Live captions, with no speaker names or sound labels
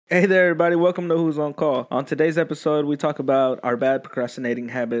Hey there, everybody. Welcome to Who's on Call. On today's episode, we talk about our bad procrastinating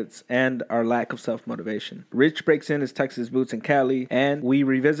habits and our lack of self-motivation. Rich breaks in his Texas boots in Cali, and we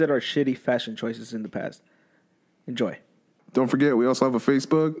revisit our shitty fashion choices in the past. Enjoy. Don't forget, we also have a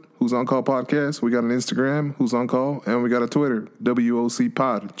Facebook, Who's on Call Podcast. We got an Instagram, Who's on Call, and we got a Twitter, WOC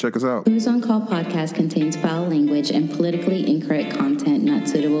Pod. Check us out. Who's on Call podcast contains foul language and politically incorrect content not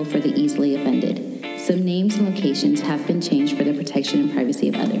suitable for the easily offended. Some names and locations have been changed for the protection and privacy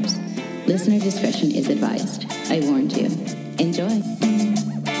of others. Listener discretion is advised. I warned you. Enjoy.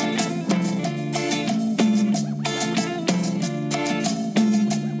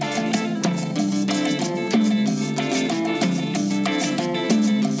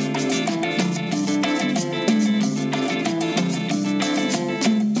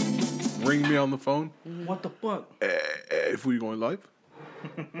 Ring me on the phone. What the fuck? If we going live?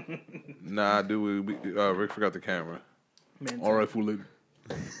 Nah, dude. Rick forgot the camera. Man, All right, fool lady.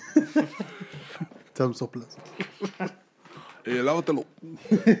 Tell him soplas. Lávátelo.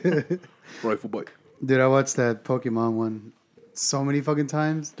 Rifle boy. Dude, I watched that Pokemon one so many fucking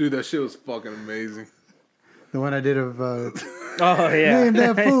times. Dude, that shit was fucking amazing. The one I did of Oh, yeah. name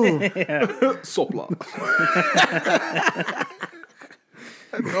that fool. Sopla.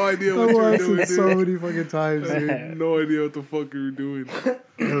 I had no idea I what you were watched doing, it dude. so many fucking times, I dude. had no idea what the fuck you were doing.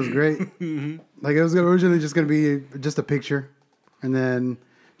 It was great. Like, it was originally just going to be just a picture. And then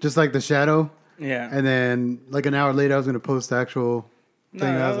just like the shadow. Yeah. And then like an hour later, I was going to post the actual No,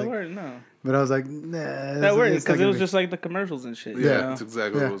 thing. I that was would like, work. No. but I was like, nah. That worked it's not because it gonna was be- just like the commercials and shit. you Yeah, know? that's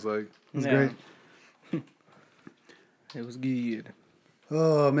exactly what it was like. It was Yeah. great. It was good.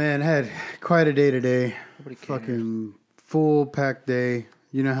 Oh, man. I had quite a day today. Nobody cares. Fucking full packed day.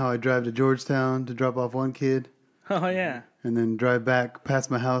 You know how I drive to Georgetown to drop off one kid Oh, yeah. and then drive back past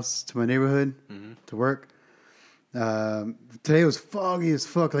my house to my neighborhood to work. Today was foggy as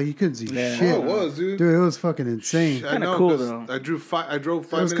fuck. Like, you couldn't see Yeah. shit. Oh, it was, dude. Dude, it was fucking insane. I Kinda know, cool, 'cause though. I drove 5 It was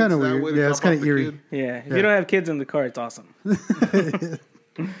minutes kinda that weird. way to Yeah, it's drop kinda off the eerie. kid. Yeah. If Yeah. you don't have kids in the car, it's awesome.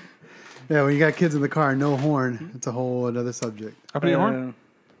 Yeah, when you got kids in the car and no horn, it's a whole another subject. Happened to your horn?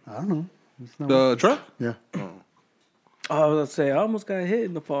 I don't know. It's not The truck? yeah. Oh, I was gonna say I almost got hit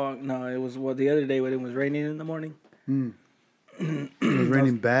in the fog. No, it was the other day when it was raining in the morning. It was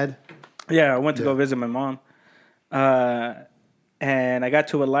raining bad. Yeah, I went to go visit my mom, and I got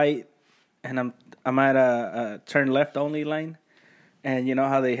to a light, and I'm at a turn left only lane, and you know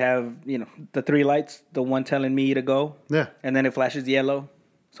how they have the 3 lights, the one telling me to go, Yeah. and then it flashes yellow,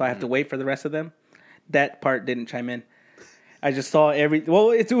 so I have to wait for the rest of them. That part didn't chime in. I just saw it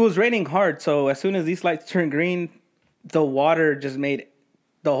was raining hard, so as soon as these lights turned green, the water just made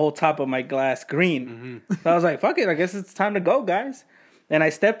the whole top of my glass green. So I was like, fuck it, I guess it's time to go, guys. And I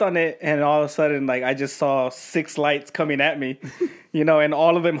stepped on it, and all of a sudden, like, I just saw 6 lights coming at me, and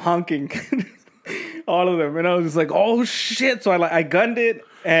all of them honking. All of them. And I was just like, oh, shit. So I gunned it,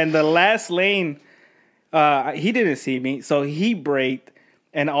 and the last lane, he didn't see me, so he braked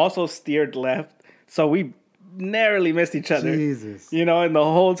and also steered left. So we narrowly missed each other. Jesus. And the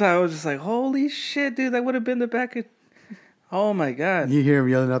whole time I was just like, holy shit, dude, that would have been the back of... Oh, my God. You hear him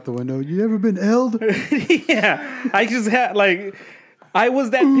yelling out the window, you ever been L'd? Yeah. I just had, like... I was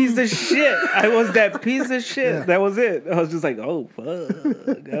that piece of shit. I was that piece of shit. Yeah. That was it. I was just like, oh,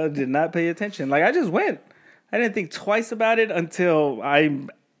 fuck. I did not pay attention. Like, I just went. I didn't think twice about it until I'm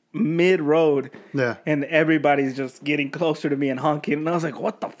mid-road. Yeah. And everybody's just getting closer to me and honking. And I was like,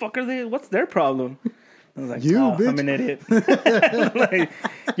 what the fuck are they? What's their problem? I was like, You, oh, bitch. I'm an idiot. Like,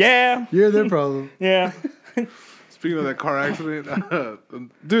 yeah. You're their problem. Yeah. Speaking of that car accident,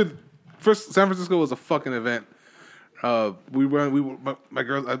 dude, first San Francisco was a fucking event. We were my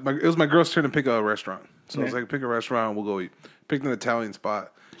girl. It was my girl's turn to pick a restaurant, so I was Yeah. like, pick a restaurant, we'll go eat. Picked an Italian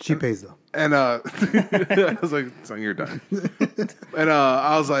spot, She pays though. and I was like, "Son, you're done." And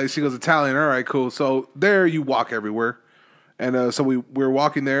I was like, she goes Italian, all right, cool. So there, you walk everywhere, and so we were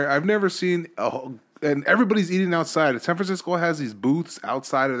walking there. I've never seen and everybody's eating outside. San Francisco has these booths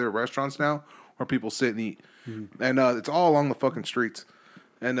outside of their restaurants now where people sit and eat, and it's all along the fucking streets.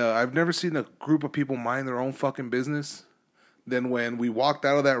 And I've never seen a group of people mind their own fucking business than when we walked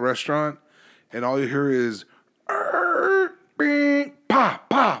out of that restaurant and all you hear is bing, pa,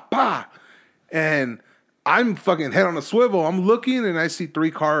 pa, pa. And I'm fucking head on a swivel. I'm looking and I see 3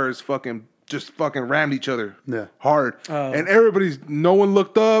 cars fucking rammed each other hard. And no one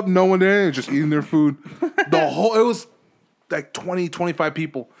looked up, no one there, just eating their food. It was like 20, 25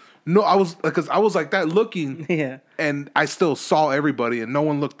 people. No, I was like that looking, Yeah. and I still saw everybody, and no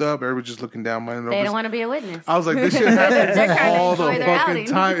one looked up. Everybody just looking down. They don't want to be a witness. I was like, this shit happens They're trying to all the enjoy their fucking outing.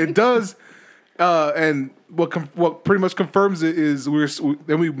 time. It does. And what pretty much confirms it is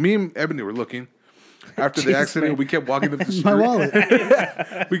me and Ebony were looking after the accident. man. We kept walking up the street. My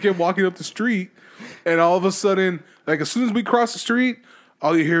wallet. We kept walking up the street, and all of a sudden, like as soon as we cross the street,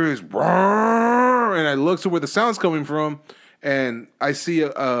 all you hear is "Brrr," and I look to where the sound's coming from, and I see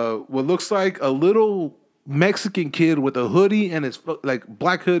what looks like a little Mexican kid with a hoodie and his like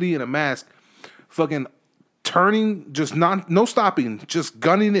black hoodie and a mask, fucking turning, just no stopping, just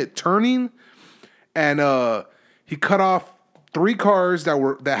gunning it, turning, and he cut off 3 cars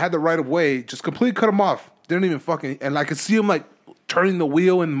that had the right of way, just completely cut them off. Didn't even fucking, and I could see him like turning the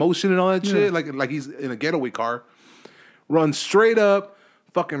wheel in motion and all that shit, like he's in a getaway car. Runs straight up,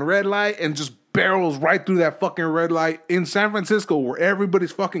 fucking red light, and just barrels right through that fucking red light in San Francisco where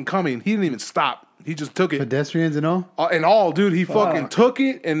everybody's fucking coming. He didn't even stop. He just took it. Pedestrians and all? And all, dude. He fucking took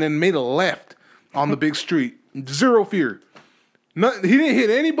it and then made a left on the big street. Zero fear. He didn't hit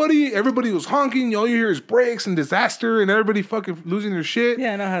anybody. Everybody was honking. All you hear is brakes and disaster and everybody fucking losing their shit.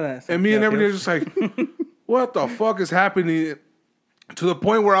 Yeah, I know how that is. And me and everybody are just like, what the fuck is happening? To the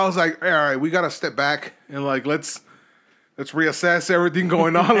point where I was like, all right, we got to step back and like, let's reassess everything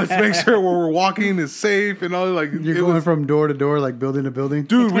going on. Let's make sure where we're walking is safe and all. Like You're going from door to door, like building to building?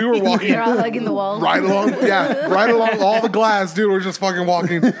 dude, we were walking You're all hugging the walls. right along all the glass, dude. We're just fucking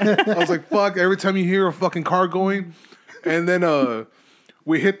walking. I was like, fuck. Every time you hear a fucking car going, and then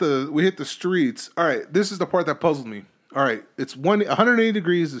we hit the streets. All right, this is the part that puzzled me. All right, it's 180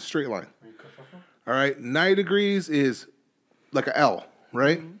 degrees is straight line. All right, 90 degrees is like an L,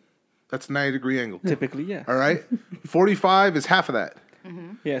 right? That's a 90-degree angle. Typically, yeah. All right, 45 is half of that.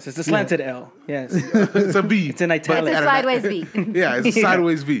 Yes, it's a slanted L. Yes. It's a V. It's an It's italic. a sideways V. Yeah, it's a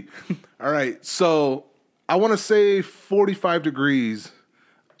sideways V. All right, so I want to say 45 degrees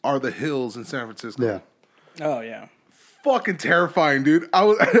are the hills in San Francisco. Yeah. Oh, yeah. Fucking terrifying, dude. I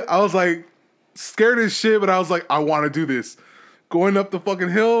was like scared as shit, but I was like, I want to do this. Going up the fucking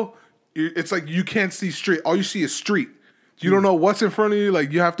hill, it's like you can't see straight. All you see is street. You don't know what's in front of you.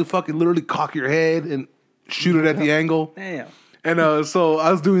 Like you have to fucking literally cock your head and shoot it at the angle. Damn. And so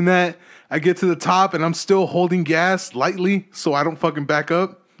I was doing that. I get to the top and I'm still holding gas lightly so I don't fucking back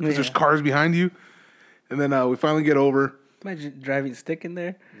up because there's cars behind you. And then we finally get over. Imagine driving stick in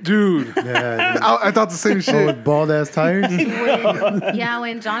there. Dude, Yeah. I thought the same Oh, shit. with bald ass tires?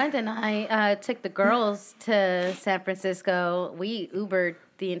 When Jonathan and I took the girls to San Francisco, we Ubered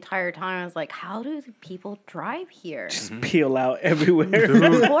the entire time. I was like, how do people drive here? Just peel out everywhere.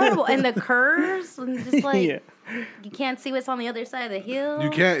 It's horrible. And the curves, and just like, Yeah. you can't see what's on the other side of the hill. You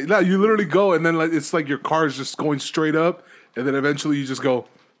can't. No, you literally go and then like it's like your car is just going straight up, and then eventually you just go,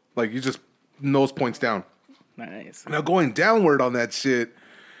 like you just nose points down. Nice. Now going downward on that shit,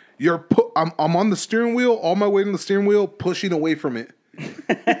 I'm on the steering wheel, all my weight on the steering wheel, pushing away from it,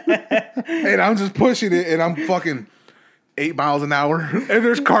 and I'm just pushing it, and I'm fucking 8 miles an hour, and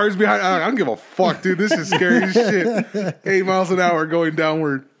there's cars behind. I don't give a fuck, dude. This is scary as shit. 8 miles an hour going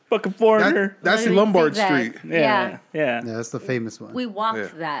downward. Fucking foreigner. That's Literally Lombard zigzag. Street. Yeah. Yeah. Yeah, that's the famous one. We walked Yeah.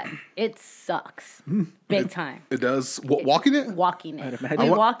 that. It sucks. Big time. It does. Walking it? Walking it. imagine. We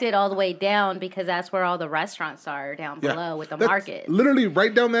walked it all the way down because that's where all the restaurants are down below with the That's market. Literally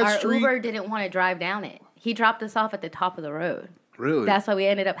right down that Our street. Uber didn't want to drive down it. He dropped us off at the top of the road. Really? That's why we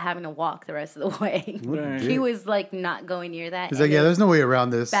ended up having to walk the rest of the way. Right. He was like not going near that. He's like, and yeah, it there's no way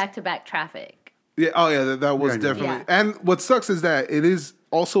around this. was back-to-back traffic. Yeah. Oh yeah. That was Yeah. definitely. Yeah. And what sucks is that it is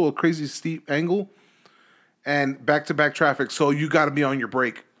also a crazy steep angle, and back-to-back traffic. So you got to be on your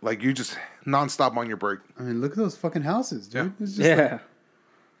brake. Like you just nonstop on your brake. I mean, look at those fucking houses, dude. Yeah. It's just like- Yeah.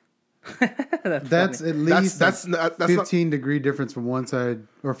 that's at least That's not- 15-degree difference from one side,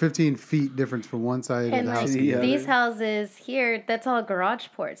 or 15 feet difference from one side And of the like house. Yeah. these houses here, that's all garage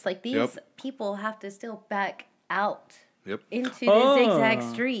ports. Like these Yep. people have to still back out Yep. into Oh. the zigzag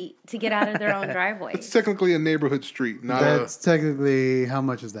street to get out of their own driveway. It's technically a neighborhood street, not That's technically, how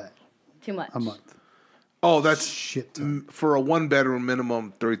much is that? Too much. A month. that's Shit ton. for a 1-bedroom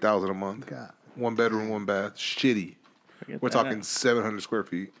minimum $3,000 a month. God. 1 bedroom, 1 bath. Shitty. Forget We're that. talking 700 square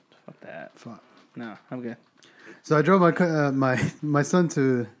feet. Fuck that. Fuck. No, I'm good. So I drove my son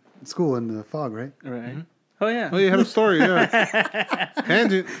to school in the fog, right? All right. Oh, yeah. Oh, you had a story, yeah.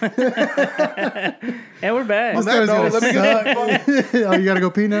 Tangent. And we're back. This story's note, gonna let me suck. Oh, you gotta go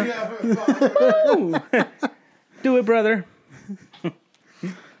pee now? Do it, brother.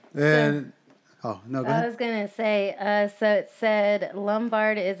 And oh no, go I ahead. was gonna say, so it said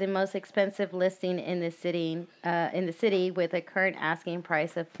Lombard is the most expensive listing in the city with a current asking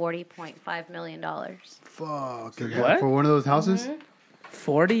price of $40.5 million. Fuck. What? For one of those houses?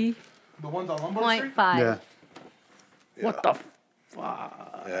 40? The ones on Lombard Street? 0.5. Yeah. What the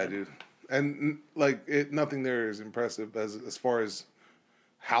Yeah, dude. and like nothing there is impressive as far as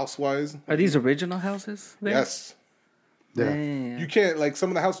house wise. Are these original houses there? Yes. Yeah. Damn. You can't, like, some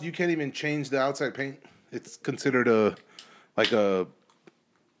of the houses you can't even change the outside paint. It's considered a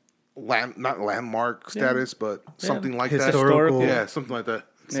not landmark status, but something like Historical. that. Yeah, something like that.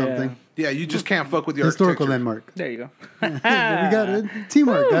 Something. Yeah, you just can't fuck with the Historical architecture. landmark. There you go. We got it.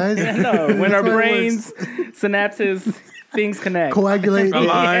 Teamwork, guys. No, when our That's how it brains, synapses, things connect. coagulate,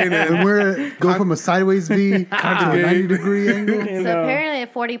 Align and and we're go from a sideways V to a 90-degree angle. You So know. apparently, a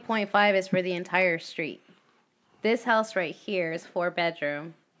 40.5 is for the entire street. This house right here is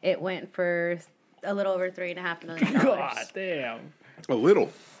 4-bedroom. It went for a little over $3.5 million. God damn. A little.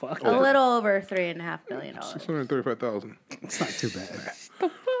 Fuck. A little over $3.5 million. $635,000. It's not too bad.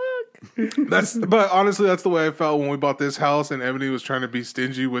 But honestly, that's the way I felt when we bought this house, and Ebony was trying to be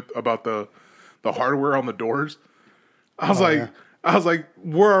stingy about the hardware on the doors. I was like,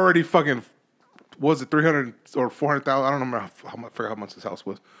 we're already fucking. Was it 300 or 400,000? I don't remember how much this house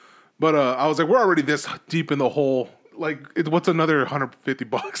was, but I was like, we're already this deep in the hole. Like, what's another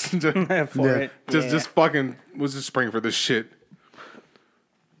 $150 For it. just fucking was just spraying for this shit.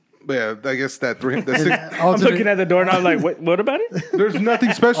 But yeah, I guess that six, I'm looking at the door and I'm like, what about it? there's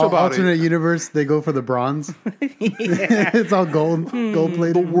nothing special about Alternate it. universe, they go for the bronze. It's all gold The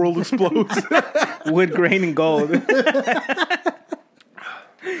plated. world explodes. Wood grain and gold.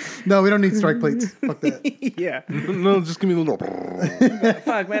 No, we don't need strike plates. Fuck that. Yeah. No, just give me a little.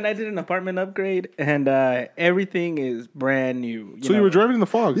 Fuck, man, I did an apartment upgrade and everything is brand new. So you were driving in the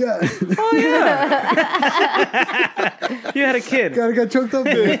fog. Yeah, Oh, yeah. You had a kid. I got choked up.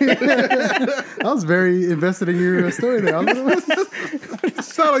 I was very invested in your story there. It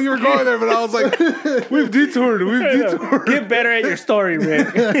sounded like you were going there, but I was like, we've detoured. Get better at your story,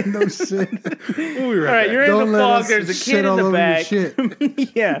 Rick. No shit. We'll be All right right, back. you're Don't in the let fog. us There's a shit kid in all the over your back.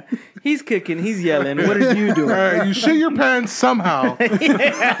 shit. Yeah. He's kicking. He's yelling. What are you doing? All right, you shit your pants somehow. We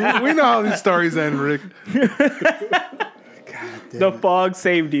know how these stories end, Rick. The fog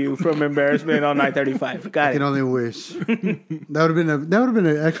saved you from embarrassment on 935. Got I can it. only wish. That would have been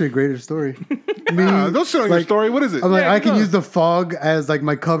actually a greater story. Me, Don't shit on your like, story. What is it? I'm like, Yeah, I can go. use the fog as like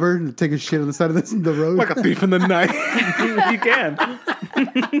my cover and take a shit on the side of the road. Like a thief in the night. You can.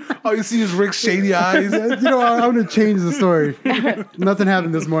 All you see is Rick's shady eyes. You know, I'm going to change the story. Nothing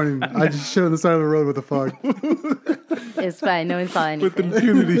happened this morning. I just shit on the side of the road with the fog. It's fine. No one saw anything. With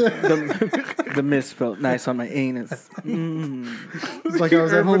impunity. The mist felt nice on my anus. It's like I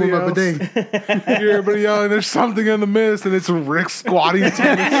was at home with my Everybody bidet. You hear everybody yelling, there's something in the mist, and it's Rick squatting.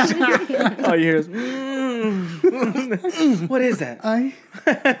 All you hear is, what is that?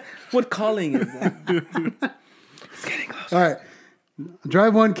 What calling is that? All right.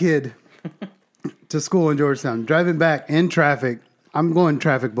 Drive one kid to school in Georgetown. Driving back in traffic. I'm going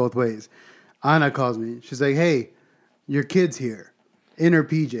traffic both ways. Anna calls me. She's like, hey, your kid's here. In her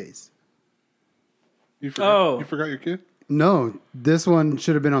PJs. You forgot, Oh. you forgot your kid? No, this one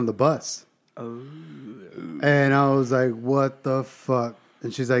should have been on the bus. Oh. And I was like, what the fuck?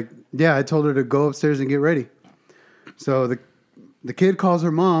 And she's like, yeah, I told her to go upstairs and get ready. So the kid calls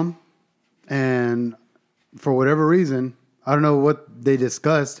her mom, and for whatever reason, I don't know what they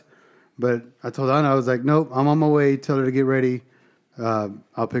discussed, but I told Anna, I was like, nope, I'm on my way. Tell her to get ready.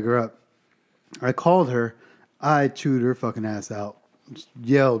 I'll pick her up. I called her. I chewed her fucking ass out. Just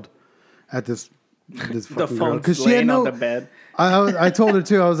yelled at this The fucking girl. phone's 'Cause she had laying on no, the bed. I told her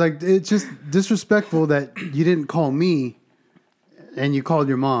too. I was like, it's just disrespectful that you didn't call me and you called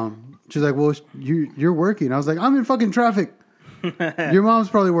your mom. She's like, well, you're working. I was like, I'm in fucking traffic. Your mom's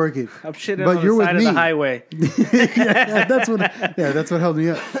probably working. I'm shitting But on you're the with side of me. the highway. That's what held me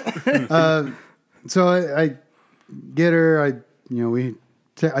up. So I get her.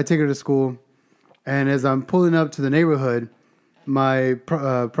 I take her to school, and as I'm pulling up to the neighborhood, my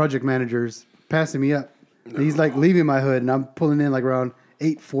project manager's passing me up. He's like leaving my hood, and I'm pulling in like around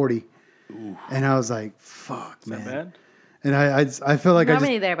 8:40, and I was like, "Fuck, man!" Bad? And I feel like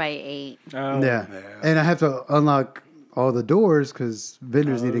Normally there by 8. Oh, yeah, and I have to unlock all the doors because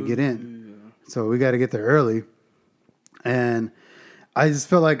vendors need to get in, so we got to get there early, and I just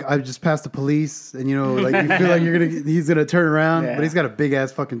felt like I just passed the police, and like you feel like he's gonna turn around, Yeah. but he's got a big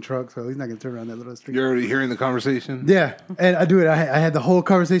ass fucking truck, so he's not gonna turn around that little street. You're already hearing the conversation? Yeah, and I do it. I had the whole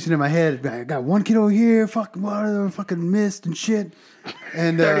conversation in my head. I got one kid over here, fucking missed and shit,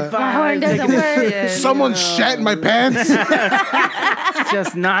 and 35. My horn doesn't work. Someone shat in my pants?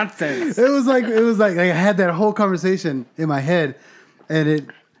 Just nonsense. it was like I had that whole conversation in my head, and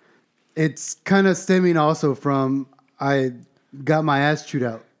it's kind of stemming also from I got my ass chewed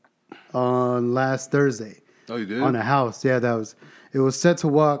out on last Thursday. Oh, you did? On a house. Yeah, it was set to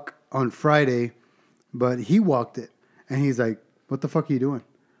walk on Friday, but he walked it. And he's like, what the fuck are you doing?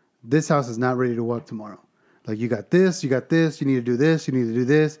 This house is not ready to walk tomorrow. Like, you got this, you need to do this, you need to do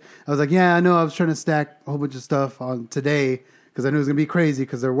this. I was like, yeah, I know. I was trying to stack a whole bunch of stuff on today because I knew it was going to be crazy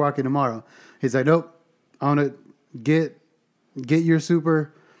because they're walking tomorrow. He's like, nope, I want to get your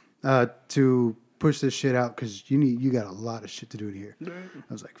super to push this shit out because you got a lot of shit to do in here.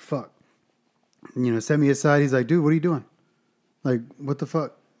 I was like, fuck. You know, set me aside. He's like, dude, what are you doing? Like, what the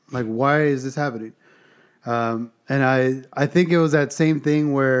fuck? Like, why is this happening? And I think it was that same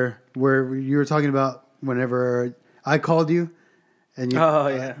thing where you were talking about whenever I called you, and you, Oh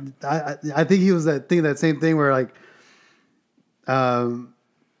yeah. I think he was that same thing where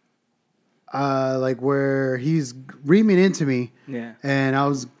like where he's reaming into me, Yeah. and I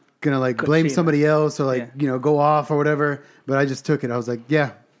was gonna like blame Cochino. somebody else or like Yeah. go off or whatever, but I just took it. I was like,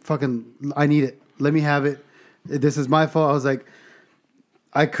 yeah, fucking, I need it. Let me have it. This is my fault. I was like,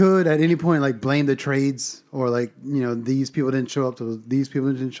 I could at any point like blame the trades or like, these people didn't show up, so these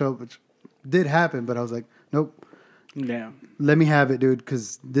people didn't show up, which did happen, but I was like, nope, Yeah. let me have it, dude,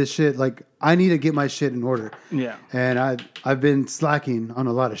 because this shit, like, I need to get my shit in order. Yeah. And I've been slacking on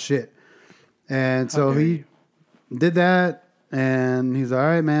a lot of shit. And so he did that, and he's all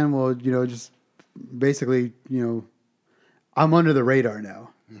right, man, well, just basically, I'm under the radar now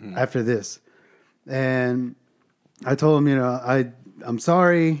after this. And I told him, I'm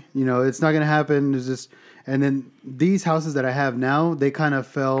sorry, it's not going to happen. It's just, and then these houses that I have now, they kind of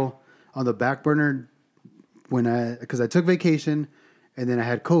fell on the back burner because I took vacation and then I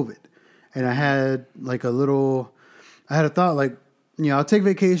had COVID, and I had I had a thought like, I'll take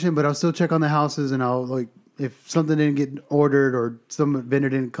vacation, but I'll still check on the houses, and I'll like, if something didn't get ordered or some vendor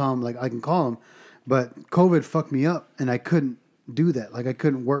didn't come, like I can call them. But COVID fucked me up, and I couldn't do that. Like I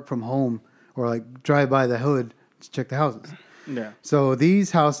couldn't work from home or like drive by the hood to check the houses. Yeah. So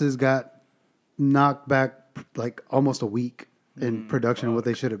these houses got knocked back like almost a week in production of what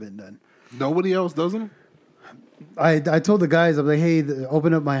they should have been done. Nobody else does them? I told the guys, I'm like, hey,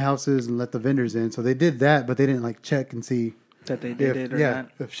 open up my houses and let the vendors in. So they did that, but they didn't like check and see That they did it or not.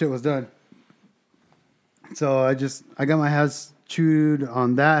 if shit was done. So I got my house chewed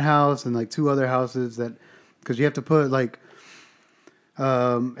on that house and like 2 other houses because you have to put like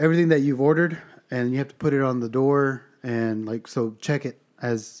everything that you've ordered, and you have to put it on the door and like, so check it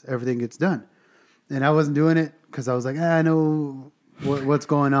as everything gets done. And I wasn't doing it because I was like, I know what's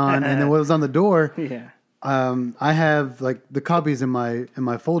going on. And then what was on the door, Yeah. I have like the copies in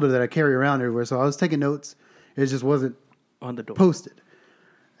my folder that I carry around everywhere. So I was taking notes. It just wasn't On the door. posted.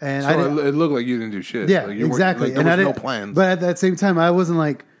 And I So didn't, it looked like you didn't do shit. yeah, Like, you weren't- exactly. Like, there and I was no didn't, plans. But at that same time, I wasn't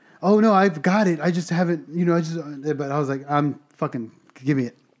like, oh no, I've got it. I just haven't, but I was like, I'm fucking, give me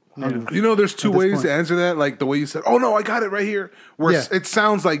it. There's 2 At this ways point. to answer that. Like the way you said, oh no, I got it right here. Where Yeah. it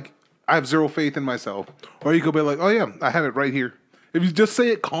sounds like I have zero faith in myself. Or you could be like, oh yeah, I have it right here. If you just say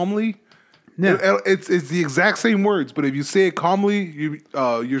it calmly, Yeah. it's the exact same words. But if you say it calmly,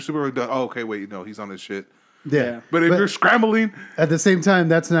 your supervisor does, oh, okay, wait, no, he's on his shit. Yeah. But if you're scrambling, At the same time,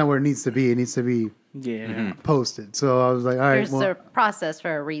 that's not where it needs to be. It needs to be Yeah. posted. So I was like, all right, There's well, a process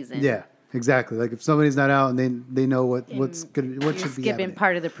for a reason. yeah, exactly. Like if somebody's not out and they know what You're should be skipping happening.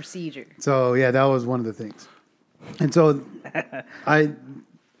 part of the procedure. So yeah, that was one of the things. And so I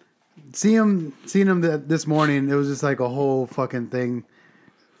seeing him this morning. It was just like a whole fucking thing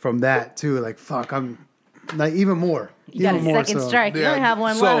from that too. Like fuck, I'm like even more. You got a even more second so. strike. You only have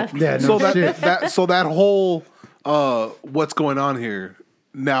one left. Yeah, no so shit. that whole what's going on here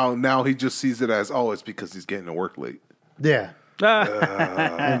now he just sees it as, oh, it's because he's getting to work late. Yeah.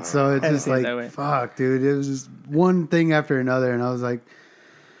 And so it's just see it that way. like fuck, dude. It was just one thing after another, and I was like,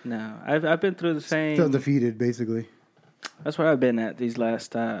 No, I've been through the same. felt defeated basically. That's where I've been at these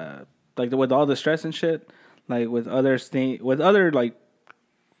last with all the stress and shit, like with other like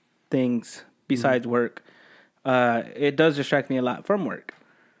things besides work. It does distract me a lot from work,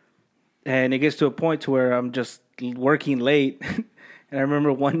 and it gets to a point to where I'm just working late. And I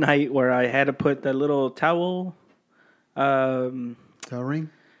remember one night where I had to put the little towel, Towel ring.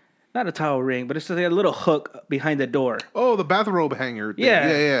 not a towel ring, but it's just like a little hook behind the door. Oh, the bathrobe hanger thing.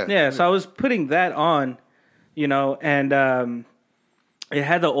 Yeah. So I was putting that on, and it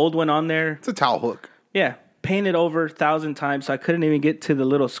had the old one on there. It's a towel hook. Yeah, painted over 1,000 times, so I couldn't even get to the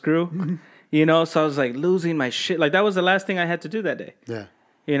little screw. So I was like losing my shit. Like that was the last thing I had to do that day.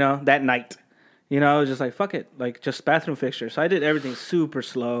 Yeah. That night. I was just like, fuck it, like just bathroom fixture. So I did everything super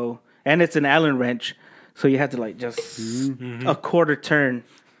slow, and it's an Allen wrench, so you have to like just a quarter turn,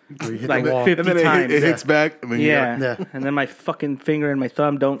 Where you hit like the wall. 50 And then times. it hits back. And then Yeah. Yeah. And then my fucking finger and my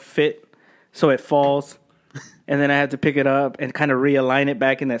thumb don't fit, so it falls. and then I had to pick it up and kind of realign it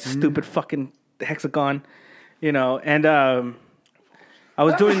back in that stupid fucking hexagon, and I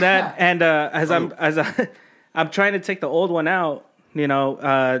was doing that, and I'm trying to take the old one out,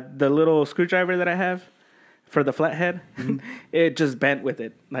 the little screwdriver that I have for the flathead, it just bent with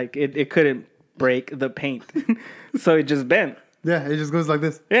it. Like it couldn't break the paint, so it just bent. Yeah, it just goes like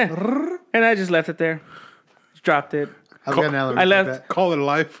this. Yeah, and I just left it there, just dropped it. I've got an allergy I like left. that. Call it a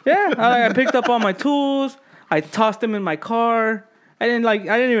life. Yeah, I picked up all my tools. I tossed them in my car. I didn't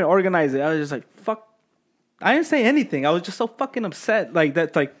even organize it. I was just like, fuck. I didn't say anything. I was just so fucking upset. Like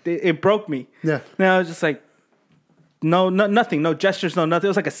that's like it broke me. Yeah. And I was just like, no, nothing, no gestures, no nothing. It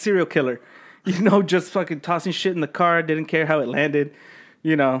was like a serial killer, just fucking tossing shit in the car. Didn't care how it landed.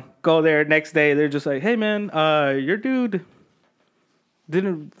 Go there next day. They're just like, hey man, your dude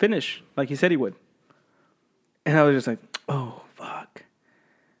didn't finish like he said he would. And I was just like, oh fuck.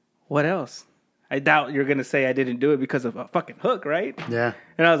 What else? I doubt you're gonna say I didn't do it because of a fucking hook, right? Yeah.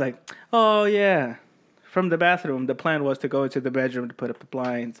 And I was like, oh yeah. From the bathroom, the plan was to go into the bedroom to put up the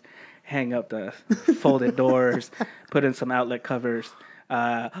blinds, hang up the folded doors, put in some outlet covers.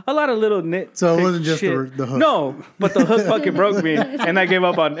 A lot of little nit. So it wasn't just shit. the hook. No, but the hook fucking broke me, and I gave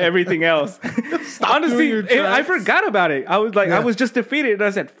up on everything else. Honestly, I forgot about it. I was like, I was just defeated, and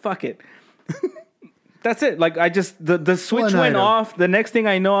I said, fuck it. That's it. Like, I just, the switch went off. The next thing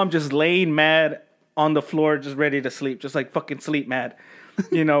I know, I'm just laying mad on the floor, just ready to sleep. Just like fucking sleep mad.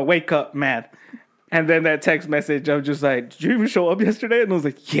 Wake up mad. And then that text message, I'm just like, did you even show up yesterday? And I was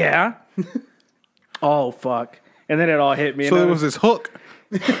like, yeah. Oh, fuck. And then it all hit me. So it was this hook.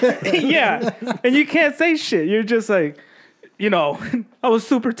 Yeah. And you can't say shit. You're just like, I was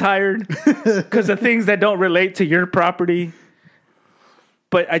super tired because of things that don't relate to your property.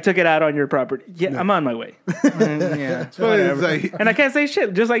 But I took it out on your property. Yeah, I'm on my way. Yeah, whatever. And I can't say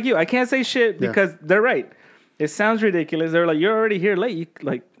shit, just like you. I can't say shit because they're right. It sounds ridiculous. They're like, you're already here late.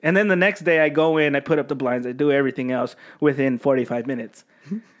 And then the next day I go in, I put up the blinds, I do everything else within 45 minutes.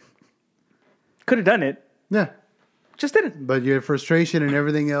 Could have done it. Yeah. Just didn't. But your frustration and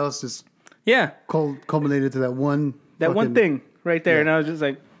everything else just culminated to that one one thing right there. Yeah. And I was just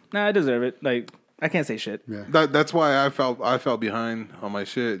like, nah, I deserve it. Like, I can't say shit. Yeah. That's why I felt behind on my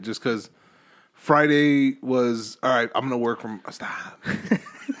shit, just because Friday was, all right, I'm going to work from, stop.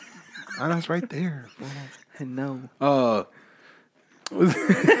 I know, it's right there. I know.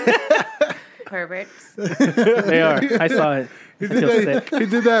 Perverts. They are. I saw it. He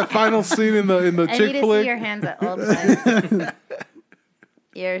did that final scene in the I chick need to flick. see your hands at all times.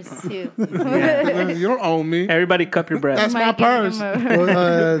 Yours too. You don't own me. Everybody cup your breath. That's my purse.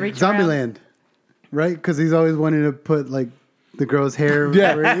 Zombieland, right? Because he's always wanting to put like the girl's hair.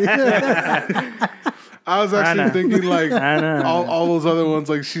 Yeah. I was actually thinking like all those other ones,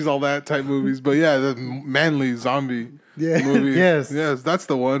 like She's All That type movies. But yeah, the manly zombie movie. Yes, that's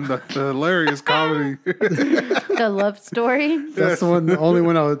the one. The hilarious comedy. The love story. That's the only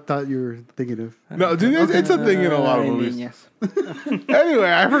one I thought you were thinking of. No, dude, it's a thing in a lot of movies. Yes.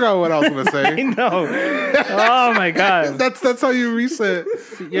 Anyway, I forgot what I was going to say. I know. Oh my god. That's how you reset.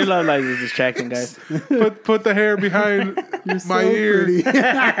 Your love life is distracting, guys. Put the hair behind my ear.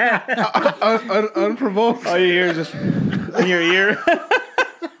 Unprovoked. All you hear is just in your ear.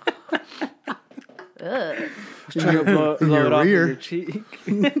 Just trying to blow it off your cheek.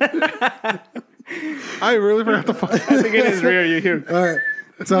 I really forgot to fuck. I think in his rear you hear. All right.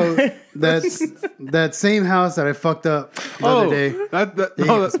 So that's that same house that I fucked up the other day.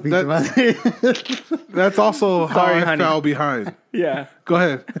 That's also how Sorry, I honey. fell behind. Yeah. Go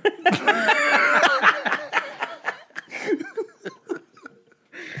ahead.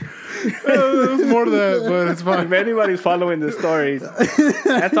 There's more to that, but it's fine. If anybody's following the stories,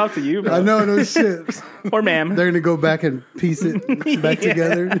 that's up to you, bro. I know, no shit. Or ma'am. They're gonna go back and piece it back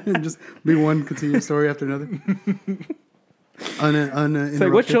together and just be one continuous story after another. It's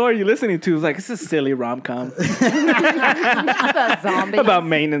like, what show are you listening to? It's like, it's a silly rom-com About zombies. about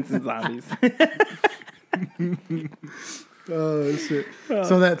maintenance and zombies. Oh shit!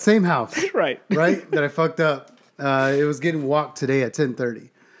 So that same house, Right. that I fucked up. It was getting walked today at 10:30,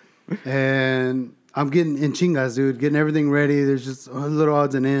 and I'm getting in chingas, dude, getting everything ready. There's just little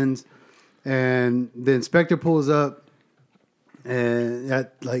odds and ends, and the inspector pulls up, and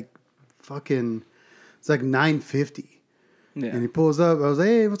at like fucking, it's like 9:50. Yeah. And he pulls up. I was like,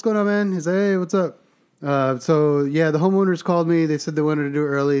 hey, what's going on, man? He's like, hey, what's up? So, yeah, the homeowners called me. They said they wanted to do it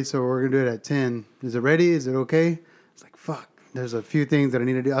early, so we're going to do it at 10. Is it ready? Is it okay? It's like, fuck. There's a few things that I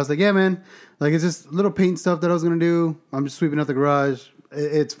need to do. I was like, yeah, man. Like, it's just little paint stuff that I was going to do. I'm just sweeping out the garage.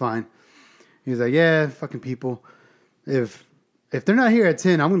 It's fine. He's like, yeah, fucking people. If they're not here at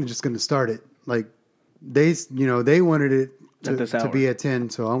 10, I'm just going to start it. Like, they wanted it At this to hour. be at 10,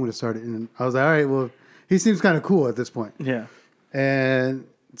 so I'm going to start it. And I was like, all right, well, he seems kind of cool at this point. Yeah. And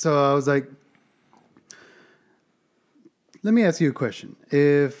so I was like, let me ask you a question.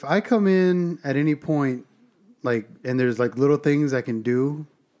 If I come in at any point, like, and there's like little things I can do,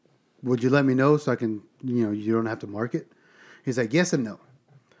 would you let me know so I can, you don't have to mark it? He's like, yes and no.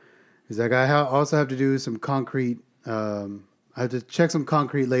 He's like, I also have to do some concrete. I have to check some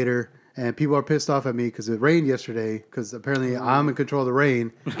concrete later. And people are pissed off at me because it rained yesterday. Because apparently I'm in control of the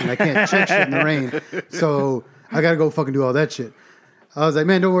rain and I can't check shit in the rain. So I gotta go fucking do all that shit. I was like,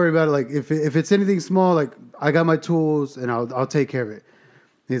 man, don't worry about it. Like, if it's anything small, like, I got my tools and I'll take care of it.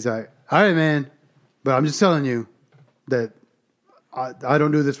 He's like, all right, man, but I'm just telling you that I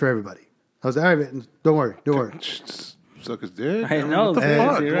don't do this for everybody. I was like, all right, man, don't worry. Suck his dick. I know, What the man,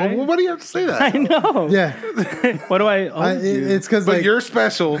 fuck? right? Why do you have to say that? I know. Yeah, What do I owe you? it's because But like you're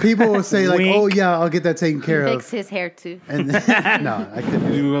special. people will say like, Wink. oh yeah, I'll get that taken care Fix of. his hair too. And no, I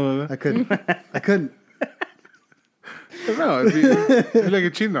couldn't. You I couldn't. no, you're like a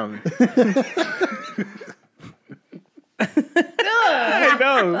cheating on me. I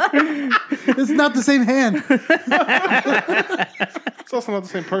know. It's not the same hand. It's also not the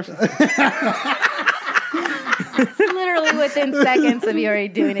same person. Literally within seconds of you already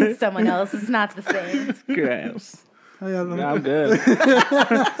doing it to someone else. It's not the same. Gross. Yeah, I'm good.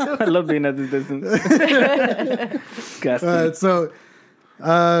 I love being at this distance. Disgusting. so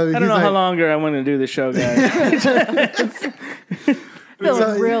I don't know how longer I want to do this show, guys. Feeling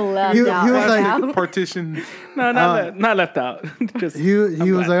So, real left he out was right like- now. Partition. No, not left out. Just he was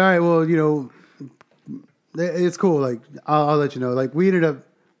glad. like, all right, well, it's cool. Like, I'll let you know. Like, we ended up,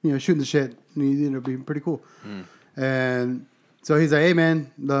 shooting the shit. And he ended up being pretty cool. And so he's like, hey,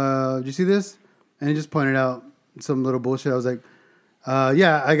 man, did you see this? And he just pointed out some little bullshit. I was like,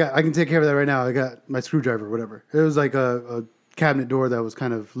 yeah, I can take care of that right now. I got my screwdriver or whatever. It was like a cabinet door that was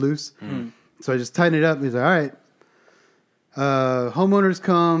kind of loose. So I just tightened it up. He's like, all right. Homeowners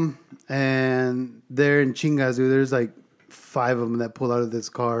come and they're in Chingazu. There's like 5 of them that pull out of this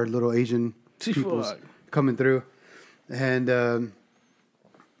car, little Asian people Fuck. coming through. And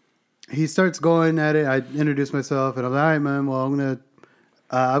he starts going at it. I introduce myself and I'm like, all right, man, well, I'm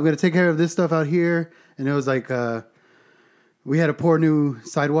gonna take care of this stuff out here. And it was like we had to pour new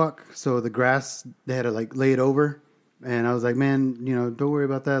sidewalk, so the grass they had to like lay it over. And I was like, man, don't worry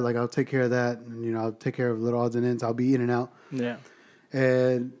about that. Like, I'll take care of that. And, I'll take care of little odds and ends. I'll be in and out. Yeah.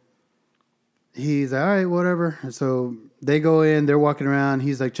 And he's like, all right, whatever. And so they go in, they're walking around.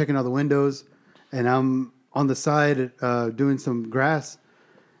 He's like checking out the windows. And I'm on the side doing some grass,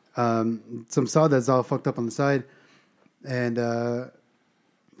 some sod that's all fucked up on the side. And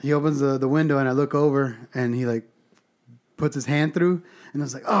he opens the window and I look over and he like puts his hand through. And I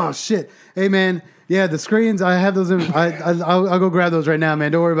was like, oh, shit. Hey, man, yeah, the screens, I have those. I'll go grab those right now,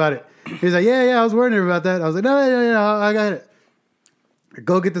 man. Don't worry about it. He's like, yeah, I was worried about that. I was like, no, I got it.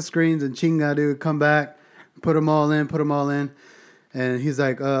 Go get the screens and Chingadu, come back, put them all in. And he's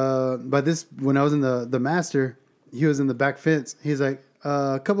like, but this, when I was in the master, he was in the back fence. He's like,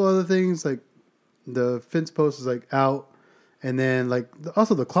 a couple other things, like the fence post is like out. And then like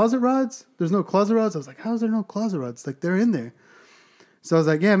also the closet rods, there's no closet rods. I was like, how is there no closet rods? Like they're in there. So I was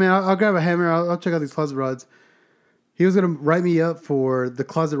like, yeah, man, I'll grab a hammer. I'll check out these closet rods. He was going to write me up for the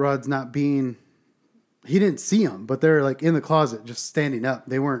closet rods not being, he didn't see them, but they're like in the closet, just standing up.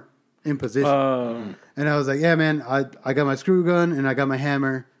 They weren't in position. And I was like, yeah, man, I got my screw gun and I got my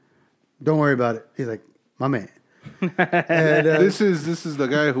hammer. Don't worry about it. He's like, my man. And, This is the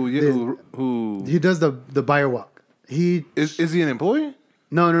guy who he does the buyer walk. He is he an employee?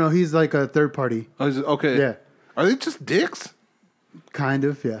 No. He's like a third party. Oh, okay. Yeah. Are they just dicks? Kind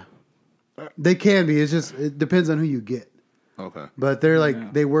of, yeah. They can be. It's just, it depends on who you get. Okay. But they're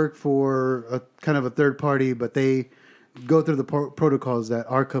like, they work for a kind of a third party, but they go through the protocols that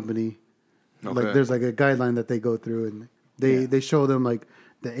our company, Okay. like there's like a guideline that they go through and they show them like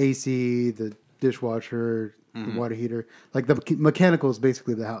the AC, the dishwasher, the water heater, like the mechanicals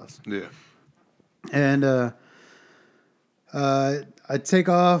basically of the house. Yeah. And I take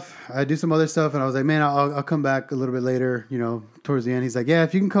off. I do some other stuff, and I was like, "Man, I'll come back a little bit later." Towards the end, he's like, "Yeah,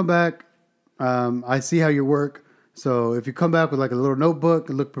 if you can come back, I see how you work. So if you come back with like a little notebook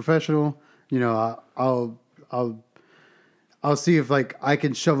and look professional, I'll see if like I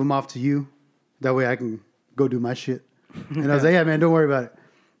can shove them off to you. That way, I can go do my shit." And I was like, "Yeah, man, don't worry about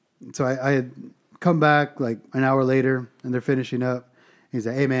it." So I had come back like an hour later, and they're finishing up. He's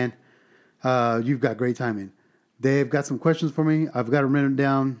like, "Hey, man, you've got great timing. They've got some questions for me. I've got them written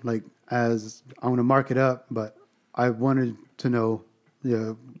down, like as I'm going to mark it up. But I wanted to know,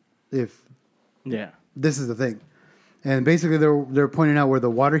 if Yeah. this is the thing. And basically, they're pointing out where the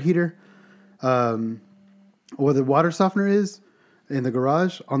water heater, where the water softener is in the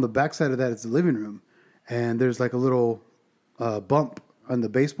garage. On the backside of that is the living room, and there's like a little bump on the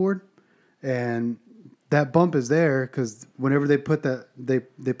baseboard, and that bump is there because whenever they put that, they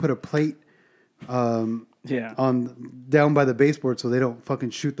put a plate on down by the baseboard so they don't fucking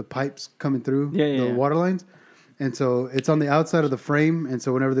shoot the pipes coming through the water lines. And so it's on the outside of the frame, and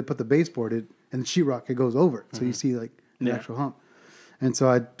so whenever they put the baseboard and the sheetrock, it goes over it. So you see like an actual hump. And so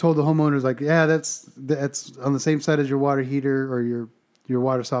I told the homeowners, like, yeah, that's on the same side as your water heater or your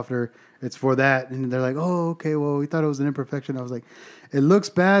water softener. It's for that. And they're like, oh, okay, well, we thought it was an imperfection. I was like, it looks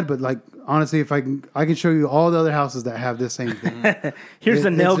bad, but like honestly, if I can show you all the other houses that have this same thing. Here's a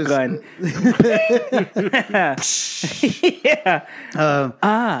nail gun.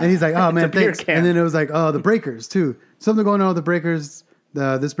 And he's like, oh man, beer thanks. can. And then it was like, oh, the breakers too. Something going on with the breakers.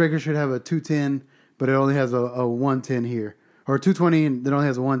 This breaker should have a 210, but it only has a 110 here, or 220, and it only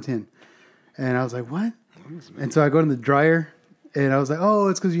has a 110. And I was like, what? And so I go to the dryer, and I was like, oh,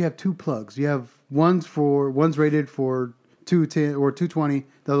 it's because you have two plugs. You have one's rated for 210 or 220.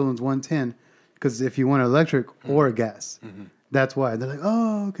 The other one's 110. Because if you want electric or a gas, that's why. And they're like,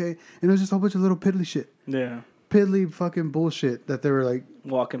 oh, okay. And it was just a whole bunch of little piddly shit. Yeah. Piddly fucking bullshit that they were like,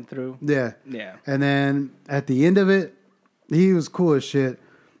 Walk him through. yeah. Yeah. And then at the end of it, he was cool as shit.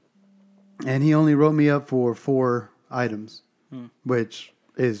 And he only wrote me up for 4 items, which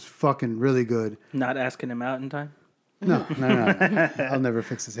is fucking really good. Not asking him out in time. No. I'll never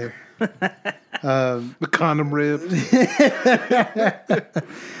fix his hair. The condom rib.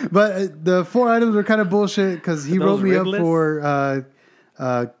 But the 4 items were kind of bullshit because he wrote me up ribless? for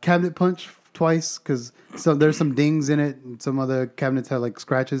cabinet punch twice because there's some dings in it and some other cabinets had like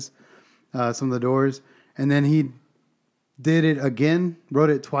scratches, some of the doors. And then he did it again, wrote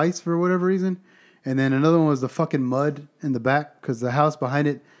it twice for whatever reason. And then another one was the fucking mud in the back because the house behind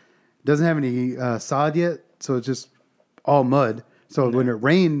it doesn't have any sod yet. So it's just all mud. So when it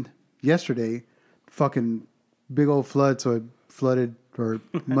rained yesterday, fucking big old flood. So it flooded or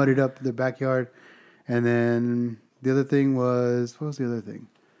muddied up the backyard. And then the other thing was, what was the other thing?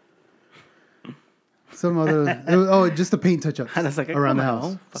 Some other, just the paint touch-ups I was like, around the come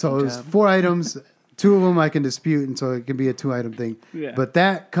house. on, So it was fucking job. 4 items. 2 of them I can dispute, and so it can be a 2-item thing. Yeah. But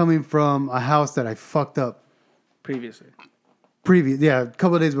that coming from a house that I fucked up Previously. a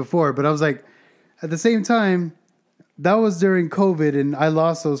couple of days before. But I was like, at the same time, that was during COVID, and I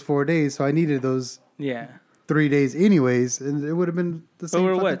lost those 4 days, so I needed those Yeah. 3 days anyways, and it would have been the But same.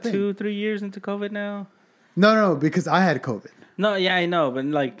 we're fucking what, thing. 2-3 years into COVID now? No, because I had COVID. No, yeah, I know, but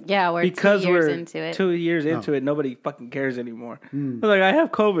like, Yeah, we're 2 because years we're into it. 2 years into it, nobody fucking cares anymore. Like, I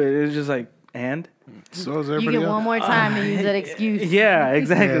have COVID. It's just like, and So is You everybody get else. one more time to use that excuse. yeah,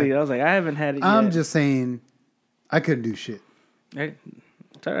 exactly. Yeah. I was like, I haven't had it yet. I'm just saying, I couldn't do shit. Hey,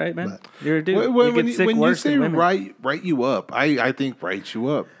 it's all right, man. But- You're a dude. When you get sick you worse say than women. write you up, I think write you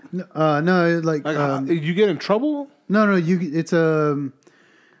up. No, like You get in trouble? no. It's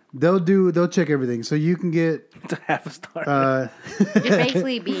they'll check everything, so you can get It's a half a star. You're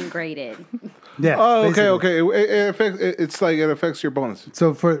basically being graded. yeah. Oh, basically. okay. It affects. It's like it affects your bonus.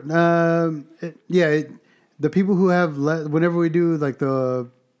 So for the people who have whenever we do like the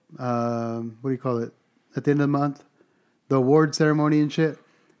what do you call it at the end of the month, the award ceremony and shit,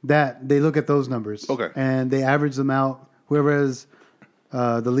 that they look at those numbers. Okay. And they average them out. Whoever has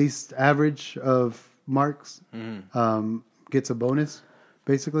the least average of marks gets a bonus,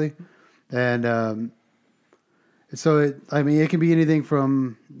 basically. And so it can be anything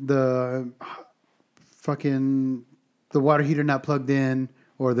from the fucking the water heater not plugged in,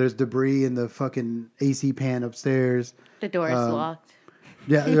 or there's debris in the fucking AC pan upstairs. The door is locked.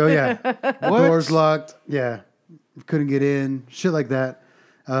 Yeah, the door's locked. Yeah, couldn't get in. Shit like that.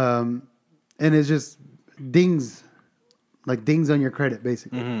 And it's just dings on your credit,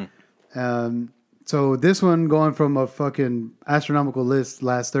 basically. So this one going from a fucking astronomical list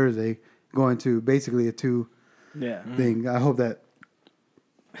last Thursday going to basically a 2 yeah. thing. I hope that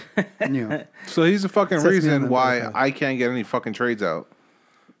So he's the fucking Sets me on reason the why right path. I can't get any fucking trades out.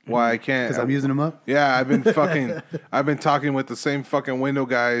 Why I can't? because I'm using them up. Yeah, I've been talking with the same fucking window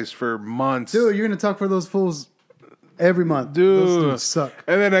guys for months. Dude, you're gonna talk for those fools every month. Dude. Those dudes suck.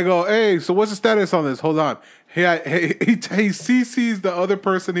 And then I go, hey, so what's the status on this? Hold on. He CCs the other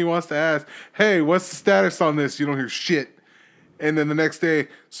person he wants to ask, hey, what's the status on this? You don't hear shit. And then the next day,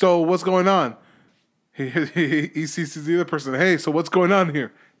 so what's going on? He CCs the other person, hey, so what's going on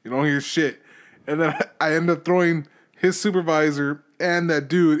here? You don't hear shit. And then I end up throwing his supervisor and that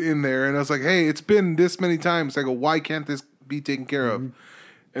dude in there. And I was like, hey, it's been this many times. I go, why can't this be taken care of?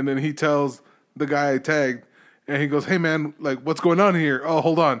 And then he tells the guy I tagged, and he goes, "Hey man, like what's going on here? Oh,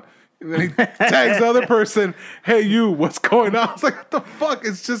 hold on." And then he tags the other person, "Hey you, what's going on?" I was like, "What the fuck?"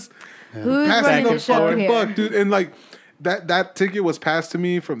 It's just Who's passing running the the show fucking here? buck, dude. And like that ticket was passed to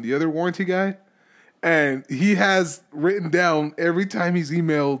me from the other warranty guy, and he has written down every time he's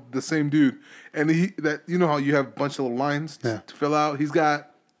emailed the same dude, and you know how you have a bunch of little lines to fill out. He's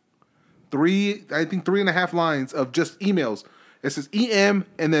got 3.5 lines of just emails. It says EM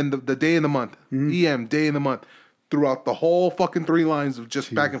and then the day in the month, EM day in the month. Throughout the whole fucking 3 lines of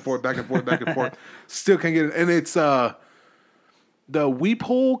just back and forth, back and forth, back and forth. Still can't get it. And it's the weep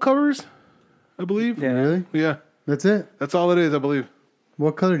hole covers, I believe. Yeah. Really? Yeah. That's it? That's all it is, I believe.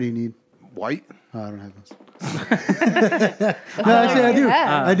 What color do you need? White. Oh, I don't have those. No, actually, I do.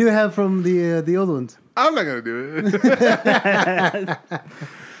 yeah. I do have from the old ones. I'm not going to do it.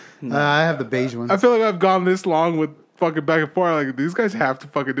 I have the beige ones. I feel like I've gone this long with fucking back and forth. Like, these guys have to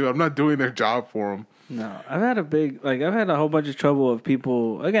fucking do it. I'm not doing their job for them. No, I've had a whole bunch of trouble of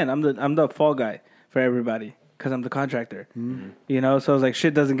people. Again, I'm the fall guy for everybody because I'm the contractor. You know, so it's like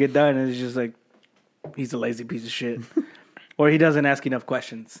shit doesn't get done, and it's just like he's a lazy piece of shit, or he doesn't ask enough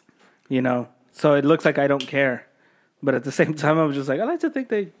questions. You know, so it looks like I don't care, but at the same time, I was just like, I like to think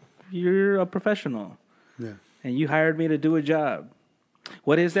that you're a professional, and you hired me to do a job.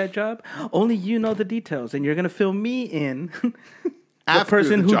 What is that job? Only you know the details, and you're gonna fill me in, the After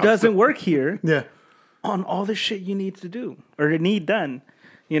person the who job's doesn't done. work here. Yeah. On all the shit you need to do or need done,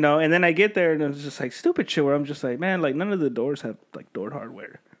 you know, and then I get there and it's just like stupid shit where I'm just like, man, like none of the doors have like door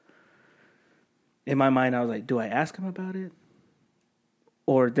hardware. In my mind, I was like, do I ask him about it?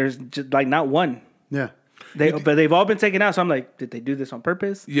 Or there's just like not one. Yeah. But they've all been taken out. So I'm like, did they do this on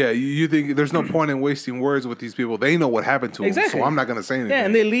purpose? Yeah, you think there's no point in wasting words with these people. They know what happened to them, Exactly. so I'm not going to say anything. Yeah,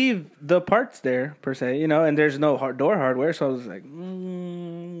 and they leave the parts there per se, you know, and there's no door hardware. So I was like,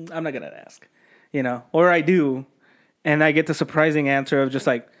 I'm not gonna ask, you know, or I do, and I get the surprising answer of just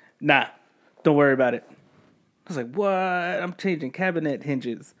like, nah, don't worry about it. I was like, what? I'm changing cabinet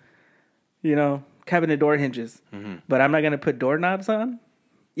hinges, you know, cabinet door hinges, but I'm not gonna put doorknobs on.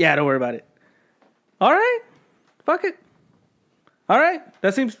 Yeah, don't worry about it. All right, fuck it. All right,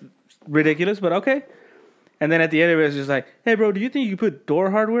 that seems ridiculous, but okay. And then at the end of it, it's just like, hey, bro, do you think you could put door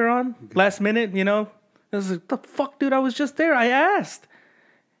hardware on last minute? You know, I was like, the fuck, dude, I was just there. I asked.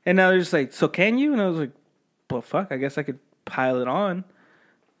 And now they're just like, so can you? And I was like, well, fuck, I guess I could pile it on.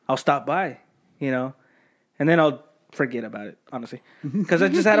 I'll stop by, you know, and then I'll forget about it, honestly, because I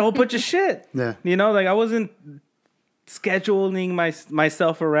just had a whole bunch of shit. Yeah. You know, like I wasn't scheduling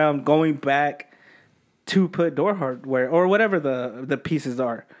myself around going back to put door hardware or whatever the pieces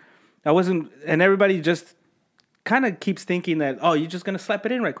are. I wasn't, and everybody just kind of keeps thinking that, oh, you're just going to slap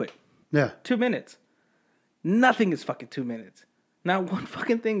it in right quick. Yeah. 2 minutes. Nothing is fucking 2 minutes. Not one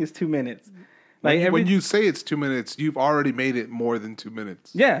fucking thing is 2 minutes. Like when you say it's 2 minutes, you've already made it more than 2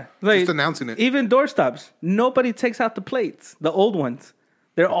 minutes. yeah, like Just announcing it. Even door stops, nobody takes out the plates, the old ones.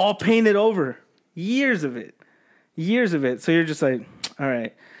 They're all painted over. Years of it. So you're just like, all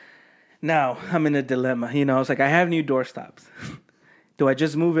right. Now I'm in a dilemma. You know, it's like I have new door stops. Do I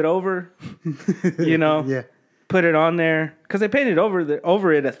just move it over? You know, Yeah. put it on there because they painted over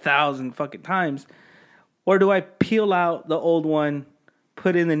it 1,000 fucking times, or do I peel out the old one,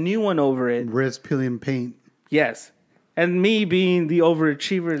 put in the new one over it? Risk peeling paint. Yes. And me being the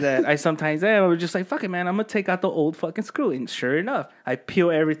overachiever that I sometimes am, I was just like, fuck it, man, I'm going to take out the old fucking screw. And sure enough, I peel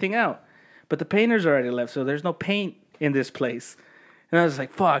everything out. But the painters already left, so there's no paint in this place. And I was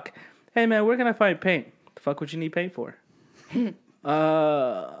like, fuck. Hey, man, where can I find paint? The fuck would you need paint for?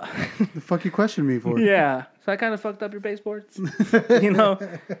 The fuck you question me for? Yeah. So I kind of fucked up your baseboards. You know,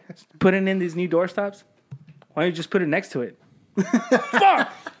 putting in these new door stops. Why don't you just put it next to it?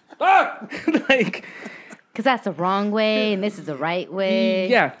 Fuck! Like... Because that's the wrong way and this is the right way.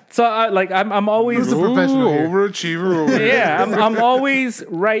 Yeah, so I'm always Who's the professional here? Overachiever over here. yeah, I'm always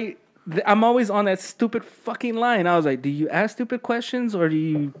right. I'm always on that stupid fucking line. I was like, do you ask stupid questions or do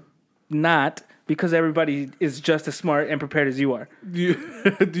you not? Because everybody is just as smart and prepared as you are. Do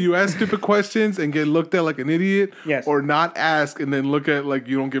you ask stupid questions and get looked at like an idiot? Yes. Or not ask and then look at like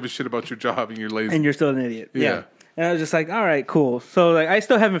you don't give a shit about your job and you're lazy? And you're still an idiot. Yeah. And I was just like, all right, cool. So like, I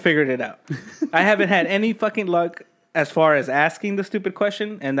still haven't figured it out. I haven't had any fucking luck as far as asking the stupid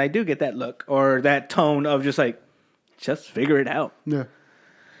question, and I do get that look or that tone of just like, just figure it out. Yeah.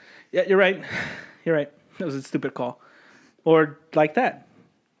 Yeah, you're right. You're right. That was a stupid call. Or like that.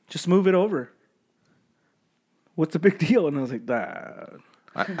 Just move it over. What's the big deal? And I was like,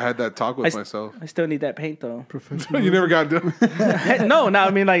 I had that talk with myself. I still need that paint though. You never got to. No, now I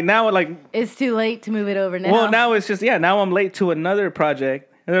mean like now like It's too late to move it over now. well now it's just now I'm late to another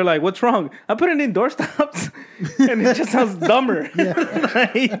project. And they're like, "What's wrong?" I put it in doorstops, and it just sounds dumber. It's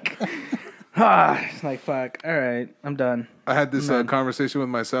like, fuck. All right, I'm done. I had this conversation with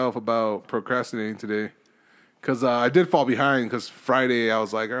myself about procrastinating today. Because I did fall behind because Friday I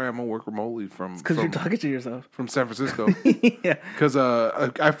was like, all right, I'm going to work remotely Because you're talking to yourself. From San Francisco. Yeah. Because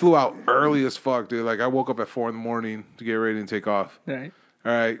I flew out early as fuck, dude. Like, I woke up at 4 a.m. to get ready and take off. Right.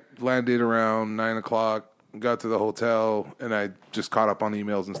 All right, landed around 9 o'clock, got to the hotel, and I just caught up on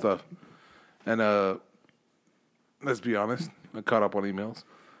emails and stuff. And let's be honest, I caught up on emails.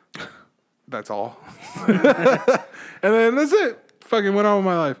 That's all. And then that's it. Fucking went on with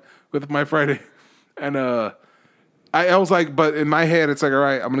my life with my Friday. And I was like, but in my head, it's like, all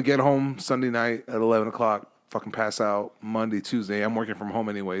right, I'm going to get home Sunday night at 11 o'clock, fucking pass out Monday, Tuesday. I'm working from home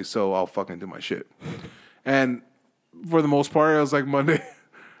anyway, so I'll fucking do my shit. And for the most part, I was like, Monday,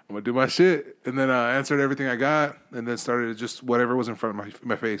 I'm going to do my shit. And then I answered everything I got and then started just whatever was in front of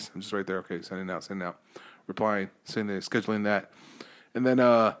my face. I'm just right there. Okay, sending out, replying, sending it, scheduling that. And then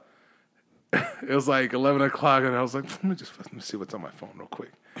it was like 11 o'clock, and I was like, let me see what's on my phone real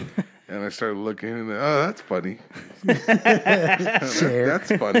quick. And I started looking, and that's funny. Share.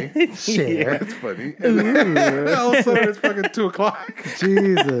 That's funny. Share. That's funny. And then all of a sudden, it's fucking 2 o'clock.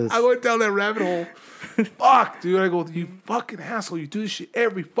 Jesus. I went down that rabbit hole. Fuck, dude. I go, you fucking asshole. You do this shit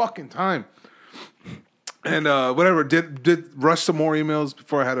every fucking time. And whatever, did rush some more emails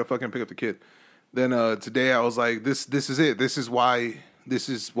before I had to fucking pick up the kid. Then today I was like, this is it. This is why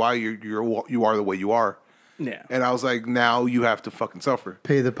you are the way you are. Yeah. And I was like, now you have to fucking suffer.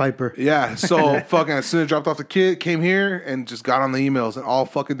 Pay the piper. Yeah. So fucking as soon as I dropped off the kid, came here and just got on the emails and all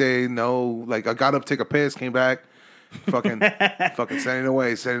fucking day. No, like I got up, take a piss, came back, fucking sending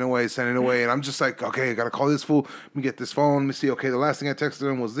away. And I'm just like, okay, I got to call this fool. Let me get this phone. Let me see. Okay. The last thing I texted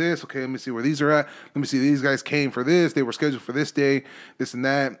him was this. Okay. Let me see where these are at. Let me see. These guys came for this. They were scheduled for this day, this and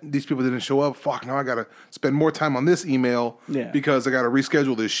that. These people didn't show up. Fuck. Now I got to spend more time on this email because I got to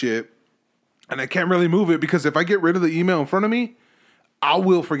reschedule this shit. And I can't really move it because if I get rid of the email in front of me, I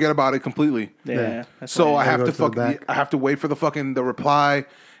will forget about it completely. Yeah. So I have to wait for the reply.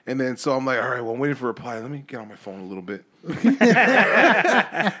 And then so I'm like, all right, well, I'm waiting for a reply. Let me get on my phone a little bit. And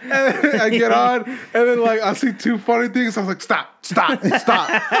I get on, and then like I see 2 funny things. I was like, stop.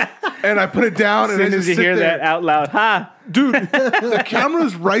 And I put it down, As and I soon just as you sit hear there. that out loud, ha! Dude, the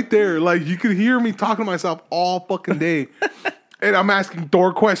camera's right there. Like you could hear me talking to myself all fucking day. And I'm asking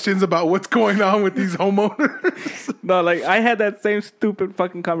door questions about what's going on with these homeowners. No, like I had that same stupid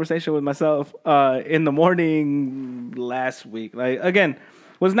fucking conversation with myself in the morning last week. Like again,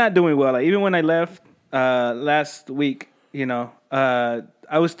 was not doing well. Like even when I left last week, I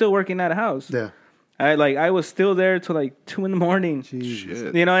was still working at a house. Yeah. I was still there till like 2 a.m.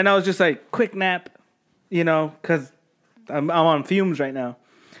 Shit. And I was just like quick nap, because I'm on fumes right now.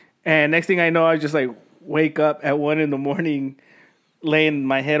 And next thing I know, I just like wake up at 1 a.m. laying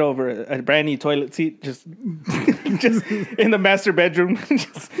my head over a brand new toilet seat, just in the master bedroom,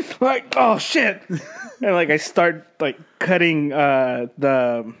 just like, oh shit. And like I start like cutting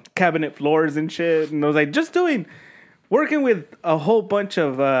the cabinet floors and shit. And I was like, working with a whole bunch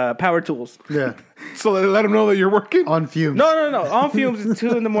of power tools. Yeah. So let them know that you're working? On fumes. No. On fumes at 2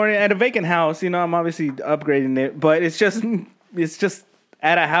 a.m. at a vacant house. I'm obviously upgrading it, but it's just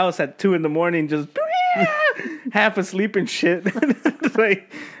at a house at 2 a.m. just half asleep and shit.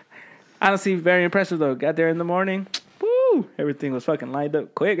 Like, honestly, very impressive though. Got there in the morning, woo! Everything was fucking lined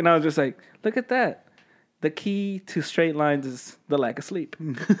up quick, and I was just like, "Look at that! The key to straight lines is the lack of sleep."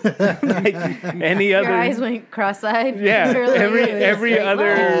 Like any other, Your eyes went cross-eyed. yeah. You were like, Every straight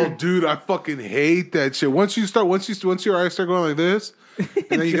other, Oh, dude, I fucking hate that shit. Once your eyes start going like this,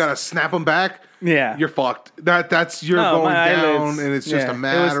 and then you gotta snap them back. yeah. You're fucked. You're going my down, eyelids. and it's just a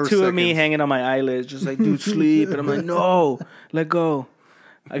matter of It was two of me seconds. hanging on my eyelids, just like, dude, sleep. And I'm like, no, let go.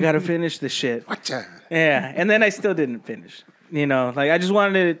 I gotta finish this shit. Watcha. Yeah, and then I still didn't finish. Like I just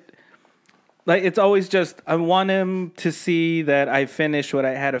wanted it. Like it's always just I want him to see that I finished what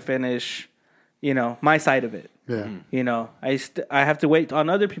I had to finish. My side of it. Yeah. I have to wait on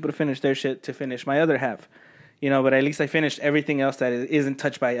other people to finish their shit to finish my other half. But at least I finished everything else that isn't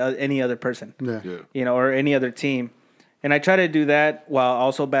touched by any other person. Yeah. Or any other team. And I try to do that while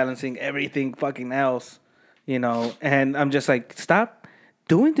also balancing everything fucking else. And I'm just like, stop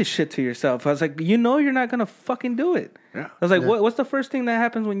doing this shit to yourself. I was like, you're not going to fucking do it. Yeah. I was like, what's the first thing that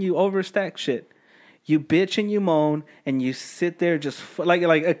happens when you overstack shit? You bitch and you moan and you sit there just like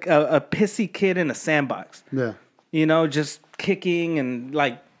a pissy kid in a sandbox. Yeah. Just kicking and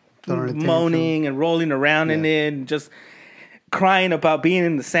like Throwing a moaning and rolling around in it and just crying about being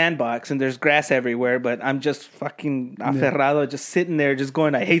in the sandbox and there's grass everywhere, but I'm just fucking aferrado, just sitting there, just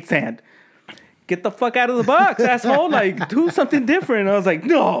going, I hate sand. Get the fuck out of the box, asshole! Like, do something different. And I was like,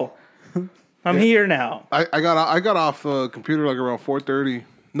 no, I'm here now. I got off the computer like around 4:30.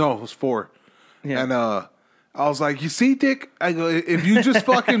 No, it was 4. Yeah. And I was like, you see, Dick, I go, if you just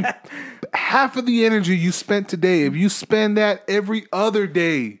fucking half of the energy you spent today, if you spend that every other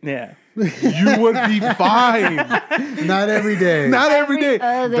day, Yeah. you would be fine. Not every day. Not every day.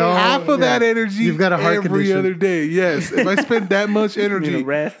 other Half of that energy You've got a heart every condition. other day. Yes. If I spent that much energy, Need a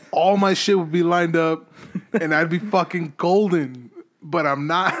rest. all my shit would be lined up and I'd be fucking golden. But I'm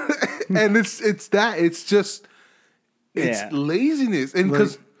not. And it's just Yeah. laziness. And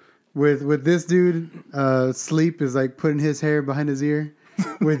because With this dude, sleep is like putting his hair behind his ear.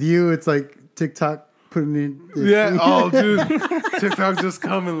 With you, it's like TikTok putting in. yeah, oh dude, TikTok just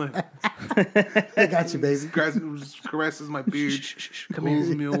coming like I got you, baby. caresses my beard, pulls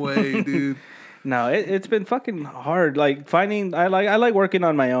me away, dude. No, it's been fucking hard. Like finding, I like working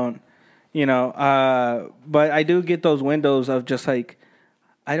on my own, you know. But I do get those windows of just like,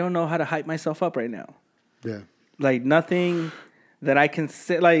 I don't know how to hype myself up right now. Yeah. Like nothing that I can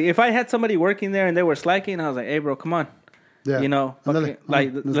say. Like if I had somebody working there and they were slacking, I was like, hey, bro, come on. Yeah. You know, Another- fucking,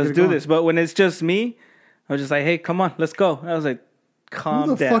 like let's let's get it do going. this. But when it's just me, I was just like, hey, come on, let's go. I was like, calm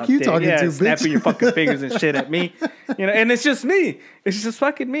Who the down. fuck you Dick. talking yeah, to, bitch? snapping your fucking fingers and shit at me. You know, and it's just me. It's just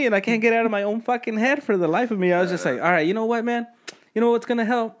fucking me, and I can't get out of my own fucking head for the life of me. I was just like, all right, you know what, man? You know what's gonna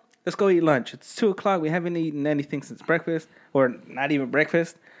help? Let's go eat lunch. It's 2:00. We haven't eaten anything since breakfast, or not even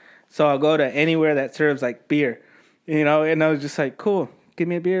breakfast. So I'll go to anywhere that serves like beer, you know. And I was just like, cool, give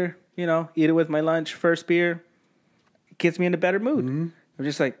me a beer, you know, eat it with my lunch. First beer gets me in a better mood. Mm-hmm. I'm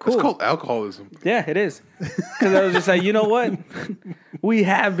just like, cool. It's called alcoholism. Yeah, it is. Because I was just like, you know what? We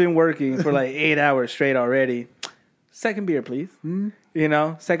have been working for like 8 hours straight already. Second beer, please. You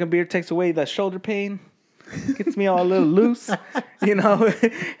know, second beer takes away the shoulder pain, gets me all a little loose, you know.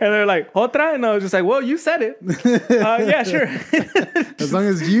 And they're like, otra? And I was just like, well, you said it. Yeah, sure. As long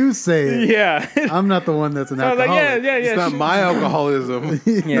as you say it. Yeah. I'm not the one that's an I was like, alcoholic. yeah. It's not my alcoholism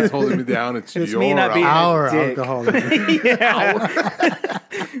that's holding me down. It's It's your me not being Our dick. alcoholism.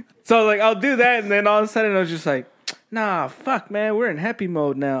 So like, I'll do that, and then all of a sudden I was just like, nah, fuck, man, we're in happy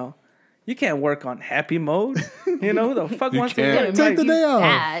mode now. You can't work on happy mode. You know, who the fuck wants to can't. work? Take the Like, day off.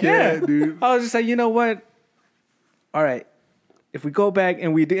 Sad. Yeah, dude. I was just like, you know what? All right, if we go back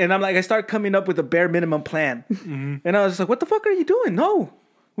and we do, and I'm like, I start coming up with a bare minimum plan, and I was just like, what the fuck are you doing? No,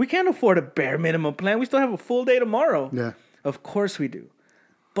 we can't afford a bare minimum plan. We still have a full day tomorrow. Yeah. Of course we do,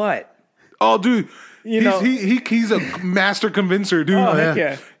 but Oh, dude. You know- He's a master convincer, dude. oh heck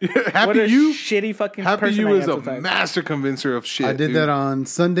yeah, what Happy a you. shitty fucking Happy person you I is am a sometimes. master convincer of shit. I did dude. that on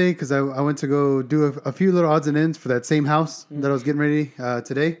Sunday because I went to go do a few little odds and ends for that same house that I was getting ready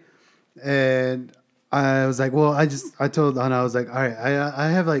today. And I was like, well, I told Anna, I was like, all right, I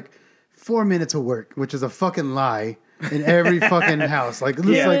have like 4 minutes of work, which is a fucking lie in every fucking house. Like, it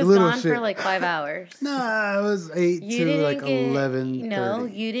looks Yeah. like It was little gone shit. for like 5 hours. Nah, it was 8 You to didn't like get 11. No,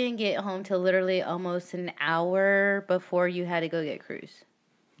 you didn't get home till literally almost an hour before you had to go get Cruz.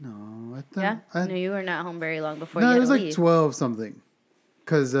 No, I thought, Yeah, no, you were not home very long before no, you it had was to like leave. 12 something.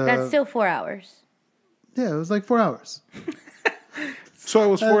 Because That's still 4 hours. yeah, it was like 4 hours. So it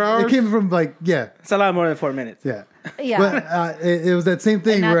was 4 hours. It came from like It's a lot more than 4 minutes. yeah. Yeah, But it was that same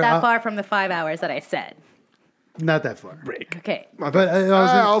thing not where that far from the 5 hours that I said. not that far. Break. Okay, But I was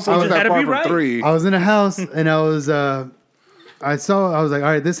I also was gotta that far be from right. 3. I was in a house and I was I was like, all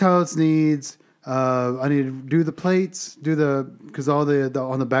right, this house needs I need to do the plates, because all the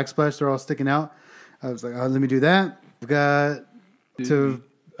on the backsplash they're all sticking out. I was like, let me do that. I've got to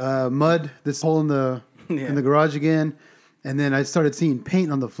mud this hole in the garage again, and then I started seeing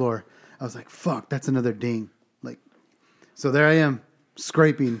paint on the floor. I was like, fuck, that's another ding. Like, so there I am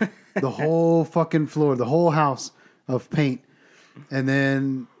scraping the whole fucking floor, the whole house of paint, and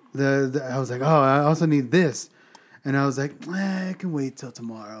then I was like, oh, I also need this. And I was like, I can wait till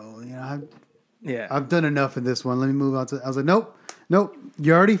tomorrow. You know, I've done enough in this one. Let me move on to. I was like, nope.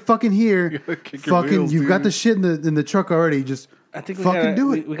 You're already fucking here. Kick your Fucking, wheels, you've got dude. the shit in the truck already. Just I think we fucking gotta,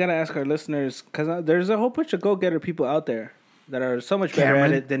 do it. We gotta ask our listeners, because there's a whole bunch of go-getter people out there that are so much better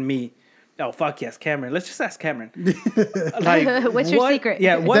Cameron. at it than me. Oh fuck yes, Cameron. Let's just ask Cameron. Like, What's your what- secret?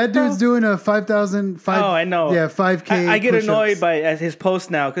 Yeah, what that dude's the- doing a 5,000. Oh, I know. Yeah, 5K. I get push-ups. annoyed at his post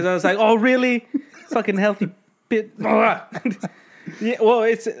now because I was like, oh really? Fucking healthy bit. Yeah, well,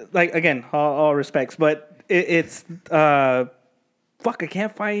 it's like, again, all respects, but it's fuck. I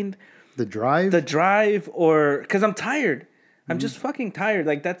can't find the drive. the drive, or because I'm tired. I'm just fucking tired.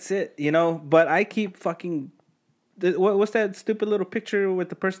 Like, that's it, you know. But I keep fucking what's that stupid little picture with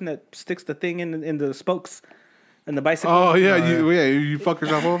the person that sticks the thing in the spokes and the bicycle? Oh yeah, you fuck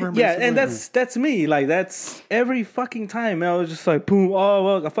yourself over. Yeah, basically? and that's me. Like that's every fucking time. I was just like, boom. Oh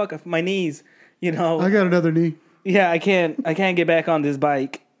well, fuck my knees. You know. I got another knee. Yeah, I can't get back on this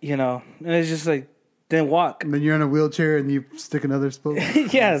bike. You know, and it's just like, then walk. And then you're in a wheelchair and you stick another spoke.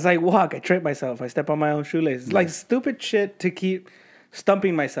 Yeah, it's like walk. I trip myself. I step on my own shoelace. It's like stupid shit to keep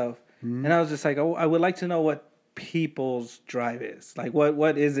stumping myself. And I was just like, oh, I would like to know what people's drive is. Like,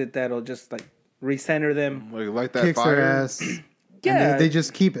 what is it that'll just like recenter them? Like that Kicks fire. their ass. Yeah, And they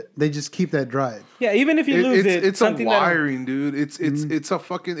just keep it. They just keep that drive. yeah. Even if you lose it's a something that'll- wiring, dude. It's a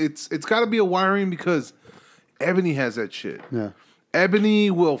fucking it's got to be a wiring because Ebony has that shit. Yeah. Ebony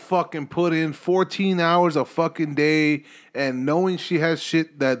will fucking put in 14 hours a fucking day, and knowing she has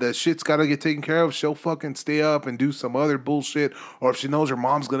shit that shit's got to get taken care of, she'll fucking stay up and do some other bullshit. Or if she knows her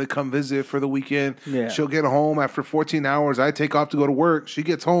mom's gonna come visit for the weekend, she'll get home after 14 hours. I take off to go to work. She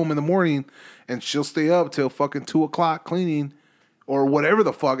gets home in the morning, and she'll stay up till fucking 2:00 cleaning or whatever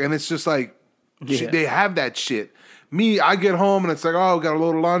the fuck. And it's just like they have that shit. Me, I get home and it's like, oh, got a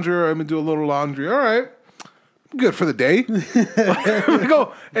load of laundry. I'm gonna do a little laundry. All right. Good for the day.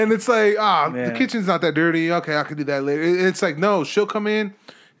 Go. And it's like, the kitchen's not that dirty. Okay, I can do that later. It's like, no, she'll come in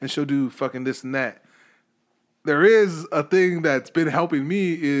and she'll do fucking this and that. There is a thing that's been helping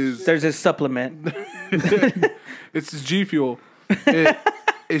me is there's a supplement. it's this G Fuel.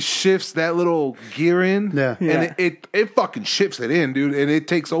 It shifts that little gear in. Yeah. And it fucking shifts it in, dude. And it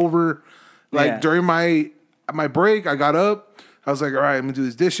takes over. Like during my break, I got up. I was like, all right, I'm gonna do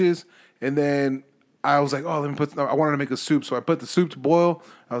these dishes. And then I was like, I wanted to make a soup. So I put the soup to boil.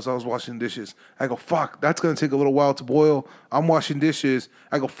 I was washing dishes. I go, fuck, that's going to take a little while to boil. I'm washing dishes.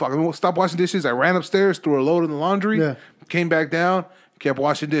 I go, fuck, I'm going to stop washing dishes. I ran upstairs, threw a load in the laundry, came back down, kept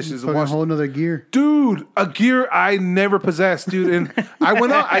washing dishes. Fucking whole nother gear. Dude, a gear I never possessed, dude. And I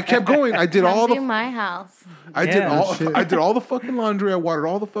went out, I kept going. I did all to my house. I did all the fucking laundry. I watered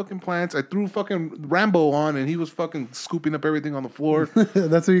all the fucking plants. I threw fucking Rambo on, and he was fucking scooping up everything on the floor.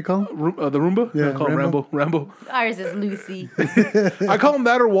 That's what you call him? The Roomba? Yeah, I call him Rambo. Ours is Lucy. I call him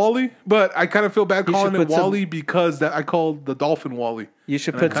that or Wally, but I kind of feel bad calling it Wally because I called the dolphin Wally. You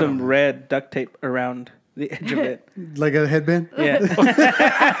should put some red duct tape around the edge of it. Like a headband? Yeah.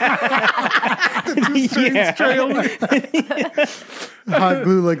 Trail. Hot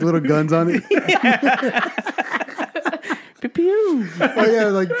glue, like little guns on it. Pew. Oh yeah,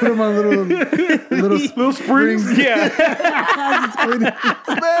 like put them on little springs. Yeah.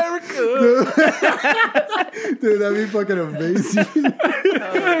 America. Dude, that'd be fucking amazing.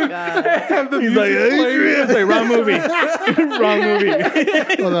 Oh God. He's like, it's like wrong movie. Wrong movie.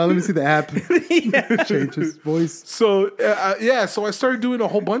 Hold on, let me see the app. Change his voice. So so I started doing a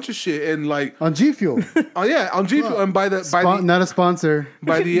whole bunch of shit and like On G Fuel. on G Fuel, and Not a sponsor.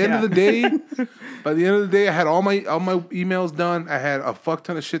 by the end of the day, I had all my emails done. I had a fuck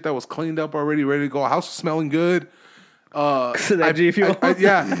ton of shit that was cleaned up already, ready to go. House was smelling good. That G Fuel.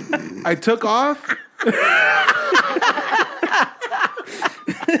 I took off.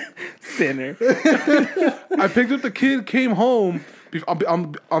 Sinner. I picked up the kid, came home.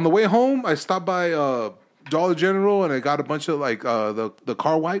 On the way home, I stopped by Dollar General and I got a bunch of like the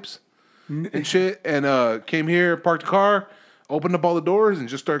car wipes and shit. And came here, parked the car, opened up all the doors, and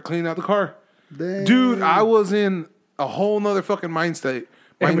just started cleaning out the car. Dang. Dude, I was in a whole nother fucking mind state.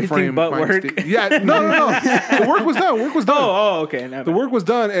 Everything but work. Yeah, no. The work was done. Okay. The work was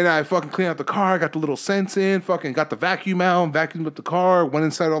done, and I fucking cleaned out the car. Got the little scents in. Fucking got the vacuum out. Vacuumed up the car. Went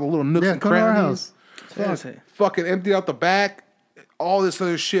inside all the little nooks and Come to our crannies. house. Fucking emptied out the back. All this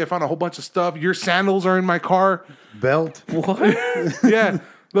other shit. Found a whole bunch of stuff. Your sandals are in my car. Belt. What? Yeah,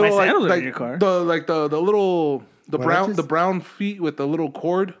 My sandals are in your car. The What, brown feet with the little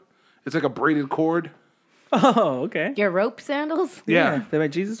cord. It's like a braided cord. Oh, okay. Your rope sandals? Yeah. They my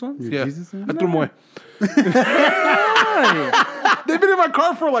Jesus ones? Yeah, Jesus I threw them away. They've been in my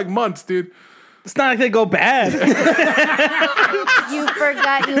car for like months, dude. It's not like they go bad. You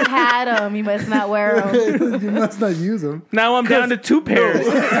forgot you had them. You must not wear them. You must not use them. Now I'm down to 2 pairs.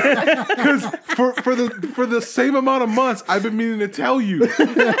 Because for the same amount of months, I've been meaning to tell you,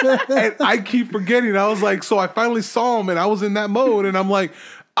 and I keep forgetting. I was like, so I finally saw him, and I was in that mode, and I'm like,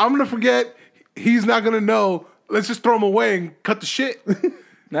 I'm gonna forget. He's not gonna know. Let's just throw him away and cut the shit.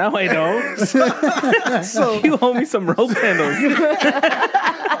 Now I know. So you owe me some rope sandals.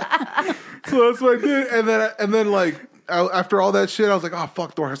 So that's what I did, and then like after all that shit, I was like, oh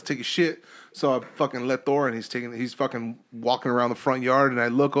fuck, Thor has to take a shit. So I fucking let Thor, and he's fucking walking around the front yard, and I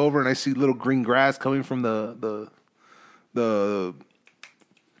look over and I see little green grass coming from the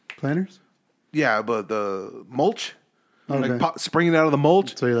Planters? Yeah, but the mulch. Okay. Like springing out of the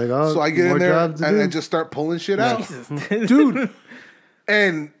mulch. So you're like, oh, so I get more in there jobs to and do. then just start pulling shit out, dude.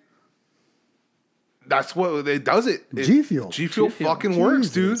 And that's what it does. G Fuel. G Fuel fucking works,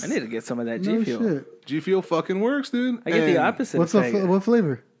 dude. I need to get some of that No G Fuel. shit. G Fuel fucking works, dude. I get the opposite. What's effect. what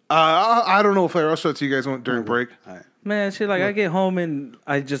flavor? I don't know if I'll show it to you guys during break. Man, shit, like I get home and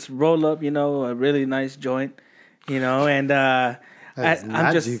I just roll up, a really nice joint, and That's I'm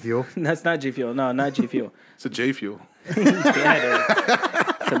not just G Fuel. That's not G Fuel. No, not G Fuel. It's a J Fuel.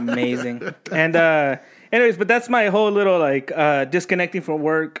 It's amazing. And anyways, but that's my whole little disconnecting from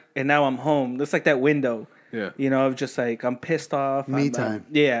work, and now I'm home. It's like that window. Yeah. Of just like I'm pissed off. Me I'm, time.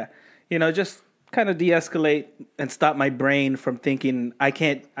 Yeah. Just kind of de-escalate and stop my brain from thinking I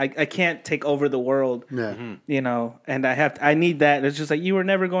can't take over the world. Yeah. Mm-hmm. And I need that. It's just like you were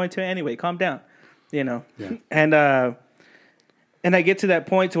never going to anyway. Calm down. Yeah. And I get to that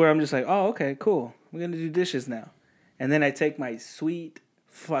point to where I'm just like, oh, okay, cool. We're gonna do dishes now. And then I take my sweet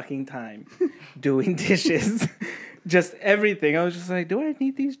fucking time doing dishes. Just everything. I was just like, do I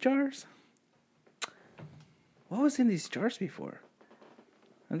need these jars? What was in these jars before?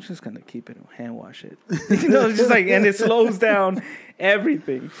 I'm just gonna keep it and hand wash it. It's just like, and it slows down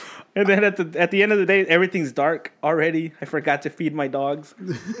everything. And then at the end of the day, everything's dark already. I forgot to feed my dogs.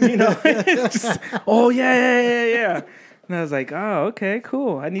 It's just, oh yeah. And I was like, oh, okay,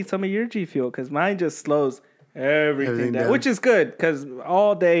 cool. I need some of your G Fuel because mine just slows everything down, which is good because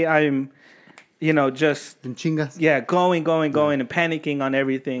all day I'm, just And chingas. going and panicking on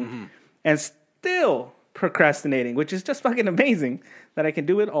everything, and still procrastinating, which is just fucking amazing that I can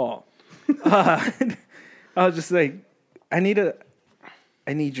do it all. I was just like, I need your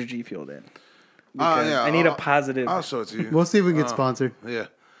G Fuel then. Yeah. I need a positive. I'll show it to you. We'll see if we get sponsored. Yeah.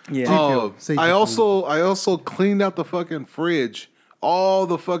 Yeah. Oh, Say I G also cleaned out the fucking fridge. All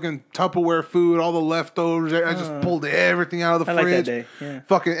the fucking Tupperware food, all the leftovers. I just pulled everything out of the I like that fridge. day, yeah.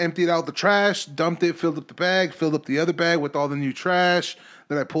 Fucking emptied out the trash, dumped it, filled up the bag, filled up the other bag with all the new trash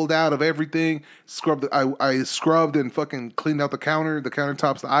that I pulled out of everything. I scrubbed and fucking cleaned out the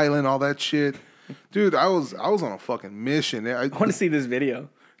countertops, the island, all that shit. Dude, I was on a fucking mission. I want to see this video.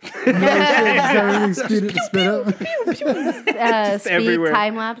 Everything spit up. Speed everywhere.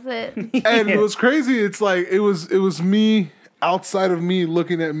 time lapse it. And it was crazy. It's like it was me outside of me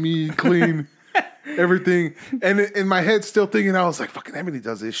looking at me clean everything, and in my head still thinking, I was like, fucking Emily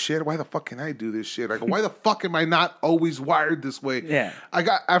does this shit. Why the fuck can I do this shit? Like, why the fuck am I not always wired this way? Yeah.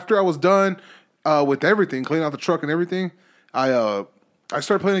 After I was done with everything, cleaning out the truck and everything, I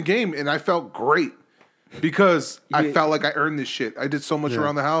started playing a game and I felt great. Because I felt like I earned this shit. I did so much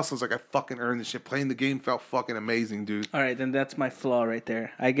around the house. I was like, I fucking earned this shit. Playing the game felt fucking amazing, dude. All right, then that's my flaw right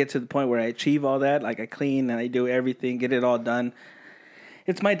there. I get to the point where I achieve all that. Like I clean and I do everything, get it all done.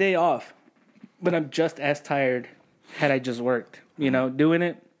 It's my day off. But I'm just as tired had I just worked, doing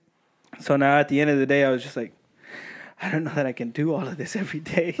it. So now at the end of the day, I was just like, I don't know that I can do all of this every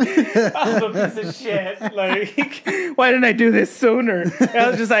day. I'm a piece of shit. Like, why didn't I do this sooner? I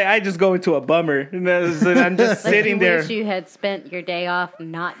was just like, I just go into a bummer. And I'm just Like sitting you there. wish you had spent your day off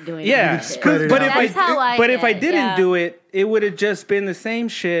not doing Yeah, that shit. Spread it but out. if That's how I if I get, didn't yeah. do it, it would have just been the same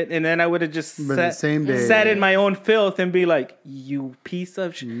shit, and then I would have just Been the same day. sat in my own filth and be like, "You piece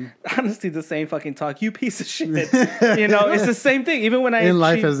of shit." Honestly, the same fucking talk. You piece of shit. It's the same thing. Even when I In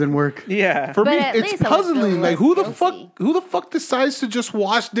life achieve- as in work. yeah. For But me, at it's least I would feel puzzling. Like, less guilty. who the fuck decides to just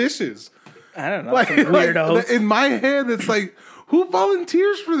wash dishes? I don't know. Like, Some weirdos. in my head, it's like, who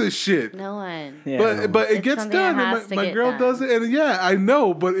volunteers for this shit? No one. Yeah. But it It's gets something done. that And has to my get girl done. does it, and yeah, I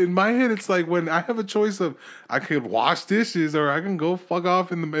know. But in my head, it's like when I have a choice of I could wash dishes or I can go fuck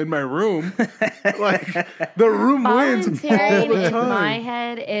off in my room. Like the room wins all Volunteering the in time. my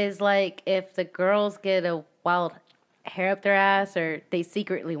head is like if the girls get a wild hair up their ass or they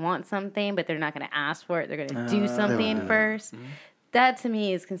secretly want something, but they're not going to ask for it. They're going to do something first. That to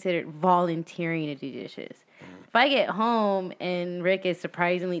me is considered volunteering to do dishes. If I get home and Rick is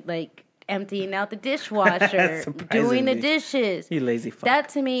surprisingly like emptying out the dishwasher, doing the Surprisingly. dishes, You lazy fuck. that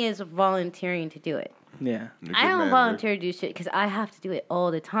to me is volunteering to do it. yeah. I don't volunteer to do shit because I have to do it all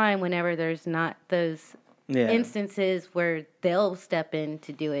the time whenever there's not those Yeah. instances where they'll step in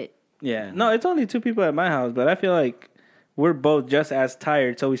to do it. Yeah. No, it's only 2 people at my house, but I feel like we're both just as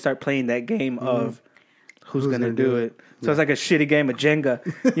tired, so we start playing that game of who's gonna do it. So it's like a shitty game of Jenga,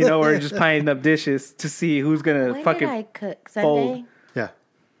 where we're just piling up dishes to see who's gonna When fucking. did I cook? fold. Sunday?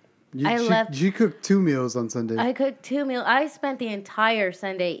 Yeah. I left- She cooked 2 meals on Sunday. I cooked 2 meals. I spent the entire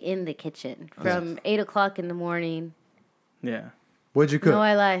Sunday in the kitchen from 8 o'clock in the morning. Yeah. What'd you cook? No,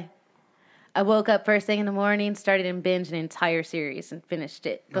 I lie. I woke up first thing in the morning, started and binged an entire series and finished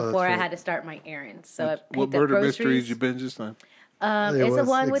it before I had to start my errands. So I picked What up murder groceries. mysteries you binge this time? It's the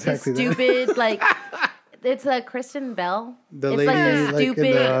one with exactly the that. stupid like. It's a Kristen Bell. The It's lady, like the like, in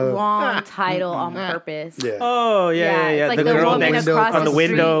stupid the- long title on purpose. Yeah. Oh yeah. It's like the the girl woman next across on the street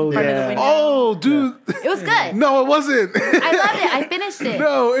window. in front of the Yeah. window. Oh, dude. It was good. No, it wasn't. I loved it. I finished it.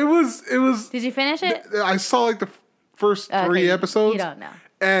 No, it was. Did you finish it? I saw like the first Okay, 3 episodes. You don't know.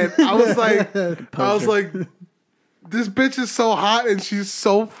 And I was like, this bitch is so hot and she's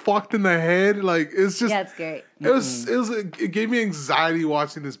so fucked in the head. Like it's just, Yeah, it's great. it gave me anxiety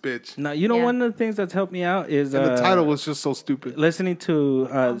watching this bitch. Now you know Yeah. one of the things that's helped me out is And the title was just so stupid. listening to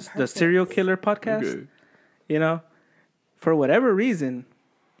the serial killer podcast. Okay. You know, for whatever reason,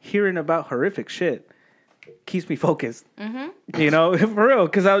 hearing about horrific shit keeps me focused. You know, for real,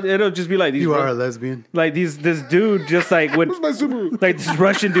 because it'll just be like these. You are a lesbian. Like this dude just like would Where's my Subaru? like this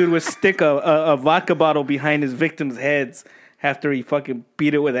Russian dude would stick a vodka bottle behind his victims' heads after he fucking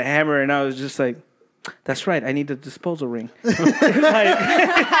beat it with a hammer, and I was just like, that's right, I need a disposal ring. Like,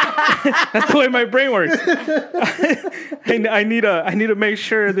 that's the way my brain works. I need to make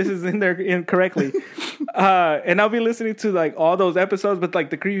sure this is in there incorrectly. And I'll be listening to like all those episodes, but like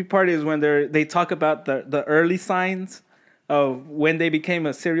the creepy part is when they talk about the early signs of when they became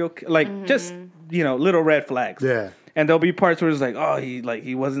a serial like just little red flags. Yeah. And there'll be parts where it's like, oh,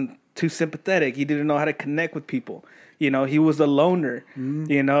 he wasn't too sympathetic. He didn't know how to connect with people. You know, he was a loner.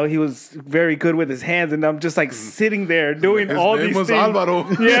 You know, he was very good with his hands. And I'm just like sitting there doing His all name these was things. Alvaro.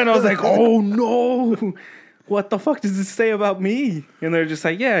 Yeah, and I was like, oh no. What the fuck does this say about me? And they're just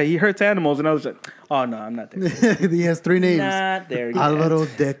like, yeah, he hurts animals. And I was like, oh no, I'm not there. He has 3 names. Not there yet. Alvaro,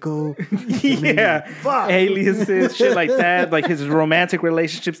 Deco. Yeah, aliases, shit like that. Like his romantic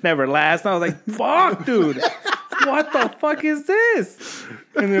relationships never last. And I was like, "Fuck, dude, what the fuck is this?"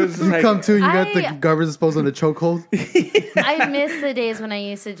 And it was just You like, come to, you got I- the garbage disposal in a chokehold. I miss the days when I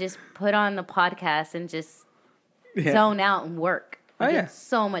used to just put on the podcast and just yeah. zone out and work. Oh, Get yeah.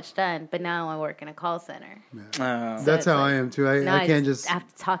 so much done. But now I work in a call center. That's how I am too. Now I can't just. have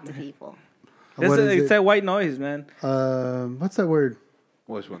to talk to people. What is it's it? that white noise, man. What's that word?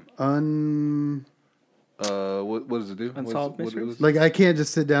 Which one? What does it do? Unsolved mysteries? Like I can't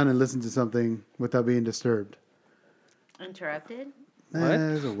just sit down and listen to something without being disturbed. Interrupted?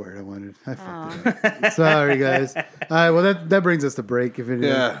 There's a word I wanted. I fucked it up. Sorry, guys. All right, well that brings us to break. If it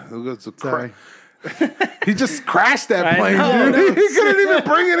Yeah, it was a Sorry. He just crashed that I plane, know. dude. He couldn't even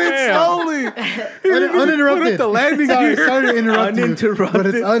bring it in Yeah. slowly. Uninterrupted. Put up the landing sorry, gear. sorry to interrupt you, Uninterrupted. but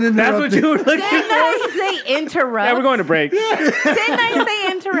it's uninterrupted. That's what you were looking Didn't for. I say interrupt? Yeah, we're going to break. Didn't I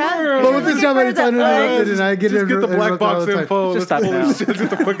say interrupt? But with this job, it's uninterrupted, and I get Just get the black interrupted all box the time. info. Just stop Holy now. shit, get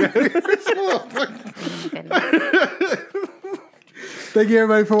the fuck out of here. Thank you,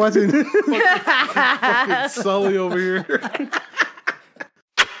 everybody, for watching. Fucking Sully over here.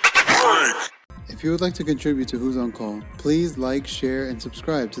 If you would like to contribute to Who's on Call, please like, share, and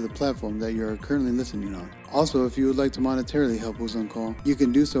subscribe to the platform that you are currently listening on. Also, if you would like to monetarily help Who's on Call, you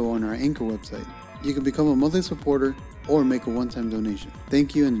can do so on our Anchor website. You can become a monthly supporter or make a one-time donation.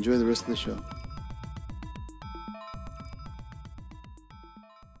 Thank you and enjoy the rest of the show.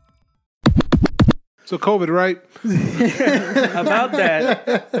 So COVID, right? About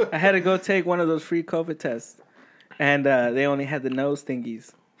that, I had to go take one of those free COVID tests, and they only had the nose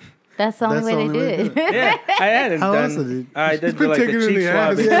thingies. That's the only That's way the they only way do to do it. Yeah, I hadn't How done. else did you- I did been like the taking it in cheek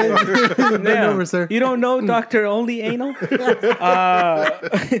the swab. ass. Bend over, sir. You don't know Dr. Only Anal?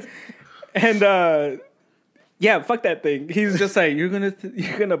 Yeah, fuck that thing. He's just like, you're gonna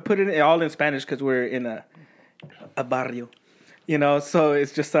put it in, all in Spanish because we're in a barrio. You know, so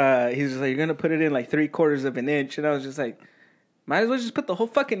it's just he's just like, you're gonna put it in like 3/4 of an inch, and I was just like, might as well just put the whole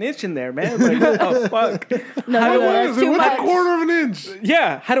fucking inch in there, man. Like, what the fuck? No, How do I- that's too What's much. a quarter of an inch?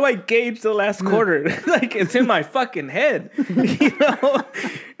 Yeah, how do I gauge the last quarter? Like, it's in my fucking head, you know.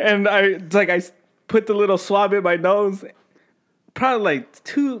 And I put the little swab in my nose, probably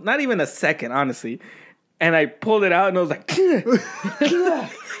like not even a second, honestly. And I pulled it out, and I was like,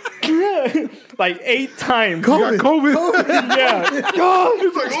 like 8 times. Got COVID. Yeah, It's like,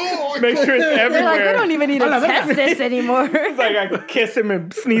 oh, make sure it's They're everywhere. like, we don't even need to test this anymore. It's like I kiss him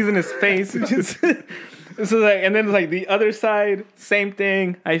and sneeze in his face. It's just, so like, and then like the other side, same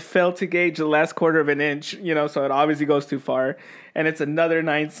thing. I failed to gauge the last quarter of an inch, you know, so it obviously goes too far. And it's another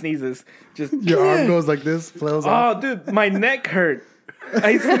 9 sneezes. Just Your arm goes like this, flails off. oh, dude, my neck hurt.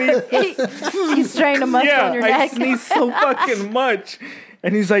 I sneezed. You strained a muscle on your I neck. sneezed so fucking much.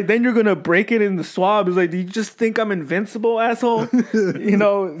 And he's like, then you're gonna break it in the swab. He's like, do you just think I'm invincible, asshole? You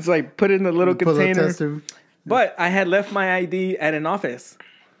know, it's like put it in a little Pull a container. test tube. But I had left my ID at an office.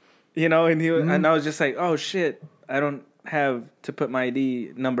 you know, and and I was just like, oh shit, I don't have to put my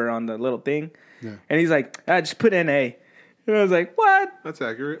ID number on the little thing. Yeah. And he's like, just put NA. And I was like, what? That's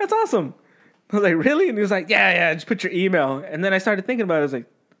accurate. That's awesome. I was like, really? And he was like, yeah, just put your email. And then I started thinking about it. I was like,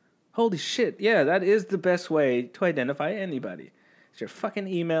 holy shit, yeah, that is the best way to identify anybody. It's your fucking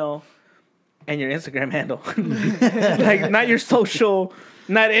email and your Instagram handle. Like, not your social,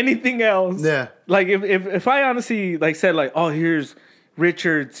 not anything else. Yeah. Like, if I honestly, like, said, like, oh, here's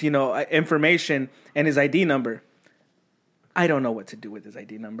Richard's, you know, information and his ID number, I don't know what to do with his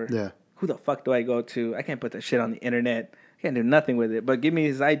ID number. Yeah. Who the fuck do I go to? I can't put that shit on the internet. I can't do nothing with it. But give me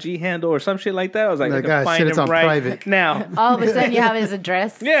his IG handle or some shit like that. I was like, I can find it's him on right private. now. All of a sudden, you have his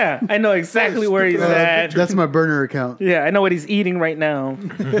address. Yeah, I know exactly where he's at. That's my burner account. Yeah, I know what he's eating right now.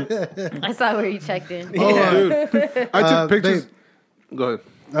 I saw where you checked in. Dude, I took pictures. Go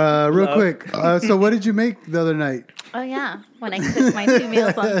ahead. Real quick. So what did you make the other night? Oh yeah, when I cooked my 2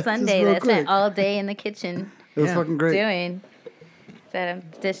 meals on Sunday, real that I spent quick. all day in the kitchen It was fucking great. doing.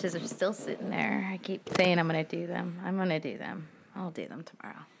 That dishes are still sitting there. I keep saying I'm gonna do them. I'm gonna do them. I'll do them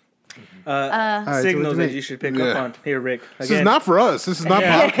tomorrow. All right, so Signals what'd that you you should pick Yeah. up on. Here, Rick. This is not for us. This is not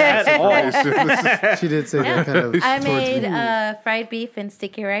podcast At all. advice. This make? She did say that kind of. I towards made me. fried beef and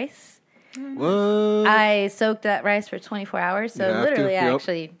sticky rice. is- what? I soaked that rice for 24 hours, so You have to, literally I yep.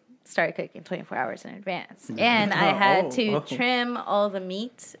 actually started cooking 24 hours in advance. And I had to trim all the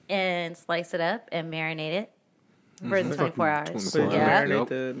meat and slice it up and marinate it for the 24 hours. 24 Yeah. hours. Marinate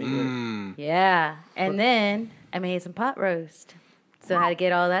the meat. Yeah. And then I made some pot roast. So I had to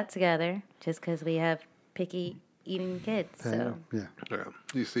get all that together just because we have picky eating kids. So Yeah. Yeah.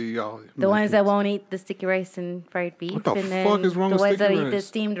 You see, y'all. the ones that won't eat the sticky rice and fried beef, What the and then fuck is wrong the with ones that sticky eat the rice?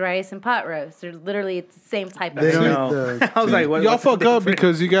 steamed rice and pot roast. They're literally it's the same type of They thing. don't No. eat the. I was like, what? Y'all what's the fuck up difference?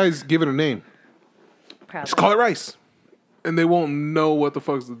 because you guys give it a name. Probably. Just call it rice. And they won't know what the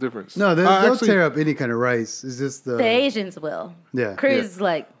fuck's the difference. No, they'll Actually, tear up any kind of rice. It's just the. The Asians will. Yeah. Chris is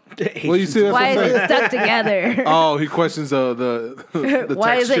like, Well, you see, that's why what I'm is saying. it stuck together? Oh, he questions the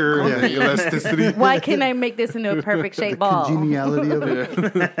Why is it texture and the crunchy? elasticity. Why can't I make this into a perfect shaped ball? Congeniality of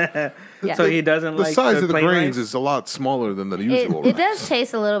it. Yeah. So he doesn't The like size of the plain grains rice? is a lot smaller than the it, usual. it does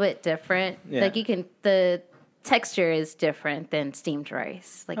taste a little bit different. Yeah. Like the texture is different than steamed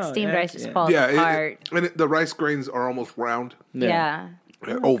rice. Like Oh, steamed yeah, rice just yeah. falls Yeah, apart. the rice grains are almost round, Yeah.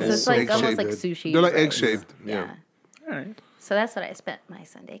 oval, So it's like egg almost shaped. like sushi. They're like egg rice. shaped. Yeah. Yeah. All right. So that's what I spent my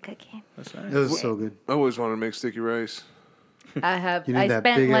Sunday cooking. That's It nice. was so good. I always wanted to make sticky rice. I have You need I that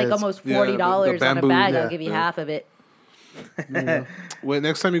spent big like ass- almost Yeah, $40 the on a bamboo, bag. yeah, I'll give you yeah. half of it. Wait,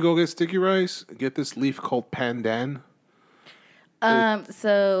 next time you go get sticky rice, get this leaf called pandan.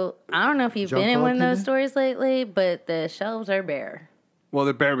 So I don't know if you've Junk been in all one of those opinion? stores lately, but the shelves are bare. Well,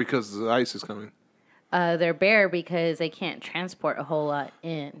 they're bare because the ice is coming. They're bare because they can't transport a whole lot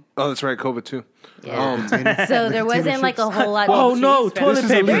in. Oh, that's right, COVID too. Yeah. So there wasn't like a whole lot. Oh, to no, choose from. toilet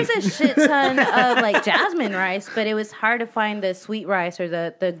paper. There's a shit ton of like jasmine rice, but it was hard to find the sweet rice or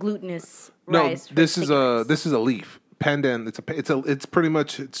the glutinous No, rice. for this is sticky a rice. this is a leaf. Pandan. It's pretty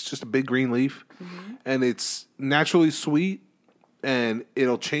much it's just a big green leaf, and it's naturally sweet, and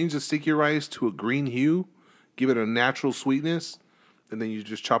it'll change the sticky rice to a green hue, give it a natural sweetness, and then you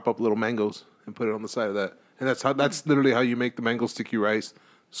just chop up little mangoes and put it on the side of that, and that's literally how you make the mango sticky rice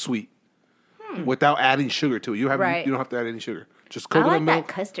sweet, without adding sugar to it. You Right. don't have to add any sugar. Just I coconut like milk.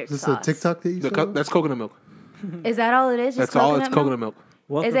 that custard Is this sauce. a TikTok that you saw? That's coconut milk. Is that all it is? Just That's all. It's milk? coconut milk.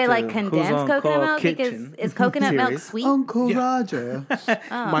 Is it like condensed coconut milk? Because is coconut milk sweet? Uncle Roger. That's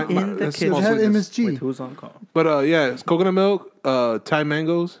kitchen. small Have sweetness. MSG. Who's on call? But yeah, it's coconut milk, Thai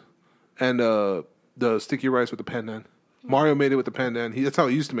mangoes, and the sticky rice with the pandan. Mario made it with the pandan. That's how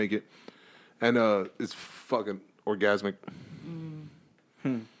he used to make it, and it's fucking orgasmic.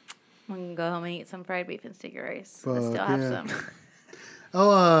 I'm gonna go home and eat some fried beef and sticky rice. I Fuck still have yeah. some.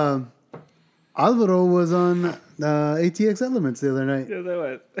 Oh, Alvaro was on ATX Elements the other night. Yeah, that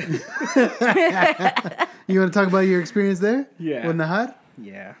was. You want to talk about your experience there? Yeah. When the hot?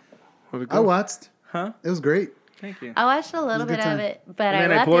 Yeah. I watched. Huh? It was great. Thank you. I watched a little It was a bit good of time. it, but I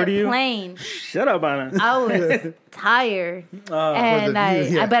then I left bored it you? plain. Shut up, Anna. I was tired, and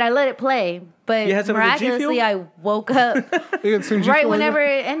yeah. but I let it play. But You had some of the G miraculously, Fuel? I woke up You get some G right Fuel, whenever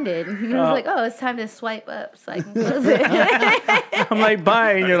it ended. And I was like, "Oh, it's time to swipe up so I can close it." I'm like,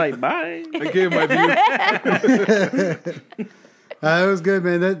 bye. And you're like, bye. I gave my view. It was good,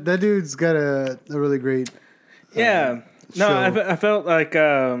 man. That dude's got a really great. Yeah. No, show. I felt like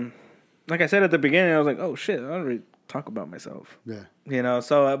I said at the beginning, I was like, oh shit, I don't really talk about myself. Yeah. You know,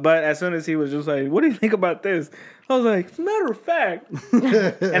 so, but as soon as he was just like, what do you think about this? I was like, as a matter of fact.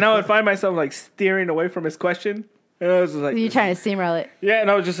 And I would find myself like steering away from his question. And I was just like, You're trying to steamroll it. yeah, and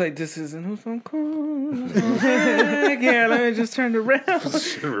I was just like, this isn't who's on call. Yeah, let me just turn it around.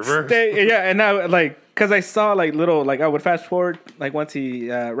 Reverse. Yeah, and now like, cause I saw like little, like I would fast forward, like once he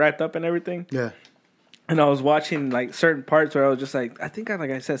wrapped up and everything, Yeah. and I was watching like certain parts where I was just like, I think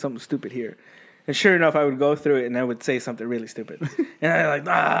I said something stupid here. And sure enough, I would go through it and I would say something really stupid. And I'm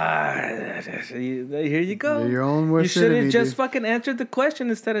like, here you go. You're your own worst You should enemy, have just dude. fucking answered the question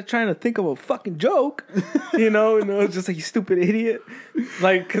instead of trying to think of a fucking joke. And I was just like, you stupid idiot.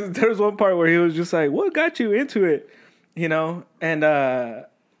 Like, because there was one part where he was just like, what got you into it? And I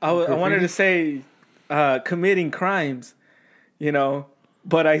wanted to say committing crimes,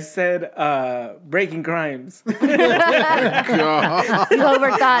 but I said breaking crimes. God. You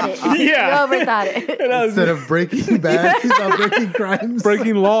overthought it. Yeah. You overthought it. And I was Instead of Breaking Bad, he's on Breaking Crimes.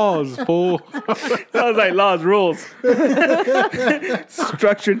 Breaking laws, fool. I was like, laws, rules,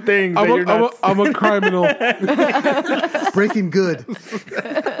 structured things. That you're not. I'm a criminal. Breaking Good.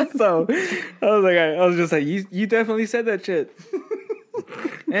 So I was just like, you definitely said that shit.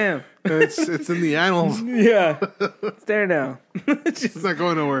 Damn. It's in the annals. Yeah. It's there now. It's not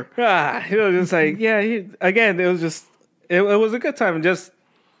going nowhere. It was just like, yeah. Again, it was just, it was a good time. Just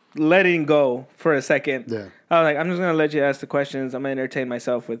letting go for a second. Yeah. I was like, I'm just gonna let you ask the questions. I'm gonna entertain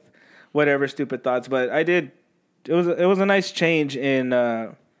myself with whatever stupid thoughts. But I did. It was a nice change in,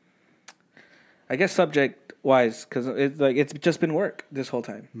 I guess, subject wise, because it's just been work this whole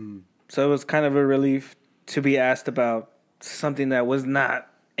time. So it was kind of a relief to be asked about something that was not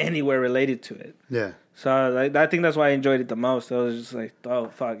anywhere related to it. Yeah. So I think that's why I enjoyed it the most. I was just like, oh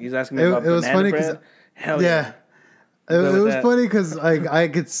fuck, he's asking me about It was banana funny bread? because Hell yeah. It Go with was that. funny because I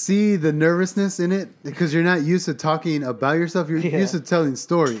could see the nervousness in it because you're not used to talking about yourself. You're Yeah. used to telling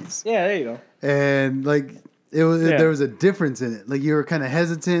stories, Yeah, there you go. and like Yeah. there was a difference in it. Like you were kind of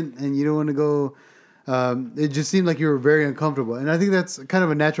hesitant, and you don't want to go. It just seemed like you were very uncomfortable, and I think that's kind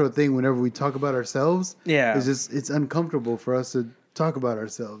of a natural thing whenever we talk about ourselves. Yeah. it's uncomfortable for us to talk about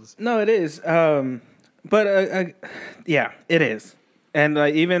ourselves. No, it is. But yeah, it is. And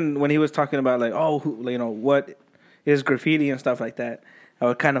even when he was talking about like, oh, what is graffiti and stuff like that, I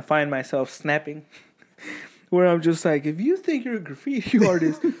would kind of find myself snapping, where I'm just like, if you think you're a graffiti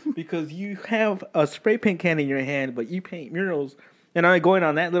artist because you have a spray paint can in your hand, but you paint murals, and I'm going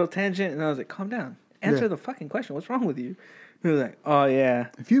on that little tangent, and I was like, calm down, answer Yeah. the fucking question. What's wrong with you? And he was like, oh yeah.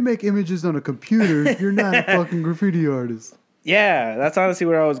 If you make images on a computer, you're not a fucking graffiti artist. Yeah, that's honestly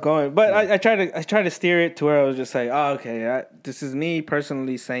where I was going. But I try to steer it to where I was just like, oh, okay, this is me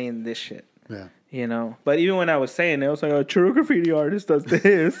personally saying this shit. Yeah. But even when I was saying it, I was like, a true graffiti artist does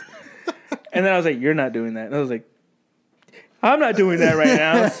this. And then I was like, you're not doing that. And I was like, I'm not doing that right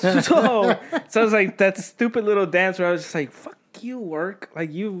now. So I was like, that stupid little dance where I was just like, fuck you, work.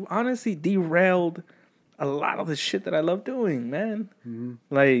 Like, you honestly derailed a lot of the shit that I love doing, man. Mm-hmm.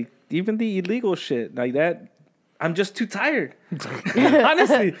 Like, even the illegal shit, like that. I'm just too tired.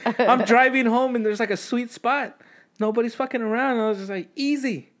 Honestly, I'm driving home and there's like a sweet spot. Nobody's fucking around. And I was just like,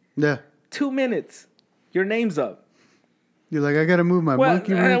 easy. Yeah. 2 minutes. Your name's up. You're like, I gotta move my Well,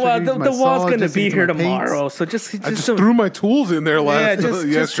 monkey wrench. I well gotta the use my wall's saw going to just to be get here my paints. tomorrow. So just I just threw my tools in there just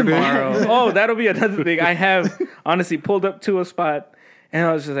yesterday. tomorrow. Oh, that'll be another thing. I have honestly pulled up to a spot and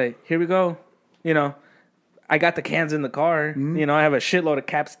I was just like, here we go. I got the cans in the car. Mm-hmm. I have a shitload of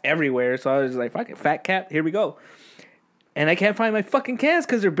caps everywhere. So I was just like, fuck it, fat cap, here we go. And I can't find my fucking cans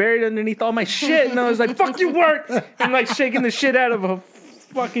because they're buried underneath all my shit. And I was like, fuck you, work. I'm like shaking the shit out of a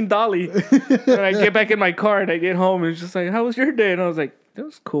fucking dolly. And I get back in my car and I get home and it's just like, how was your day? And I was like, it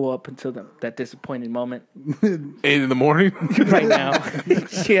was cool up until that disappointing moment 8 a.m. right now.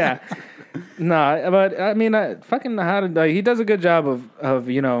 Yeah. No, but I mean, he does a good job of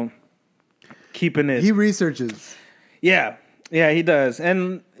keeping it. He researches. Yeah, he does.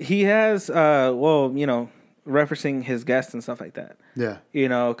 And he has, referencing his guests and stuff like that. Yeah.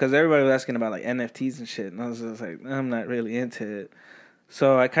 Because everybody was asking about like NFTs and shit. And I was just like, I'm not really into it.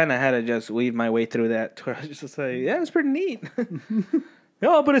 So I kind of had to just weave my way through that. To where I was just like, yeah, it's pretty neat.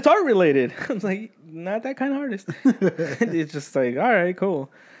 No, but it's art related. I was like, not that kind of artist. It's just like, all right,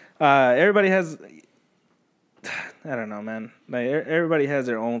 cool. Everybody has, I don't know, man. Like everybody has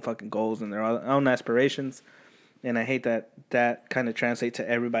their own fucking goals and their own aspirations. And I hate that kind of translate to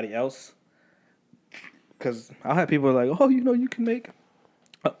everybody else. Because I'll have people like, oh, you can make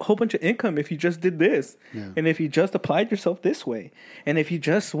a whole bunch of income if you just did this. Yeah. And if you just applied yourself this way. And if you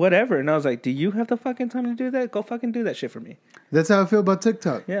just whatever. And I was like, do you have the fucking time to do that? Go fucking do that shit for me. That's how I feel about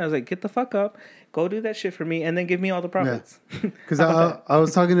TikTok. Yeah, I was like, get the fuck up. Go do that shit for me. And then give me all the profits. Because I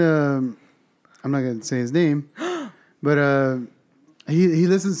was talking to, I'm not going to say his name, but he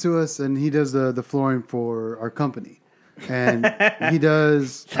listens to us, and he does the flooring for our company. And he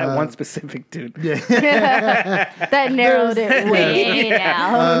does That one specific dude. That narrowed it way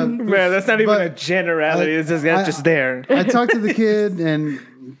down. Man, that's not even but a generality. It's just there. I talked to the kid,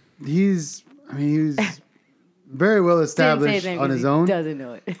 and he's very well Didn't say established anything on 'cause his he own. doesn't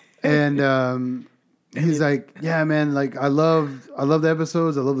know it. And he's like, yeah, man, like I love the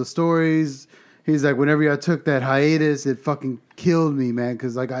episodes. I love the stories. He's like, whenever I took that hiatus, it fucking killed me, man.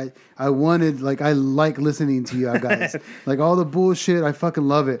 Cause like I like listening to you guys. Like all the bullshit, I fucking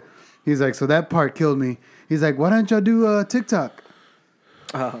love it. He's like, so that part killed me. He's like, why don't y'all do TikTok?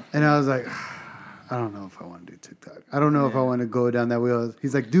 Oh. And I was like, I don't know if I want to do TikTok. I don't know if I want to go down that way.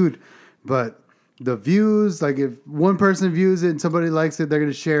 He's like, dude, but the views, like if one person views it and somebody likes it, they're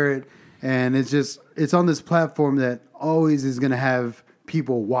going to share it. And it's on this platform that always is going to have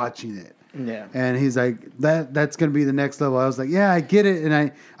people watching it. Yeah. And he's like, that's going to be the next level. I was like, yeah, I get it.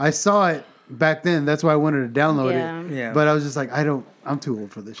 And I saw it back then. That's why I wanted to download it. Yeah. But I was just like, I'm too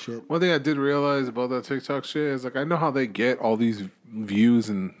old for this shit. One thing I did realize about that TikTok shit is like I know how they get all these views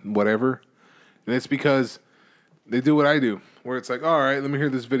and whatever, and it's because they do what I do, where it's like, all right, let me hear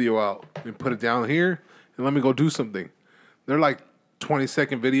this video out and put it down here, and let me go do something. They're like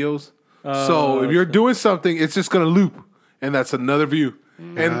 20-second videos, so if you're doing something, it's just gonna loop, and that's another view,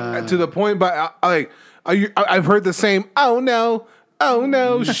 and to the point, but I've heard the same oh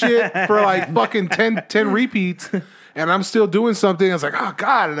no shit for like fucking 10 repeats. And I'm still doing something. I was like, oh,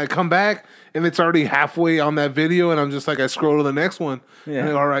 God. And I come back, and it's already halfway on that video. And I'm just like, I scroll to the next one. Yeah. And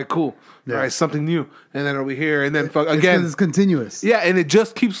then, all right, cool. Yeah. All right, something new. And then over here. And then It's again. 'cause it's continuous. Yeah, and it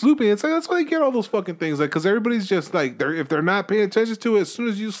just keeps looping. It's like, that's why they get all those fucking things. Like, because everybody's just like, if they're not paying attention to it, as soon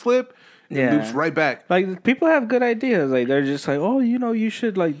as you slip, it loops right back. Like people have good ideas. Like they're just like, oh, you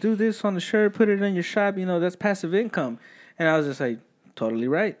should like do this on the shirt, put it in your shop. That's passive income. And I was just like, totally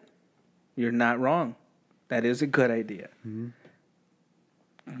right. You're not wrong. That is a good idea. Mm-hmm.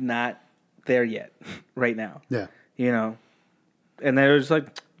 Not there yet, right now. Yeah. And they were just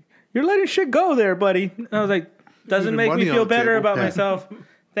like, you're letting shit go there, buddy. And I was like, doesn't make me money on feel the better table. about myself.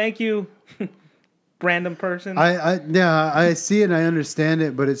 Thank you, random person. I see it and I understand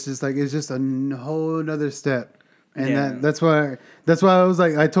it, but it's just a whole another step. And that's why I was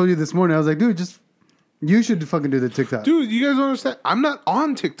like, I told you this morning, I was like, dude, you should fucking do the TikTok. Dude, you guys don't understand. I'm not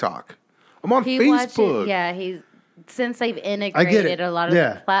on TikTok. I'm on Facebook. Since they've integrated a lot of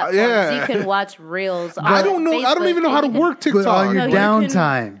the platforms, you can watch reels. I don't know. I don't even know how to work TikTok. But on your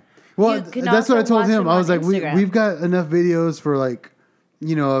downtime. Well, that's what I told him. I was like, we've got enough videos for like,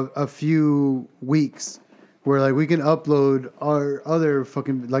 a few weeks where like we can upload our other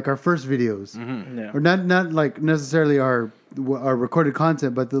fucking like our first videos, or not like necessarily our recorded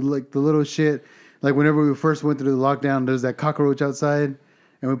content, but the little shit. Like whenever we first went through the lockdown, there's that cockroach outside.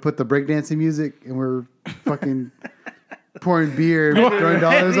 And we put the breakdancing music, and we're fucking pouring beer, throwing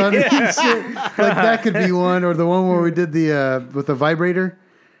dollars on it and shit. Like that could be one, or the one where we did the with the vibrator.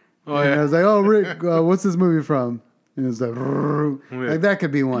 Oh, and I was like, "Oh, Rick, what's this movie from?" And it's like that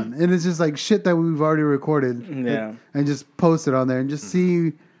could be one. And it's just like shit that we've already recorded, and just post it on there and just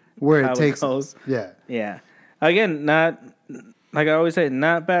see where it takes us. Yeah. Again, not like I always say,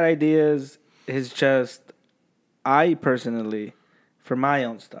 not bad ideas. It's just I personally. For my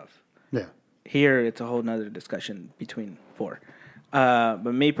own stuff. Yeah. Here, it's a whole nother discussion between four.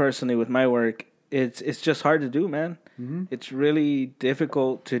 But me personally, with my work, it's just hard to do, man. Mm-hmm. It's really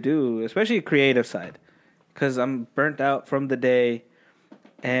difficult to do, especially creative side. Because I'm burnt out from the day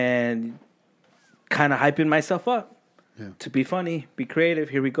and kind of hyping myself up to be funny, be creative.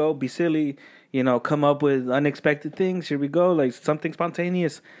 Here we go. Be silly. Come up with unexpected things. Here we go. Like something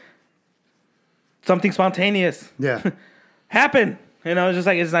spontaneous. Yeah. Happen. And I was just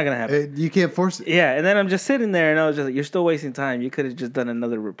like, it's not going to happen. You can't force it. Yeah, and then I'm just sitting there, and I was just like, you're still wasting time. You could have just done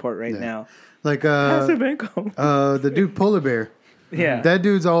another report right now. Like, Passive income. The dude Polar Bear. Yeah. That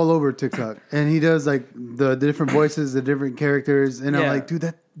dude's all over TikTok. And he does, like, the different voices, the different characters. And I'm like,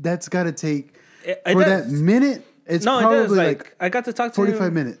 dude, that's got to take, that minute, it's probably like I got to talk to 45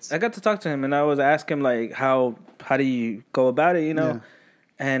 him. minutes. I got to talk to him, and I was asking him, like, how do you go about it, Yeah.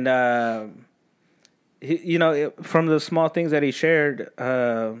 And, from the small things that he shared,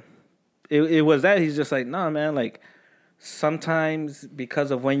 it was that he's just like, nah, man, like sometimes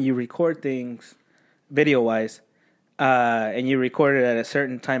because of when you record things video wise, and you record it at a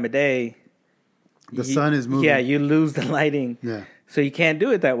certain time of day, the sun is moving. Yeah, you lose the lighting. Yeah. So you can't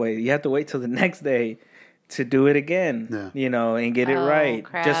do it that way. You have to wait till the next day to do it again, and get it right.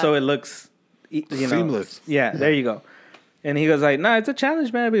 Crap. Just so it looks, seamless. Yeah, there you go. And he goes like, nah, it's a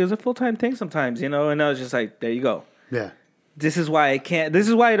challenge, man. But it was a full-time thing sometimes, And I was just like, there you go. Yeah. this is why I can't. This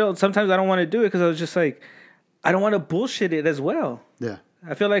is why I don't. Sometimes I don't want to do it because I was just like, I don't want to bullshit it as well. Yeah.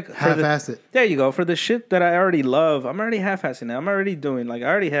 I feel like Half-ass it. There you go. For the shit that I already love, I'm already half-assing it. I'm already doing like I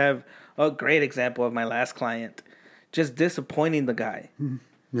already have a great example of my last client, just disappointing the guy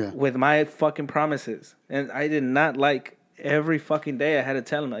Yeah. with my fucking promises, and I did not like every fucking day. I had to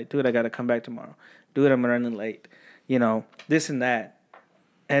tell him like, dude, I got to come back tomorrow. Dude, I'm running late. You know, this and that,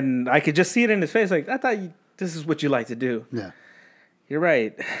 and I could just see it in his face. Like I thought this is what you like to do. Yeah. You're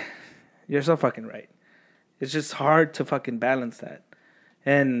right. You're so fucking right. It's just hard to fucking balance that.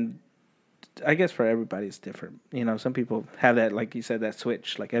 And I guess for everybody it's different. You know, some people have that, like you said, that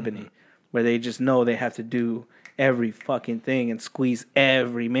switch, like Ebony, where they just know they have to do every fucking thing and squeeze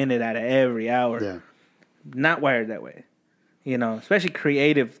every minute out of every hour. Yeah. Not wired that way. You know, especially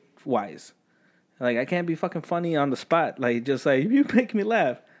creative wise. Like, I can't be fucking funny on the spot. Like, just like, you make me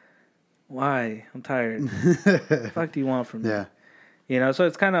laugh. Why? I'm tired. What the fuck do you want from me? Yeah. You know, so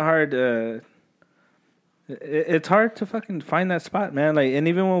it's kind of hard. It's hard to fucking find that spot, man. Like, and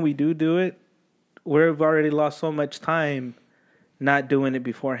even when we do it, we've already lost so much time not doing it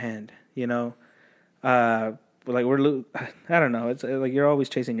beforehand. You know, like I don't know. It's like you're always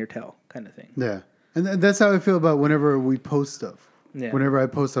chasing your tail, kind of thing. Yeah. And that's how I feel about whenever we post stuff. Yeah. Whenever I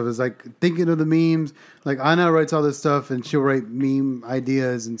post stuff, it's like thinking of the memes. Like Anna writes all this stuff, and she'll write meme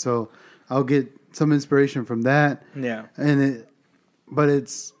ideas, and so I'll get some inspiration from that. Yeah. But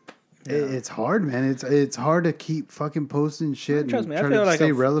it's hard, man. It's hard to keep fucking posting shit Trust and me, I try feel to like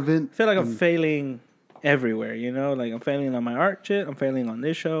stay relevant. I feel like I'm failing everywhere, you know? Like, I'm failing on my art shit. I'm failing on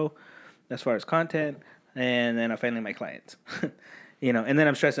this show as far as content. And then I'm failing my clients. You know? And then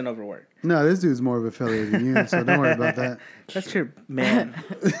I'm stressing over work. No, this dude's more of a failure than you, so don't worry about that. That's your man.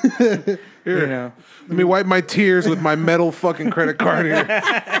 Here, You know? let me wipe my tears with my metal fucking credit card here.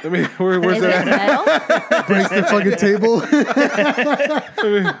 Let me. Where's Is it that? metal? Breaks the fucking table.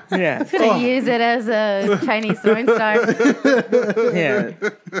 Yeah. Gonna use it as a Chinese throwing star. Yeah.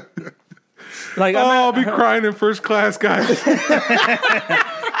 Like, I'll be crying in first class, guys.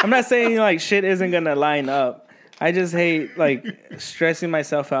 I'm not saying, like, shit isn't going to line up. I just hate, like, stressing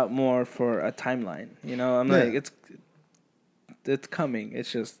myself out more for a timeline. You know? I'm like, it's coming.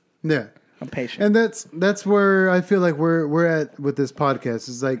 It's just, Yeah. I'm patient. And that's where I feel like we're at with this podcast.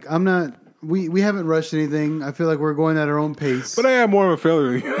 It's like we haven't rushed anything. I feel like we're going at our own pace. But I am more of a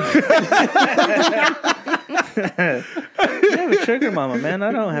failure than you. You have a trigger mama, man.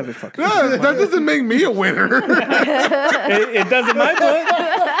 I don't have a fucking No, that doesn't make me a winner. it does in my book.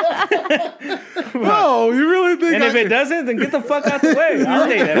 No, you really think? And if it doesn't, then get the fuck out the way. I'll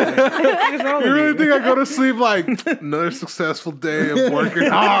date that. What is wrong You with really you? think I go to sleep like another successful day of working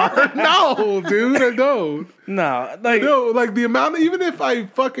hard? No, dude, I don't. No, like, No, like the amount. Even if I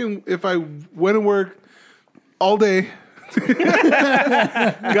went and worked all day,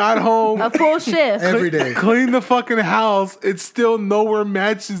 got home, A full shift. Every day. cleaned the fucking house, it still nowhere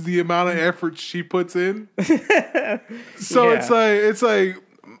matches the amount of effort she puts in. So Yeah. it's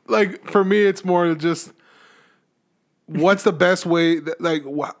like for me, it's more just what's the best way? Like,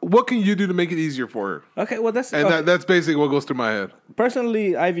 what can you do to make it easier for her? okay, well, that's And okay. that's basically what goes through my head.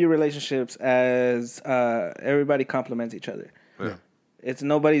 Personally, I view relationships as everybody complements each other. Yeah. It's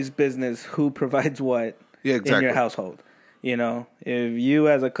nobody's business who provides what Yeah, in exactly. your household. You know, if you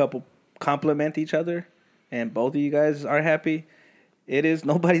as a couple complement each other and both of you guys are happy, it is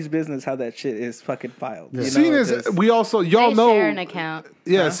nobody's business how that shit is fucking filed. Yeah. You know, Seeing as just- we also y'all They know, share an account.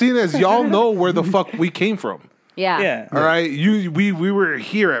 seeing as y'all know where the fuck we came from. Yeah. yeah, All right, we were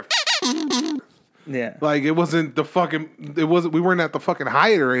here at yeah. like it wasn't the fucking we weren't at the fucking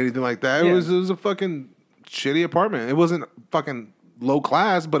Hyatt or anything like that. It Yeah. was a fucking shitty apartment. It wasn't fucking low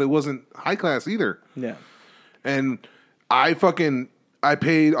class, but it wasn't high class either. Yeah. And I paid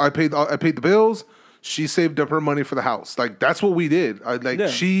the bills. She saved up her money for the house. Like that's what we did. Yeah.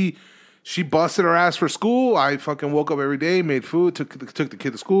 She busted her ass for school. I fucking woke up every day, made food, took the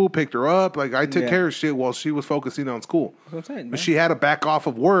kid to school, picked her up. Like I took Yeah. care of shit while she was focusing on school. That's what I'm saying, man. But she had to back off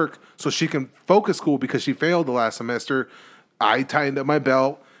of work so she can focus school because she failed the last semester. I tightened up my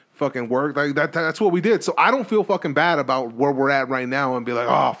belt, fucking worked. Like that's what we did. So I don't feel fucking bad about where we're at right now and be like,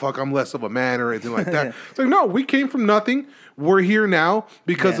 oh fuck, I'm less of a man or anything like that. It's like, no, we came from nothing. We're here now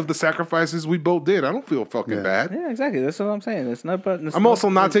because Yeah. of the sacrifices we both did. I don't feel fucking bad. Yeah, exactly. That's what I'm saying. It's not. But I'm also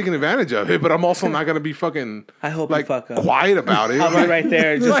not taking advantage of it, but I'm also not going to be fucking. I hope you like fuck up. quiet about it. I'll be right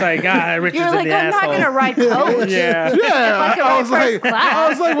there, just like, Richard's You're in like, the I'm asshole. not gonna write coach. Yeah. Yeah, can I ride was like,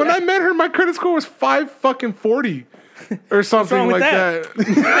 first class. when I met her, my credit score was 540 or something wrong with like that.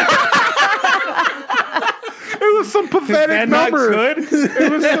 It was some pathetic Not number. good.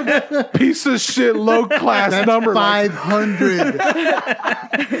 It was some piece of shit, low class number. Like, 500.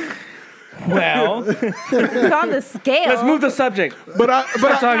 Well, It's on the scale. let's move the subject. but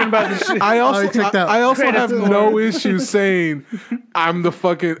Stop talking about this shit. I also, Oh, he checked out. I also Credit have score. no issue saying I'm the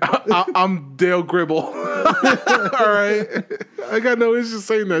fucking I'm Dale Gribble. All right, I got no issue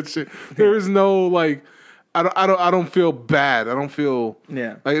saying that shit. There is no like, I don't feel bad. I don't feel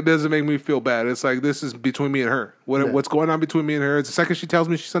Yeah. like it doesn't make me feel bad. It's like this is between me and her. What's going on between me and her? It's the second she tells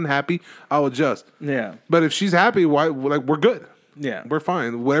me she's unhappy, I'll adjust. Yeah. But if she's happy, why? Like we're good. Yeah. We're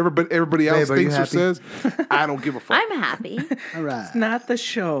fine. Whatever, but everybody else Babe, are you thinks or happy? says, I don't give a fuck. I'm happy. All right. Not the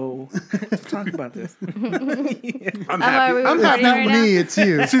show. Let's talk about this. I'm Are happy. we I'm It's recording not right me, it's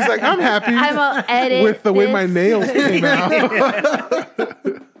you. She's like, I'm happy now? I'm gonna edit with the way this. my nails came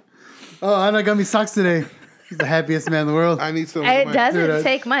out. Oh, Anna got me socks today. He's the happiest man in the world. I need some. It Dude, doesn't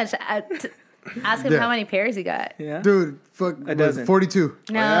take much. Ask him Yeah. how many pairs he got. Yeah. Dude, fuck. A dozen. 42.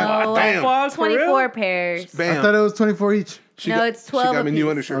 No, damn. Falls for real? 24 pairs. Bam. I thought it was 24 each. No, it's 12 She got me new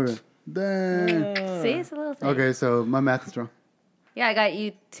apiece. undershirts. Okay. Dang. See, it's a little thing. Okay, so my math is wrong. Yeah, I got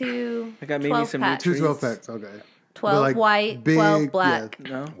you two. I got maybe 12 some packs. Two Treats. 12 packs. Okay. 12 But, like, white, big, 12 black.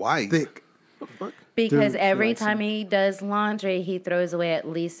 No. Why? Thick. Because Dude, she every likes time he does laundry, he throws away at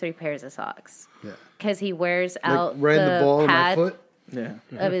least 3 pairs of socks. Yeah. Because he wears Like out right in the ball of my pad foot. Yeah.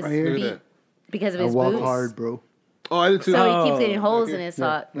 of his Right here. feet because of I his walk boots. hard, bro. Oh, I did too. So he Oh, keeps getting holes in his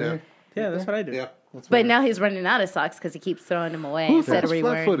sock. yeah. Yeah, that's what I do. Yeah. But now he's running out of socks because he keeps throwing them away Who's instead of flat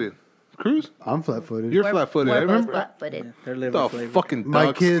rewearing. footed? Cruz? I'm flat footed. You're flat footed. I We're both remember. flat-footed. They're liver The flavored. fucking My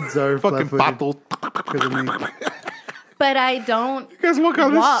ducks. kids are fucking flat-footed. pato. Because of me. But I don't. You guys walk out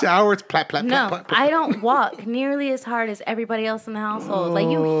of the Walk. shower. It's plat, plat, No, plat, plat. I don't walk nearly as hard as everybody else in the household. Like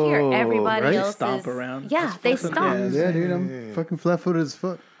you hear everybody right? else Stomp around. Yeah, they stomp. Yeah, dude, I'm fucking flat footed as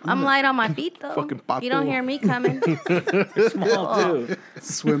fuck. I'm light on my feet though. Fucking pato. You don't hear me coming. Small too.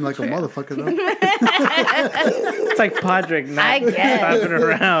 Swim like a motherfucker, though. It's like Podrick not I guess. stopping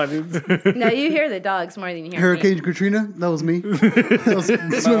around. No, you hear the dogs more than you hear Hurricane Katrina, that was me. I was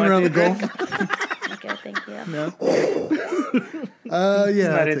swimming around the Gulf. me. Okay, thank you. No, Yeah.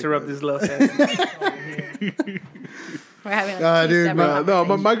 not I'll take interrupt that. this little session. We're having like two dude, separate No,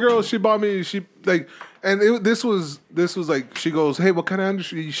 conversations. my girl, she bought me. She like, and this was like, she goes, hey, what kind of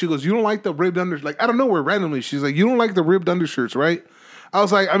undershirt? She goes, you don't like the ribbed undershirt? Like, I don't know where randomly. She's like, you don't like the ribbed undershirts, right? I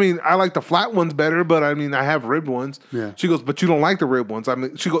was like, I mean, I like the flat ones better, but I mean, I have ribbed ones. Yeah. She goes, but you don't like the ribbed ones. I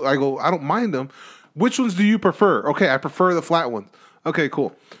mean, I go, I don't mind them. Which ones do you prefer? Okay, I prefer the flat ones. Okay,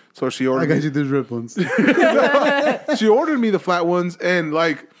 cool. So she I ordered. got me- you those ripped ones. she ordered me the flat ones, and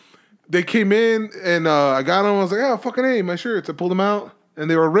like they came in, and I got them. I was like, oh, fucking A, my shirts. I pulled them out, and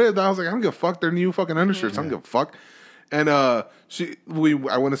they were ribbed. I was like, I don't give a fuck. They're new fucking undershirts. I don't give a fuck. And I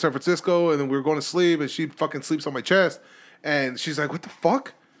went to San Francisco, and then we were going to sleep, and she fucking sleeps on my chest, and she's like, what the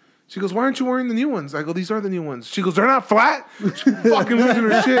fuck? She goes, why aren't you wearing the new ones? I go, these are the new ones. She goes, they're not flat. She fucking losing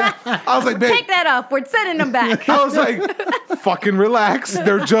her shit. I was like, babe. Take that off. We're sending them back. I was like, fucking relax.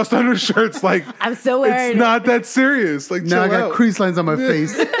 They're just undershirts. Like, I'm so worried. it's not that serious. Like, Now I chill got out. crease lines on my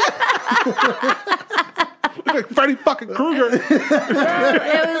face. Like Freddy fucking Krueger. It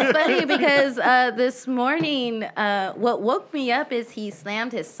was funny because this morning, what woke me up is he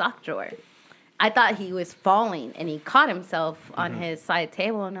slammed his sock drawer. I thought he was falling, and he caught himself on his side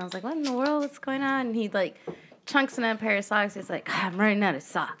table, and I was like, "What in the world? What's going on?" And he like chunks in a pair of socks. He's like, "I'm running out of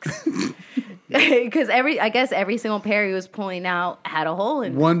socks," because I guess every single pair he was pulling out had a hole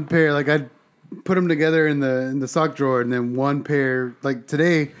in. One pair, like I put them together in the sock drawer, and then one pair, like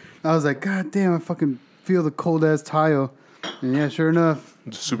today, I was like, God damn, I fucking feel the cold ass tile, and yeah, sure enough,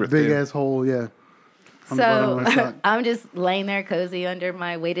 Super big thin. ass hole, yeah. on the bottom of my So sock. I'm just laying there cozy under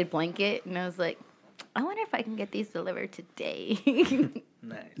my weighted blanket, and I was like, I wonder if I can get these delivered today.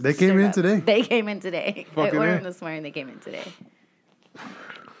 Nice. They came in today. They came in today. I Fucking ordered A. them this morning. They came in today.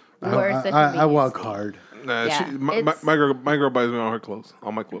 I, Worst of I convenience walk fee. hard. Nah, Yeah, my it's- girl buys me all her clothes,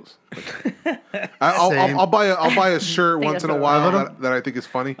 all my clothes. I'll Same. buy a shirt Think once in that's a what while we're that I think is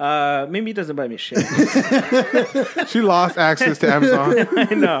funny. Mimi doesn't buy me shit. She lost access to Amazon.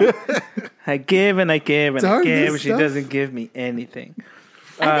 I know. I give and I give and It's I hard, give. this She stuff. doesn't give me anything.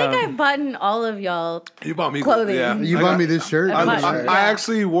 I think I've bought all of y'all. You bought me Clothing. Yeah, You I bought got- me this shirt. I I, bought- I, Yeah. I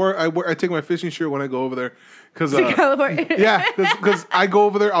actually I take my fishing shirt when I go over there because to California. yeah, because I go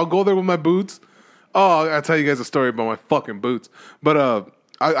over there. I'll go there with my boots. Oh, I'll tell you guys a story about my fucking boots. But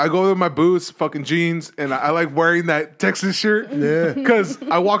I go there with my boots, fucking jeans, and I like wearing that Texas shirt. Yeah. Because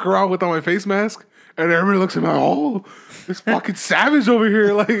I walk around with on my face mask, And everybody looks at me like, oh, this fucking savage over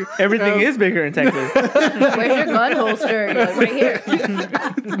here. Like Everything is bigger in Texas. Where's your gun holster? You're like, right here.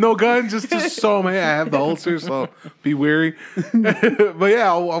 no gun, just show them, hey, I have the holster, so be wary. But yeah,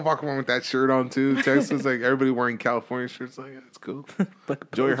 I'll walk around with that shirt on too. Texas, like everybody wearing California shirts, like, yeah, that's cool.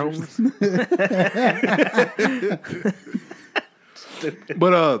 Enjoy your homeless.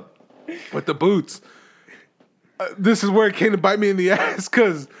 But with the boots, this is where it came to bite me in the ass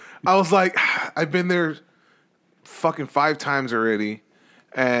because I was like, I've been there fucking 5 times already,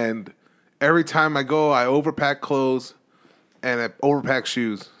 and every time I go, I overpack clothes and I overpack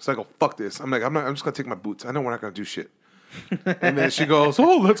shoes. So I go, fuck this. I'm like, I'm just gonna take my boots. I know we're not gonna do shit. And then she goes,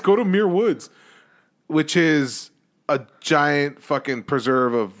 oh, let's go to Muir Woods, which is a giant fucking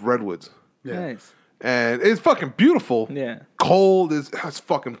preserve of redwoods. Nice. And it's fucking beautiful. Yeah. Cold. It's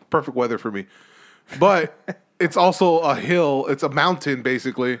fucking perfect weather for me. But it's also a hill. It's a mountain,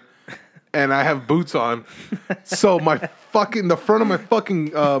 basically. And I have boots on. So the front of my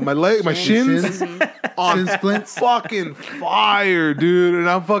fucking, my leg, my shins on Shin splints. fucking fire, dude. And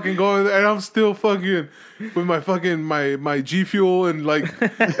I'm fucking going, and I'm still fucking with my fucking, my G Fuel and like,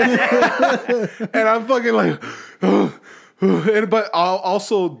 and I'm fucking like, but I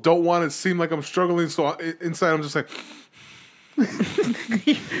also don't want to seem like I'm struggling. So inside, I'm just like,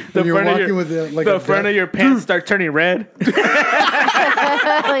 The you're front of walking your, with the front of your pants start turning red. Like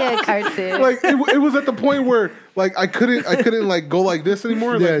a cartoon. like it was at the point where like I couldn't like go like this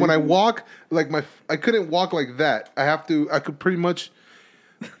anymore. Like Yeah. when I walk, like I couldn't walk like that. I could pretty much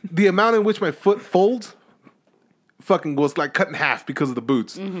the amount in which my foot folds fucking was like cut in half because of the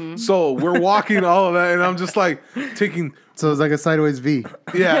boots. Mm-hmm. So we're walking all of that, and I'm just like taking So it's like a sideways V,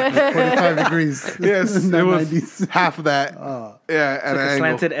 yeah. 45 degrees. Yes, it Not was 90s. half of that. Yeah, at like an a angle.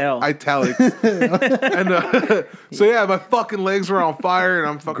 slanted L. Italics. And so yeah, my fucking legs were on fire, and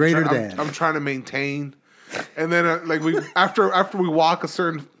I'm fucking Greater trying, than. I'm trying to maintain. And then like we after we walk a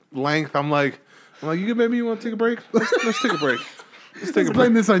certain length, I'm like, you maybe you want to take a break? Let's take a break. Let's take a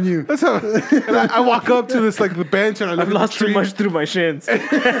Blame break. this on you. Let's have. And I walk up to this like the bench, and I look I've at the lost too tree. much through my shins. I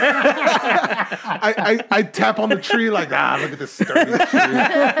tap on the tree like look at this sturdy tree,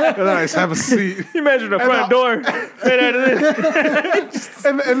 and then I just have a seat. Imagine a front door right out of this.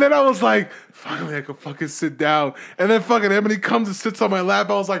 And then I was like, finally I could fucking sit down. And then fucking Emily comes and sits on my lap.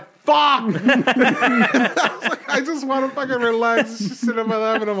 I was like, fuck! I was like, I just want to fucking relax. She's sitting on my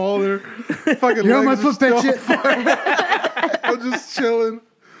lap and I'm holding her. Fucking You're on my legs are foot, still fat on fire. I'm just chilling.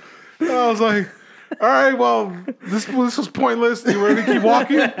 And I was like, all right, well, this was pointless. You ready to keep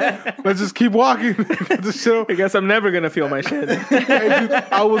walking? Let's just keep walking. The show. I guess I'm never gonna feel my shins. Hey, dude,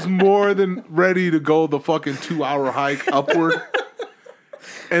 I was more than ready to go the fucking 2-hour hike upward.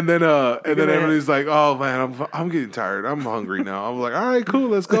 And then everybody's like, "Oh man, I'm getting tired. I'm hungry now." I'm like, "All right, cool,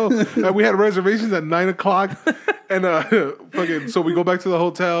 let's go." And we had reservations at 9:00, and fucking. So we go back to the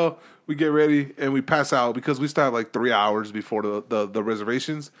hotel, we get ready, and we pass out because we still have like 3 hours before the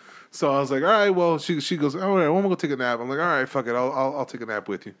reservations. So I was like, "All right, well," she goes, "All right, I'm gonna go take a nap." I'm like, "All right, fuck it, I'll take a nap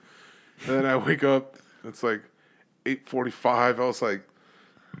with you." And then I wake up. It's like 8:45. I was like,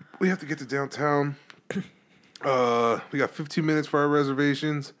 "We have to get to downtown." We got 15 minutes for our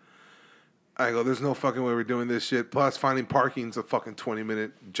reservations. I go, there's no fucking way we're doing this shit. Plus, finding parking's a fucking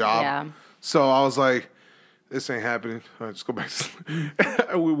 20-minute job. Yeah. So I was like, this ain't happening. I just go back to sleep.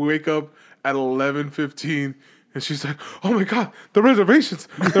 We wake up at 11:15, and she's like, oh my God, the reservations.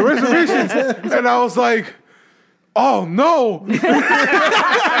 And I was like, oh no.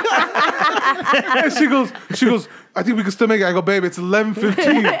 And she goes, I think we can still make it. I go, babe, it's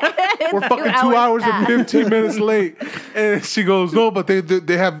 11:15. We're fucking 2 hours and 15 minutes late. And she goes, no, but they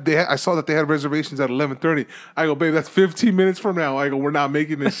have. I saw that they had reservations at 11:30. I go, babe, that's 15 minutes from now. I go, we're not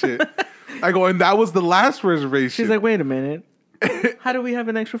making this shit. I go, and that was the last reservation. She's like, wait a minute. How do we have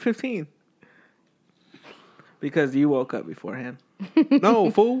an extra 15? Because you woke up beforehand.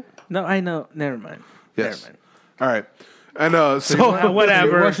 no, fool. No, I know. Never mind. Yes. Never mind. All right. And so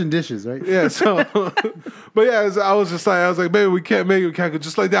Whatever. You're washing dishes, right? yeah, so but yeah, I was like, babe, we can't make it. We can't go.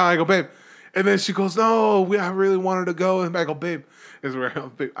 Just lay down. I go, babe. And then she goes, no, I really wanted to go. And I go, babe,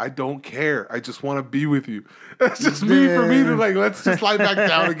 I don't care. I just want to be with you. It's just me for me to like, let's just lie back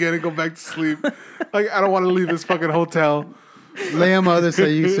down again and go back to sleep. Like, I don't want to leave this fucking hotel. Lay on the other side so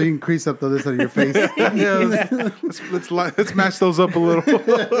you can crease up the other side of your face. Yeah, let's match those up a little.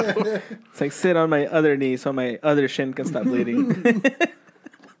 It's like sit on my other knee so my other shin can stop bleeding.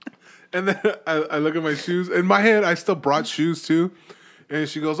 And then I look at my shoes. In my head, I still brought shoes too. And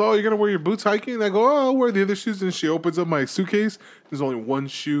she goes, oh, you're going to wear your boots hiking? And I go, oh, I'll wear the other shoes. And she opens up my suitcase. There's only one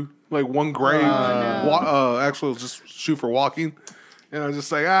shoe, like one gray, actual just shoe for walking. And I was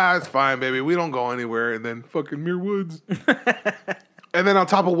just like, it's fine, baby. We don't go anywhere. And then fucking Muir Woods. And then on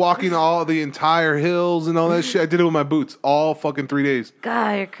top of walking all the entire hills and all that shit, I did it with my boots all fucking 3 days.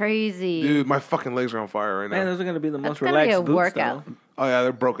 God, you're crazy. Dude, my fucking legs are on fire right now. Man, those are gonna be the most That's gonna be relaxed a boots, workout. though. Oh, yeah,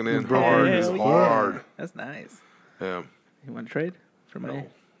 they're broken in. Broken hard. in. It's Hell yeah. hard. That's nice. Yeah. You want to trade for my?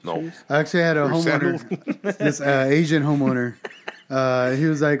 No. shoes? I actually had a For homeowner, this Asian homeowner. He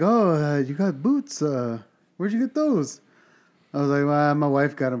was like, "Oh, you got boots? Where'd you get those?" I was like, "Well, my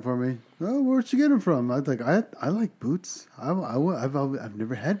wife got them for me." "Oh, where'd you get them from?" I was like, "I like boots. I've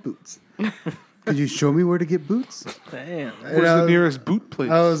never had boots. Could you show me where to get boots?" Damn. Where's the nearest boot place?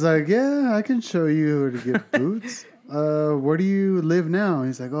 I was like, "Yeah, I can show you where to get boots. Where do you live now?"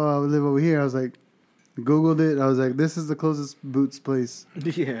 He's like, "Oh, I live over here." I was like, Googled it. I was like, "This is the closest boots place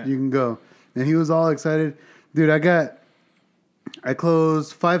Yeah. you can go." And he was all excited. Dude, I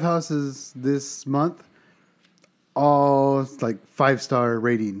closed 5 houses this month, all like 5-star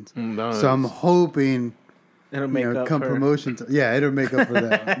ratings. Nice. So I'm hoping It'll make up come for. promotion. Yeah, it'll make up for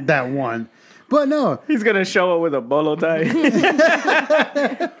that one. But no, He's gonna show up with a bolo tie.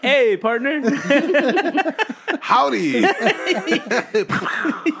 Hey, partner. Howdy.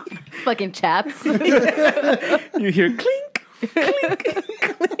 Fucking chaps. You hear clink.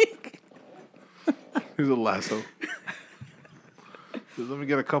 Here's a lasso. Let me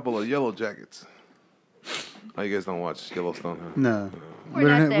get a couple of yellow jackets. Oh, you guys don't watch Yellowstone, huh? no. We're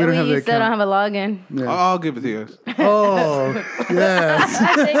not there. We the still don't have a login. Yeah. I'll give it to you guys. Oh, yes.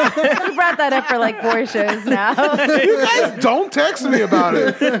 I think we brought that up for like 4 shows now. You guys don't text me about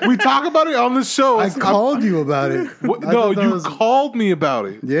it. We talk about it on the show. I called you about it. What? I No, thought that you was- called me about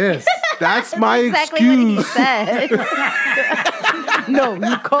it. Yes. That's my Exactly what he excuse. said. No,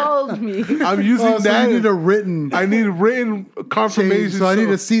 you called me. I'm using Oh, so that. you need a written I need written confirmation. change. So I need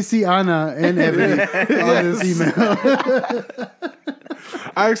to CC Anna and Ebony on this email.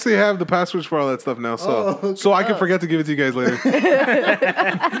 I actually have the passwords for all that stuff now, so I can forget to give it to you guys later.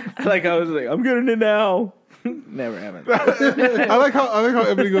 Like I was like, I'm getting it now. Never happened. I like how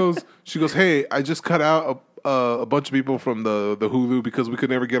Ebony goes. She goes, "Hey, I just cut out a bunch of people from the Hulu because we could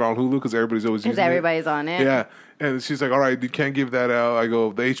never get on Hulu because everybody's always Because using everybody's on it." it. Yeah, and she's like, "All right, you can't give that out." I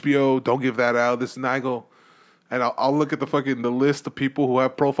go, "The HBO, don't give that out." This and that. I go, and I'll look at the list of people who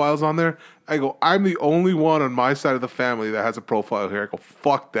have profiles on there. I go, I'm the only one on my side of the family that has a profile here. I go,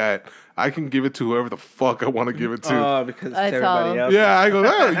 fuck that. I can give it to whoever the fuck I want to give it to. Oh, because it's That's everybody all. else. Yeah, I go,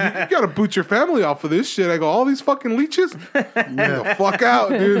 you gotta boot your family off for this shit. I go, all these fucking leeches? The fuck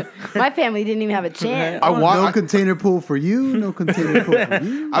out, dude. My family didn't even have a chance. No container pool for you. No container pool for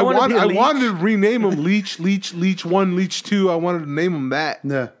you. I wanna be a leech. wanted to rename them Leech 1, Leech 2. I wanted to name them that.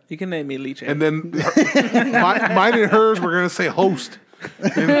 Yeah. You can name me Leech. And then mine and hers were gonna say host.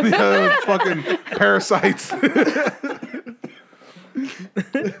 And the other fucking parasites.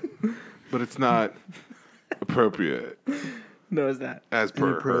 But it's not appropriate no, it's not. as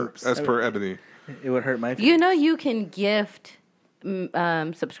per her, Inappropriate. as per Ebony. It would hurt my. You know you can gift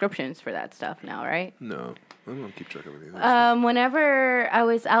subscriptions for that stuff now, right? No, I don't keep track of anything. Whenever I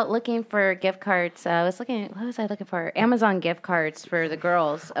was out looking for gift cards, what was I looking for? Amazon gift cards for the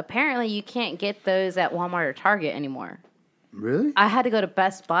girls. Apparently, you can't get those at Walmart or Target anymore. Really? I had to go to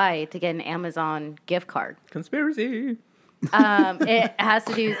Best Buy to get an Amazon gift card. Conspiracy. It has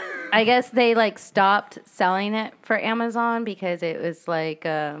to do. I guess they like stopped selling it for Amazon because it was like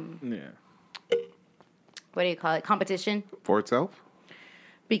Yeah. what do you call it? Competition. For itself?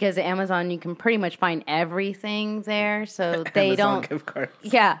 Because at Amazon you can pretty much find everything there, so they Amazon don't. gift cards.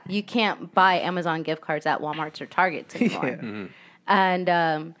 Yeah, you can't buy Amazon gift cards at Walmart's or Targets anymore. Yeah.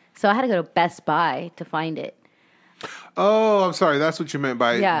 And so I had to go to Best Buy to find it. Oh, I'm sorry. That's what you meant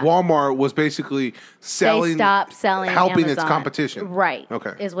by Yeah. Walmart was basically selling. They stopped selling helping its Amazon. competition. Right.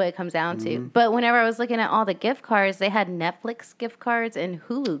 Okay. Is what it comes down to. But whenever I was looking at all the gift cards, they had Netflix gift cards and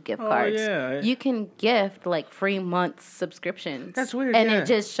Hulu gift cards. yeah. You can gift like free month subscriptions. That's weird, And yeah. it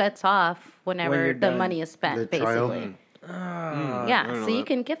just shuts off whenever you're the done. money is spent, The trial. basically. Oh, Yeah, so you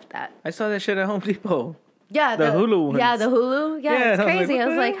can gift that. I saw that shit at Home Depot. Yeah, The Hulu ones. Yeah, the Hulu. Yeah, Yeah, it's and I was like, crazy. what I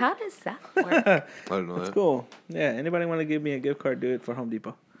was the like, hell? how does that work? I don't know that. Cool. Yeah. Anybody want to give me a gift card? Do it for Home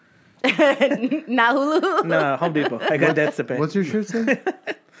Depot. Not Hulu. No, Home Depot. I got debts to pay. What's your shirt say?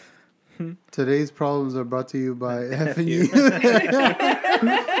 Today's problems are brought to you by F and U.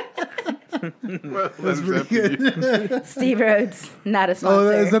 That's pretty good. Steve Rhodes, not a Oh,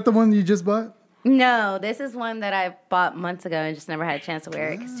 sponsor. is that the one you just bought? No, this is one that I bought months ago and just never had a chance to wear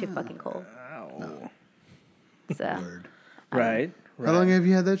it because it's too fucking cold. So Right. How long have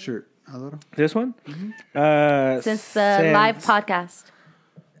you had that shirt, Alvaro? This one? since the live podcast.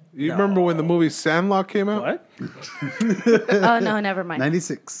 You remember when the movie Sandlot came out? What? Oh no, never mind.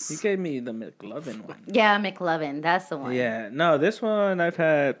 96. You gave me the McLovin one. Yeah, McLovin. That's the one. Yeah, no, this one I've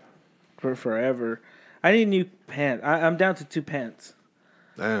had for forever. I need new pants. I'm down to 2 pants.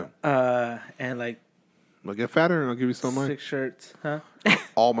 Damn. And like I'll get fatter and I'll give you some of mine. 6 shirts, huh?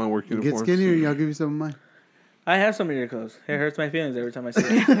 All my work Get uniforms. skinnier and I'll give you some of mine. I have some of your clothes. It hurts my feelings every time I see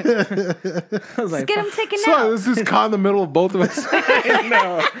it. I was like, Get them taken So out. this is caught in the middle of both of us. no.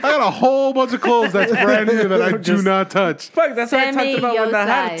 I got a whole bunch of clothes that's brand new that I do Just- not touch. Fuck, that's what I Send talked me about your when I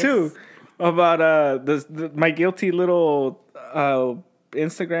had it size. too. About my guilty little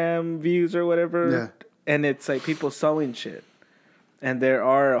Instagram views or whatever. Yeah. And it's like people sewing shit. And there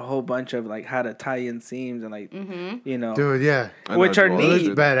are a whole bunch of like how to tie in seams and like you know, Dude, yeah. I know Which I are do all It that looks neat.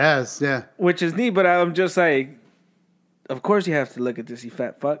 shit. badass, yeah. which is neat, but I'm just like, of course you have to look at this, you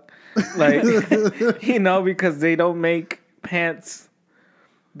fat fuck. Like, you know, because they don't make pants.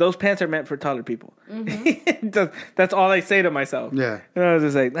 Those pants are meant for taller people. That's all I say to myself. Yeah. And I was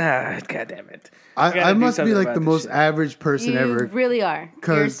just like, God damn it. I gotta do must be something like about the this most shit. average person You ever. really are. Your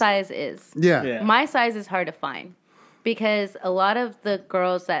 'Cause- size is. Yeah. Yeah. My size is hard to find because a lot of the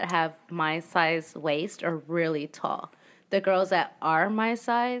girls that have my size waist are really tall. The girls that are my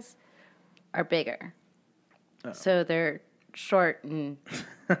size are bigger. Oh. So they're short and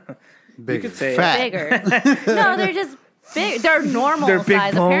Big. You could say Fat. bigger. No, they're just big. They're normal They're big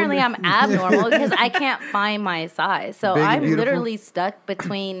size. boned. Apparently, I'm abnormal because I can't find my size. So Big and I'm beautiful? literally stuck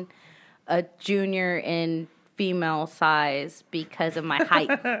between a junior and female size because of my height.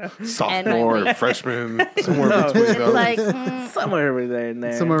 Sophomore, weight. freshman, somewhere between It's those. like somewhere over there and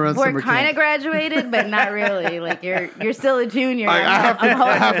there. Somewhere around we're summer kind of camp. graduated, but not really. Like you're still a junior. I have to, I'm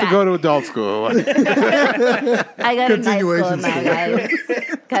holding I have to back. go to adult school. I got a nice school Continuation now, guys.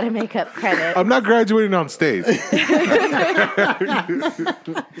 Got to make up credit. I'm not graduating on stage.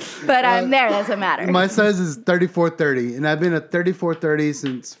 But I'm there. Doesn't matter. My size is 34-30, and I've been at 34-30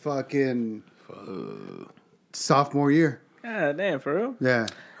 since fucking sophomore year. God damn, for real? Yeah.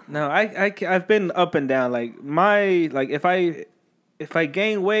 No, I've been up and down. Like if I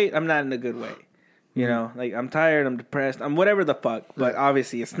gain weight, I'm not in a good way. You know, like I'm tired, I'm depressed, I'm whatever the fuck. But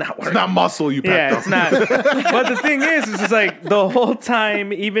obviously, it's not working. It's not muscle you Yeah, packed it's not. But the thing is, it's just like the whole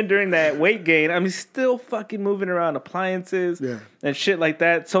time, even during that weight gain, I'm still fucking moving around appliances and shit like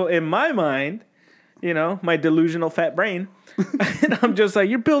that. So in my mind, you know, my delusional fat brain, and I'm just like,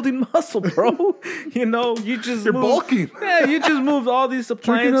 you're building muscle, bro. You know, you're bulking. Yeah, you just moved all these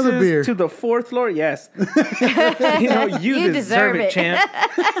another beer. appliances to the 4th floor. Yes, you know, you deserve it, champ.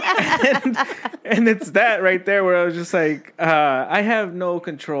 and it's that right there where I was just like, I have no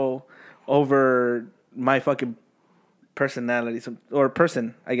control over my fucking personality or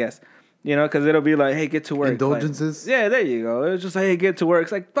person, I guess. You know, because it'll be like, hey, get to work. Indulgences? Like, yeah, there you go. It was just like, hey, get to work.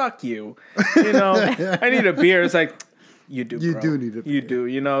 It's like, fuck you. You know, I need a beer. It's like, you do, You bro. do need a You beer. do,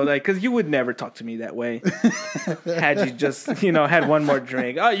 you know, like, because you would never talk to me that way. Had you just, you know, had one more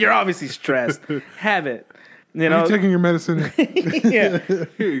drink. Oh, you're obviously stressed. Have it. You Are know, you taking your medicine? yeah. Here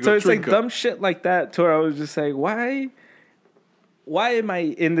you go, So it's like drink up. dumb shit like that to where I was just like, why am I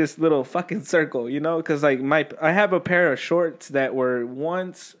in this little fucking circle? You know, because like I have a pair of shorts that were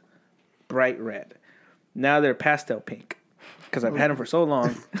once bright red. Now they're pastel pink because I've had them for so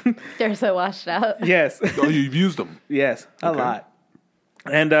long. They're so washed out. Yes. Oh, you've used them. Yes, a lot.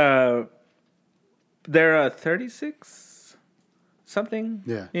 And they're 36 something.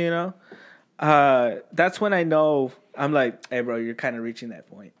 Yeah. You know? That's when I know I'm like, hey, bro, you're kind of reaching that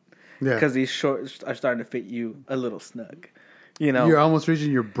point. Yeah. Because these shorts are starting to fit you a little snug. You know? You're almost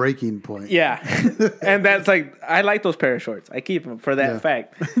reaching your breaking point. Yeah. And that's like, I like those pair of shorts. I keep them for that Yeah.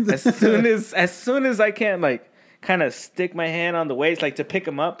 fact. As soon as I can, like, kind of stick my hand on the waist, like to pick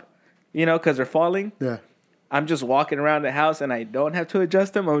them up, you know, because they're falling. Yeah. I'm just walking around the house and I don't have to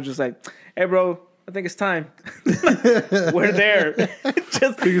adjust them. I was just like, hey, bro, I think it's time. We're there. Just,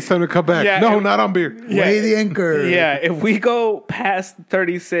 I think it's time to come back. Yeah, No, it- not on beer. yeah, Weigh the anchor. yeah, if we go past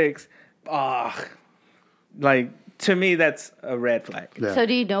 36, like, to me, that's a red flag. Yeah. So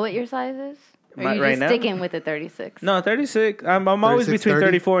do you know what your size is? Or are you Right just now? sticking with the 36? No, 36. I'm always 36, between 30?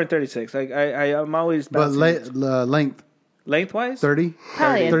 34 and 36. Like, I'm always But bouncing. length, Lengthwise? 30?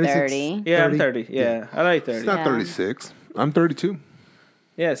 Probably a 36. 30. Yeah, 30? I'm 30. Yeah, I like 30. It's not Yeah. 36. I'm 32.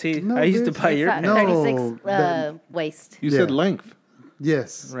 Yeah, see, No, I used to bitch, buy It's your that No, 36 that- waist. You Yeah. said length.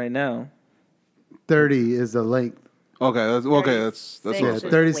 Yes. right now. 30 is the length. Okay, that's what Yeah, I was Six. saying.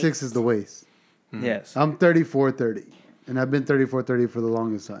 36 waist. is the waist. Yes. I'm 34-30. And I've been 34-30 for the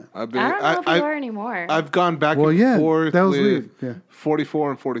longest time. I've been, I don't know if you are anymore. I've gone back Well, and yeah, forth that was with weird. Yeah. 44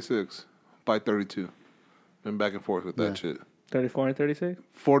 and 46 by 32. Been back and forth with that shit. 34 and 36?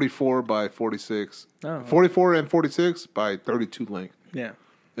 44 by 46. Oh. 44 and 46 by 32 length. Yeah.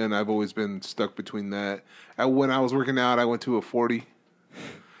 And I've always been stuck between that. When I was working out, I went to a 40.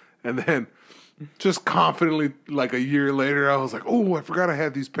 And then just confidently, like a year later, I was like, oh, I forgot I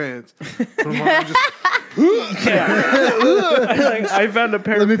had these pants. Put 'em on and just, Like, I found a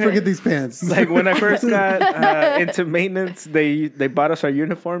pair Let of me pants. forget these pants. Like when I first got into maintenance, they bought us our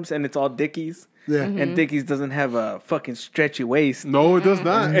uniforms and it's all Dickies. Yeah. And Dickies doesn't have a fucking stretchy waist. no, it does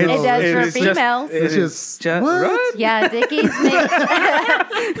not. It does for it's females. It's It's just- just what? right? Yeah, Dickies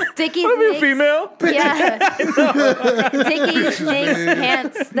makes Dickies What makes, female? Yeah, Dickies makes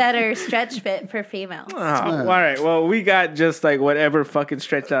pants that are stretch fit for females. Oh, all right. Well, we got just like whatever fucking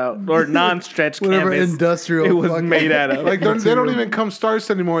stretched out or non-stretched Whatever canvas industrial it was fucking- made out of. Like they don't even come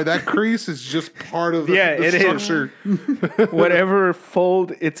starched anymore. That crease is just part of the, Yeah, the it is. structure. Whatever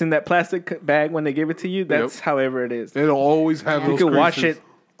fold it's in that plastic bag when they give it to you, that's Yep. however it is. It'll always have You those can wash creases. it.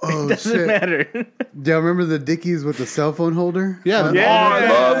 Oh, It doesn't shit. matter. Do y'all remember the Dickies with the cell phone holder? Yeah, Yeah. Oh, I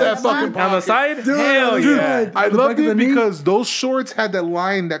love that fucking On the pocket. side? Dude, Hell dude. yeah. I The loved back of it the knee? because those shorts had that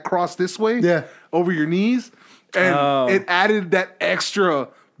line that crossed this way, Yeah. over your knees, and Oh. it added that extra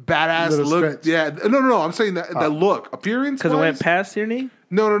badass Little look. stretch. Yeah, no. I'm saying that look, appearance. Because it went past your knee?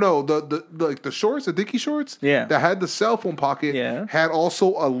 No. The like the shorts, the Dickie shorts. Yeah. That had the cell phone pocket. Yeah. Had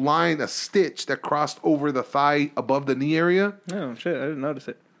also a line, a stitch that crossed over the thigh above the knee area. Oh, shit. I didn't notice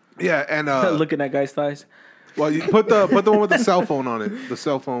it. Yeah, and Looking at guys' thighs. well, you put the one with the cell phone on it. The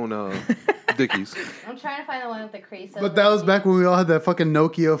cell phone Dickies. I'm trying to find the one with the crease. But that was back when we all had that fucking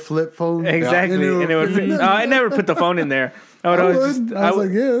Nokia flip phone. Exactly. And And it would fit. I never put the phone in there. I would I always was just. like,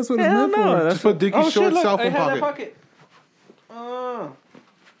 yeah, that's what it's Hell meant no. for. That's Just put Dickie oh, short shit, look, cell I phone had that pocket.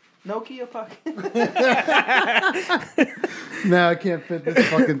 Nokia pocket. Now I can't fit this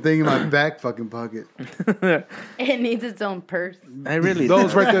fucking thing in my back fucking pocket. It needs its own purse. I really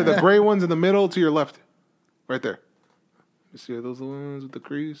Those right there, the gray ones in the middle to your left, right there. You see, are those the ones with the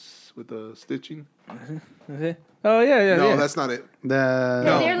crease with the stitching? Oh, yeah. No, yeah. that's not it.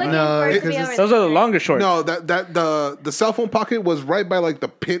 Because you're looking no, for it to 'cause be it's- over Those are the there. longer shorts. No, that the cell phone pocket was right by like the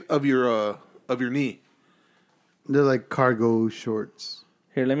pit of your knee. they're like cargo shorts.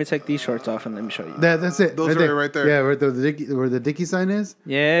 Here, let me take these shorts off and let me show you. That's it. Those are right there. Yeah, right there. Where the Dickie sign is.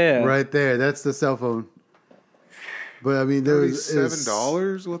 Yeah. Right there. That's the cell phone. But I mean, there was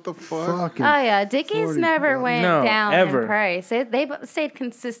 $37. What the fuck? Fucking. Oh yeah, Dickies 40 never went No, down ever. in price. They've stayed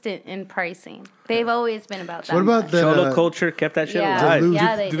consistent in pricing. They've always been about that. What about much. the Solo culture kept that shit Yeah, alive. Duluth-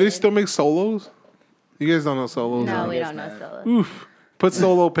 yeah, they Do they did. still make solos? You guys don't know solos. No, huh? we don't know solo. Oof. Put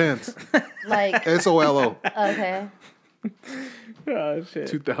solo pants. Like SOLO. okay, Oh, shit.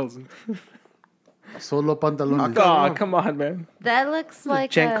 2000. Solo pantalones? Oh, come on, man. that looks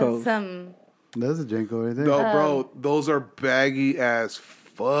like Jenko. some. That's a Jenko right there. No, bro, those are baggy as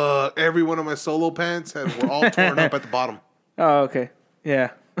fuck. Every one of my solo pants were all torn up at the bottom. Oh, okay.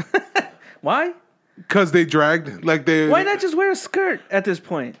 Yeah. Why? Because they dragged. Like they. Why not just wear a skirt at this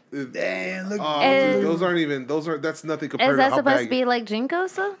point? Damn, look. Oh, Is- those aren't even. That's nothing compared Is to that how supposed baggy. to be like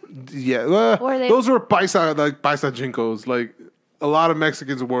Jinkos though? Yeah, Or they- those were paisa jinkos. Like a lot of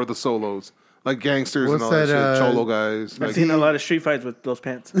Mexicans wore the solos, like gangsters What's and all that, that, shit. Cholo guys. I've Like, seen a lot of street fights with those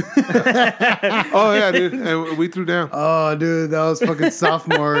pants. oh yeah, dude, and we threw down. Oh, dude, that was fucking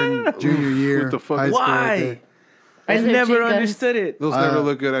sophomore and junior year. What the fuck? high school right Why? there. I Those are never Jinkos. understood it. Those never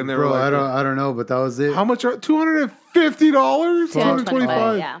look good. I never Bro, liked them. I don't know, but that was it. How much are $250?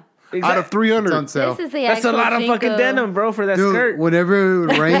 $225 Yeah. out of It's 300. on sale. This is the That's a actual lot of fucking Jinko. denim, bro, for that Dude, skirt. whenever it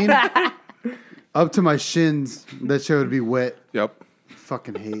would rain, up to my shins, that shit would be wet. Yep.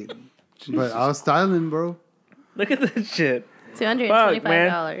 Fucking hate. But I was styling, bro. Look at this shit.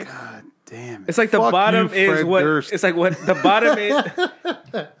 $225. Damn. It's like the Fuck bottom you, is Fred what. Durst. It's like what the bottom is.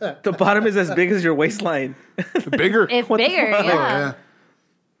 The bottom is as big as your waistline. Bigger. If bigger, Oh, yeah. yeah.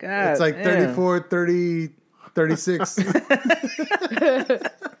 God, It's like damn. 34, 30, 36.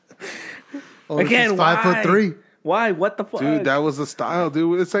 Oh, Again, she's 5'3". Why? What the fuck? Dude, that was the style,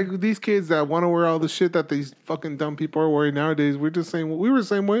 dude. It's like these kids that want to wear all the shit that these fucking dumb people are wearing nowadays. We're just saying we were the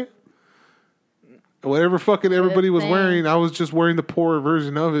same way. Whatever fucking everybody was thing. wearing, I was just wearing the poorer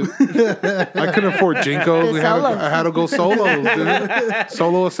version of it. I couldn't afford Jinkos. I had to go solos, dude.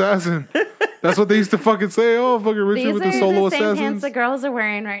 Solo assassin. That's what they used to fucking say. Oh, fucking Richard These with are the solo the same pants assassins. the girls are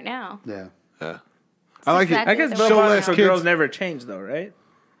wearing right now. Yeah. Yeah. I like exactly I guess the bell Show bottoms less for kids. girls never changed, though, right?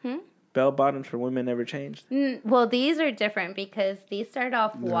 Bell bottoms for women never changed. Well, these are different because these start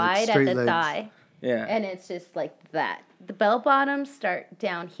off wide at straight the legs. thigh, Yeah. and it's just like that. The bell bottoms start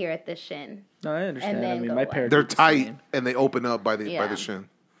down here at the shin. No, I understand. and I then mean, go my wide. parents. They're did the tight and they open up by the Yeah. shin.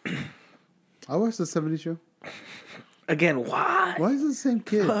 I watched the 70s show. Again, why? Why is it the same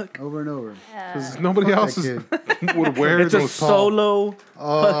kid Fuck. over and over? Because nobody Fuck else that would wear It's a those. solo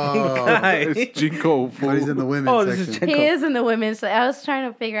Oh, guy. It's Jinko. but he's in the women's Oh, this is section. He is in the women's. So I was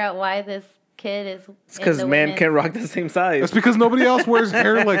trying to figure out why this kid is. It's because men can't rock the same size. That's because nobody else wears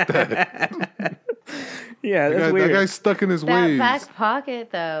hair like that. Yeah, that's That weird. guy's stuck in his That ways. back pocket,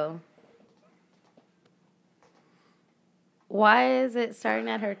 though. Why is it starting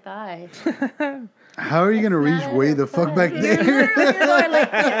at her thigh? How are you gonna reach not way a the fuck back You're there? literally going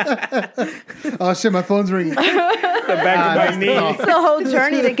like this. Oh shit, my phone's ringing. the back of my knee. It's the whole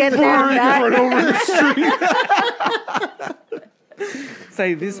journey to get there. and back. It's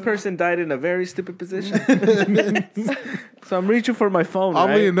like this person died in a very stupid position. So I'm reaching for my phone.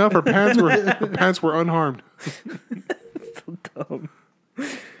 Oddly Right? enough, her pants were unharmed. So dumb.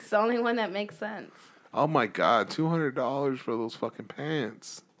 It's the only one that makes sense. Oh my god, $200 for those fucking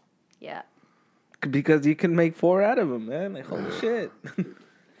pants. Yeah. Because you can make 4 out of them, man. Like, holy shit. You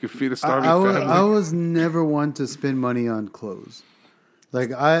could feed a starving I was, family. I was never one to spend money on clothes.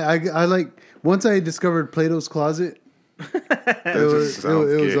 Like I like once I discovered Plato's Closet, it was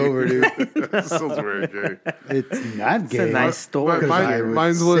over, dude. That sounds very gay. It's not gay. It's a nice store. Because Mine- I would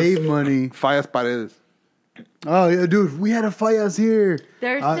mine was- save money. Fallas Paredes. Oh yeah, dude, we had a Fallas here.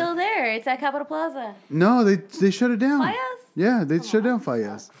 They're still there. It's at Capitol Plaza. No, they shut it down. Fallas? Yeah, they shut down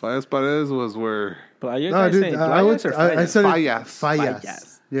Fallas. Fallas Paredes was where... Playas, No, dude, I playas or I fallas? said Fallas. Fallas.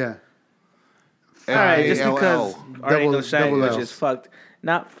 Fallas. Yeah. All right, just because F-A-L-L. our English double language L's. is fucked.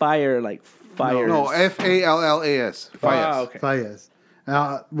 Not fire like fire. No, Fallas. Fallas. Oh, okay. Fallas.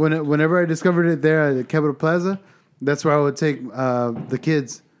 Whenever I discovered it there at Capitol Plaza, that's where I would take the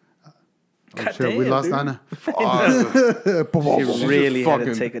kids. Oh, God shit, we damn, lost dude. Anna. She really had to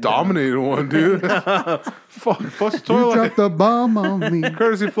Fucking take it down. dominated one, dude. Fuck, flush the You toilet. dropped the bomb on me,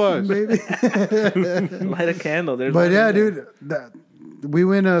 Courtesy flush. baby. Light a candle. There's But one yeah, in there. dude, we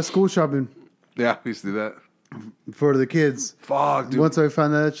went school shopping Yeah, we used to do that. for the kids. Fuck, dude. Once I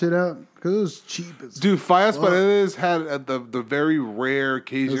found that shit out, because it was cheap as Dude, Fallas Paredes had the very rare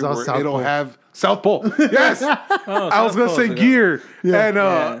occasion It was all where South it'll Pole. have South Pole. Yes, I was gonna South say Pole's gear,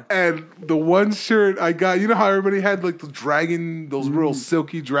 Yeah. and the one shirt I got. You know how everybody had like the dragon, those real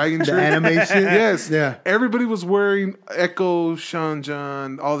silky dragon the shirts. animation. Yes, Yeah. Everybody was wearing Echo, Sean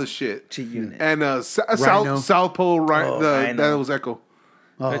John, all this shit. G-Unit. And Rhino. South Pole, Oh, Rhino. that was Echo.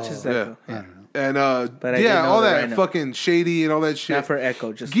 Which is Echo. Yeah. Yeah. And But I didn't know all the that Rhino. fucking shady and all that shit. Not for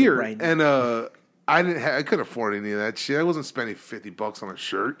Echo, just gear. the Rhino. And I couldn't afford any of that shit. I wasn't spending $50 on a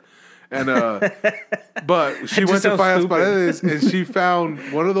shirt. And but she That went just to sounds Fallas stupid. Paredes and she found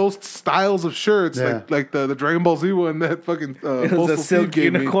one of those styles of shirts, Yeah. like the Dragon Ball Z one that fucking It was Postal a Steve silk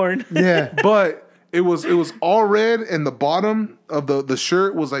gave me. unicorn. Yeah. But it was all red, and the bottom of the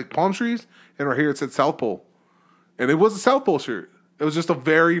shirt was like palm trees, and right here it said South Pole, and it was a South Pole shirt. It was just a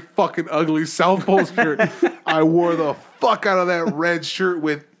very fucking ugly South Pole shirt. I wore the fuck out of that red shirt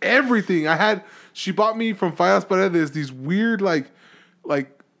with everything. She bought me from Fallas Paredes these weird like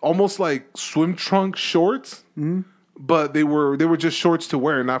almost like swim trunk shorts. But they were just shorts to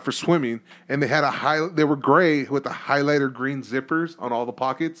wear, not for swimming. And they had they were gray with the highlighter green zippers on all the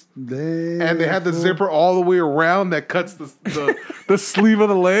pockets. And they had the zipper all the way around that cuts the sleeve of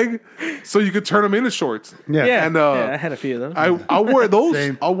the leg, so you could turn them into shorts. Yeah. Yeah, And I had a few of those. I wore those.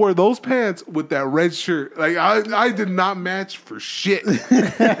 Same. I wore those pants with that red shirt. Like I did not match for shit.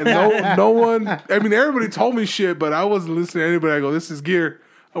 And no one. I mean, everybody told me shit, but I wasn't listening to anybody. I go, this is gear.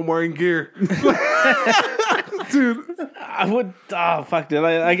 I'm wearing gear, dude. I would. Oh fuck, dude!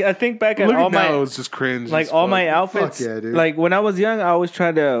 I think back at Look all at now, my it was just cringe. like as all fuck. my outfits. Fuck yeah, dude. Like when I was young, I always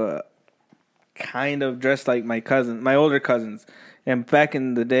tried to kind of dress like my older cousins. And back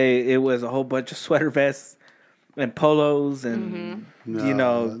in the day, it was a whole bunch of sweater vests and polos and you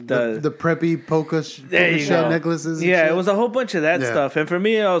know the preppy polka There you shell go. necklaces. and Yeah, shit. it was a whole bunch of that Yeah. stuff. And for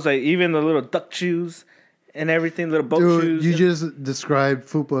me, I was like, even the little duck shoes and everything, little boat Dude, shoes. you just described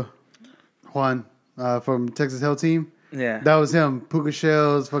Fupa Juan from Texas Hell Team. yeah. That was him. Puka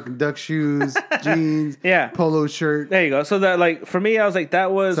shells, fucking duck shoes, jeans, Yeah. polo shirt. There you go. So that like for me, I was like,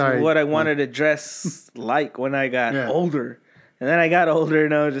 that was Sorry. what I wanted to dress like when I got Yeah. older. And then I got older,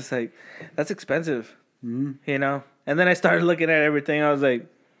 and I was just like, that's expensive, you know. And then I started looking at everything. I was like,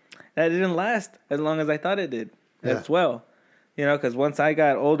 that didn't last as long as I thought it did Yeah. as well, you know. Because once I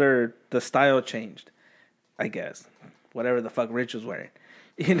got older, the style changed. I guess whatever the fuck Rich was wearing,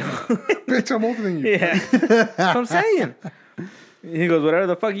 you know. Bitch, I'm older than you. Yeah, that's what I'm saying. He goes, whatever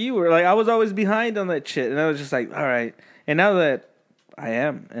the fuck you were. Like, I was always behind on that shit. And I was just like, all right. And now that I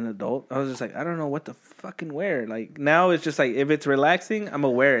am an adult, I was just like, I don't know what to fucking wear. Like, now it's just like, if it's relaxing, I'm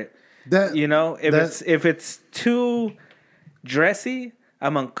going to wear it. That You know, that- if it's too dressy,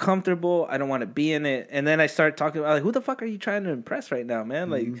 I'm uncomfortable. I don't want to be in it. And then I start talking about like, who the fuck are you trying to impress right now, man?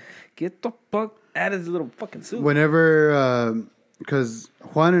 Like, get the fuck out of this little fucking suit. Whenever, because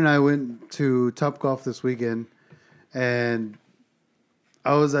Juan and I went to Topgolf this weekend, and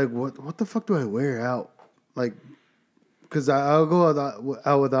I was like, "What the fuck do I wear out?" Like, because I'll go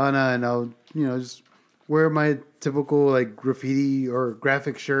out with Anna, and I'll just wear my typical like graffiti or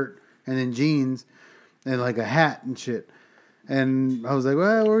graphic shirt, and then jeans, and like a hat and shit. And I was like,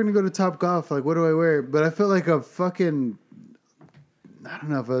 "Well, we're gonna go to Topgolf. Like, what do I wear?" But I felt like a fucking, I don't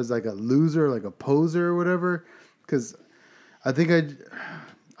know if I was like a loser, like a poser or whatever, because I think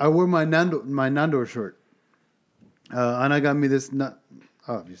I wore my Nando short. Anna got me this.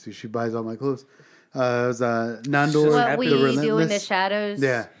 Obviously, she buys all my clothes. It was Nando. What we the do in the Relentless. shadows.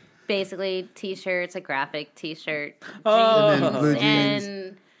 Yeah. Basically, t-shirts, a graphic t-shirt, Oh. And then blue jeans.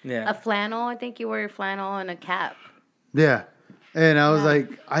 and Yeah. a flannel. I think you wear a flannel and a cap. Yeah. And I was Yeah.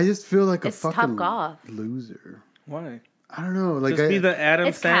 like, I just feel like It's a fucking Topgolf. loser. Why? I don't know. Like, Just be the Adam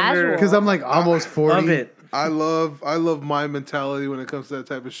It's Sandler casual. because I'm like almost 40. of it. I love my mentality when it comes to that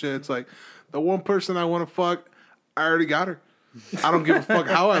type of shit. It's like the one person I want to fuck, I already got her. I don't give a fuck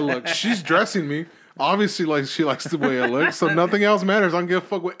how I look. She's dressing me. Obviously, like she likes the way I look, so nothing else matters. I don't give a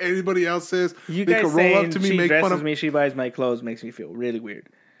fuck what anybody else says. You they guys can roll saying up to me, she make dresses fun of me, she buys my clothes makes me feel really weird.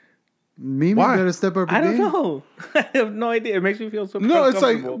 Mimi Why? got to step up. Her I don't game. know. I have no idea. It makes me feel so No, it's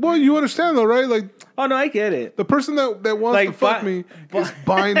like, uncomfortable. well, you understand though, right? Like Oh no, I get it. the person that wants Like, to fuck buy- me is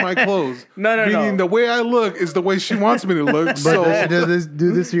buying my clothes. No. Meaning the way I look is the way she wants me to look. But So does she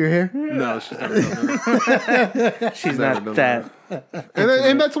do this to your hair? no, she's never done that. She's Never not done that.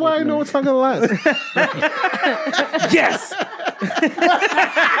 And that's why I know it's not gonna last. Yes.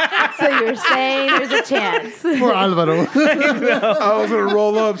 So you're saying there's a chance. For Alvaro. I was gonna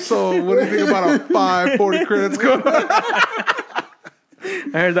roll up. So what do you think about a 540 credits going? I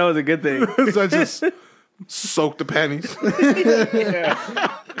heard that was a good thing. So I just soak the panties.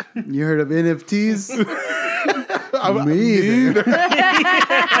 You heard of NFTs? Me either.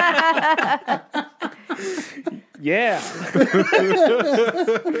 Yeah.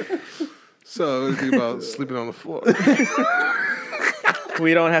 So what do you think about sleeping on the floor?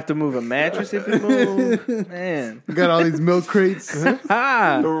 We don't have to move a mattress if we move. Man. Got all these milk crates.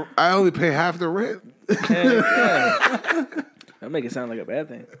 Ah. I only pay half the rent. Yeah. That make it sound like a bad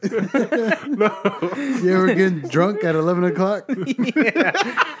thing. You ever get drunk at 11 o'clock?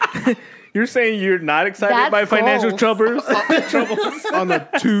 You're saying you're not excited That's by financial false. troubles? On a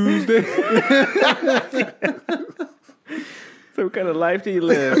Tuesday. So what kind of life do you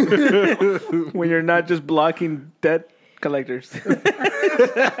live when you're not just blocking debt collectors?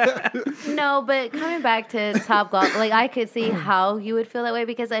 No, but coming back to Topgolf, like I could see how you would feel that way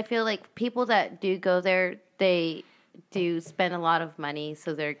because I feel like people that do go there, they do spend a lot of money,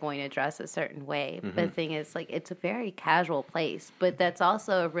 so they're going to dress a certain way. But the thing is, like, it's a very casual place, but that's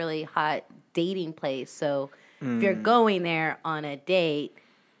also a really hot dating place. So if you're going there on a date,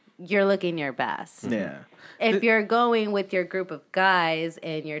 you're looking your best. Yeah. If you're going with your group of guys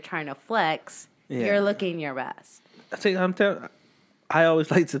and you're trying to flex, Yeah. you're looking your best. See, I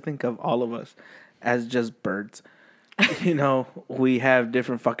always like to think of all of us as just birds. You know, we have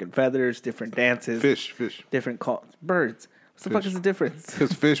different fucking feathers, different dances, Fish. different calls. Birds. What the fuck is the difference?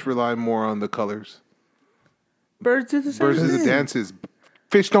 Because fish rely more on the colors. Birds do the same Birds do the thing. dances.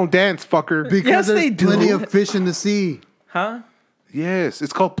 Fish don't dance, fucker. Because Yes, there's they do. plenty of fish in the sea. Huh? Yes,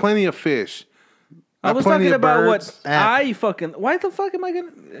 it's called Plenty of Fish. I Not was Plenty talking of about Birds. what I fucking. Why the fuck am I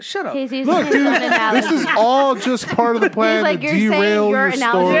gonna shut up? He's using Look, his dude, own analogy. this is all just part of the plan like, to you're saying derail your your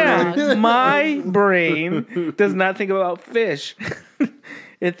analogy story. wrong. Yeah, my brain does not think about fish.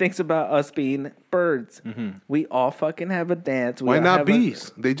 It thinks about us being birds. We all fucking have a dance. We Why all not have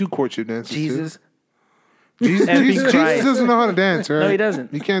bees? They do courtship dances. Jesus, too. Jesus, Effing Jesus Christ. doesn't know how to dance. Right? No, he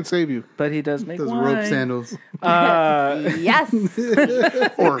doesn't. He can't save you. but he does make Those wine. rope sandals. Yes.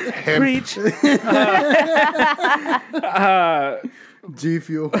 Or hemp. Preach. G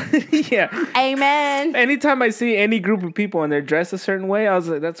Fuel. Yeah. Amen. Anytime I see any group of people and they're dressed a certain way, I was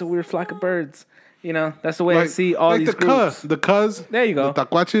like, "That's a weird flock of birds." You know, that's the way I see all these the groups. the cuz. There you go. The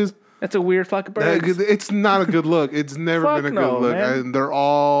taquaches. That's a weird flock of birds. It's not a good look. It's never Fuck been a good no, look. man. And they're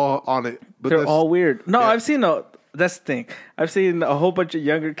all on it. But They're that's- all weird. No, yeah. I've seen that's the thing. I've seen a whole bunch of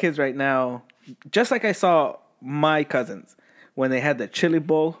younger kids right now, just like I saw my cousins when they had the chili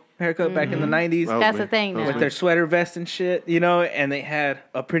bowl haircut back in the 90s That was That's me. the thing That was now. with their sweater vest and shit, you know, and they had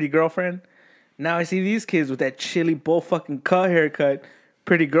a pretty girlfriend. Now I see these kids with that chili bowl fucking cut haircut,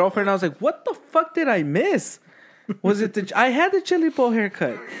 pretty girlfriend. I was like, what the fuck did I miss? Was it I had the chili bowl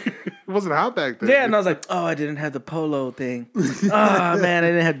haircut. It wasn't hot back then. Yeah, and I was like, oh, I didn't have the polo thing. Oh man, I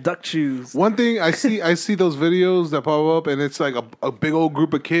didn't have duck shoes. One thing I see those videos that pop up, and it's like a big old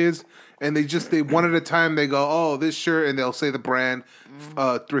group of kids, and they one at a time they go, oh, this shirt, and they'll say the brand,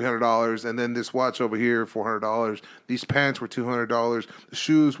 $300, and then this watch over here, $400. These pants were $200. The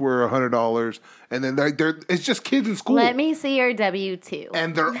shoes were $100, and then they're it's just kids in school. Let me see your W-2.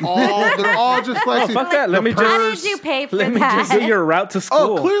 And they're all just like, Oh, fuck that. Let me How just did you pay for let me that? just do your route to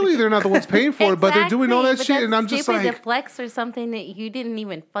school. oh, clearly they're not the ones paying for it, but they're doing all that Exactly, shit, but and I'm that's just stupid like, to flex or something that you didn't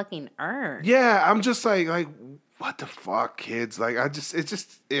even fucking earn. yeah, I'm just like, what the fuck, kids? Like,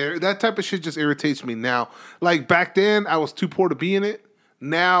 that type of shit just irritates me now. Like, back then, I was too poor to be in it.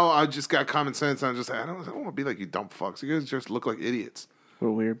 Now, I just got common sense. I'm just like, I don't want to be like you dumb fucks. You guys just look like idiots. We're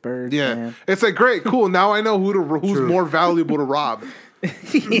weird birds, Yeah. man. It's like, great, cool. Now I know who's more valuable to rob.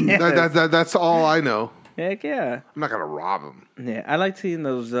 That's all I know. Heck yeah. I'm not going to rob him. Yeah, I like seeing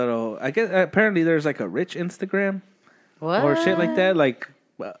those little, I guess, apparently there's like a rich Instagram What? or shit like that. Like,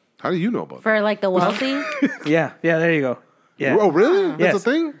 How do you know about that? For like the wealthy? yeah, there you go. Yeah. Oh, really? That's Yes. a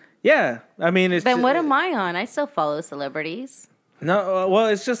thing? Yeah, I mean, it's Then what am I on? I still follow celebrities. No, well,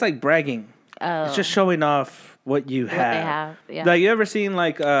 it's just like bragging. Oh. It's just showing off what you What have. they have. Yeah. Like, you ever seen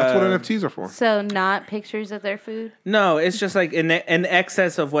like That's what NFTs are for. So not pictures of their food? No, it's just like in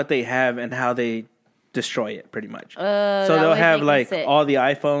excess of what they have and how they destroy it, pretty much. So that they'll would have make me like sick. all the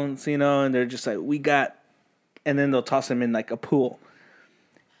iPhones, and they're just like, we got, and then they'll toss them in like a pool,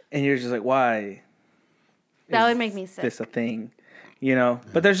 and you're just like, why? That is would make me sick. This a thing,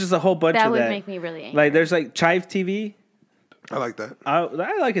 But there's just a whole bunch That of would that. make me really angry. Like, there's like Chive TV. I like that.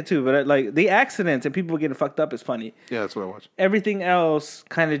 I like it too, but like the accidents and people getting fucked up is funny. Yeah, that's what I watch. Everything else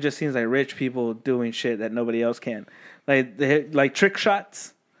kind of just seems like rich people doing shit that nobody else can. Like trick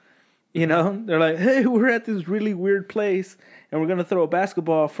shots. They're like, hey, we're at this really weird place and we're gonna throw a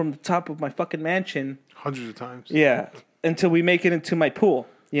basketball from the top of my fucking mansion. Hundreds of times. Yeah, until we make it into my pool.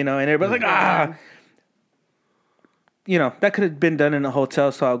 And everybody's like, that could have been done in a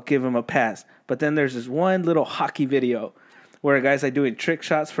hotel, so I'll give him a pass. But then there's this one little hockey video where a guy's like doing trick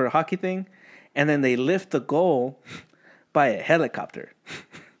shots for a hockey thing, and then they lift the goal by a helicopter.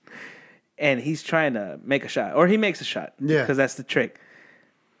 And he's trying to make a shot, or he makes a shot. Yeah. Because that's the trick.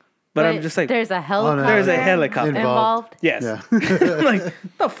 But I'm just like, there's a helicopter. There's a helicopter involved. yes. Yeah. Like,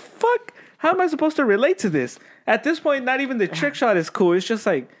 the fuck? How am I supposed to relate to this? At this point, not even the trick shot is cool. It's just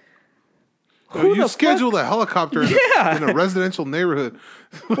like, who You the scheduled a helicopter in a residential neighborhood.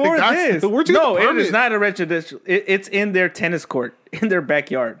 for this? Where'd you get No, the it permit? is not a residential. It's in their tennis court, in their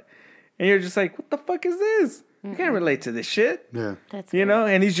backyard. And you're just like, what the fuck is this? You can't relate to this shit. Yeah. That's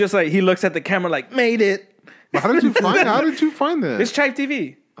And he's just like, he looks at the camera like, made it. How did you find that? It's Chive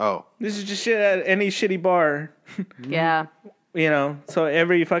TV. Oh. This is just shit at any shitty bar. Yeah. So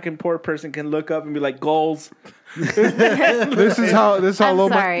every fucking poor person can look up and be like, goals. This is how I'm low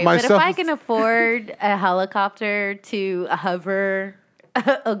sorry, my but if self. I can afford a helicopter to hover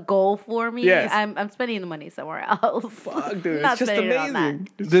a goal for me, Yes. I'm spending the money somewhere else. Fuck, dude. Not It's just spending it on that. amazing.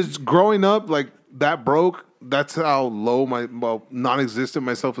 This growing up like that broke. That's how low non-existent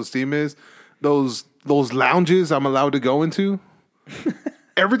my self-esteem is. Those lounges I'm allowed to go into,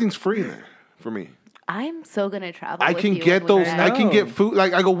 everything's free in there for me. I'm so gonna travel. I with can you get when we're those. at- I can get food.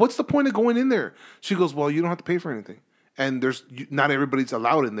 Like I go, what's the point of going in there? She goes, well, you don't have to pay for anything, and not everybody's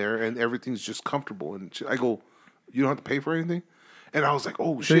allowed in there, and everything's just comfortable. And I go, you don't have to pay for anything, and I was like,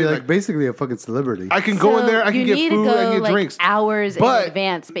 oh So shit! you're like basically a fucking celebrity. I can go in there. I can you get need food. to go, I can get like, drinks. hours But in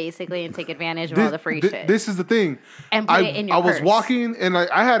advance, basically, and take advantage of all the free shit. This is the thing. And put it in your I was purse. walking, and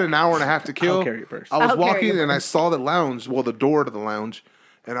I had an hour and a half to kill. I'll carry your purse. I was I'll carry walking, your and I purse. saw the lounge, the door to the lounge,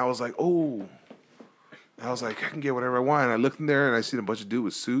 and I was like, oh. I was like, I can get whatever I want. And I looked in there, and I seen a bunch of dudes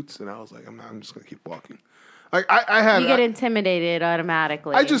with suits, and I was like, I'm just gonna keep walking. Like I had. you get intimidated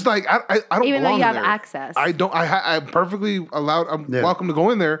automatically. I just like I don't Even though belong you in have there. access. I don't. I'm perfectly allowed. I'm Yeah. welcome to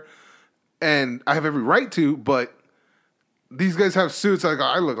go in there, and I have every right to. But these guys have suits. I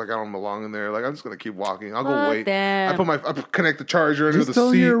look like I don't belong in there. Like I'm just gonna keep walking. I'll go Fuck wait. them. I connect the charger into Just the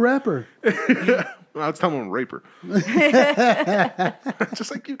tell seat. you're a rapper. I was telling them I'm a raper.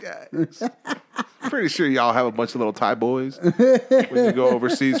 Just like you guys. I'm pretty sure y'all have a bunch of little Thai boys when you go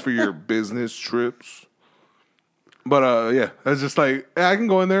overseas for your business trips. But yeah, it's just like, I can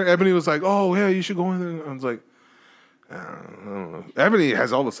go in there. Ebony was like, oh, yeah, you should go in there. I was like, I don't know. Ebony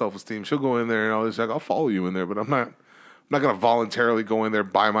has all the self-esteem. She'll go in there and all this. Like, I'll follow you in there, but I'm not going to voluntarily go in there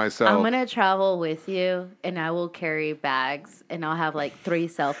by myself. I'm gonna travel with you, and I will carry bags, and I'll have like 3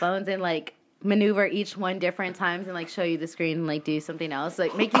 cell phones, and like maneuver each one different times and like show you the screen and like do something else,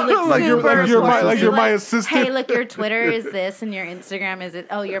 like make you look Like you're- super you're my assistant. Hey, look, your Twitter is this and your Instagram is it.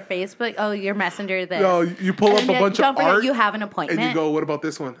 Oh, your Facebook. Oh, your Messenger this. No, you pull up And a then bunch don't of forget art you have an appointment. and you go, "What about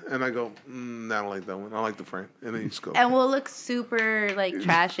this one?" And I go, "I don't like that one. I like the frame." And then you just go. and we'll look super like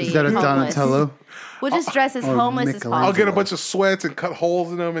trashy. Is that a homeless. Donatello? We'll just dress as Or homeless as Michelangelo. I'll possible. get a bunch of sweats and cut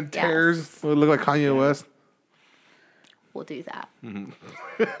holes in them and Yes. tears. It'll look like Kanye West. We'll do that.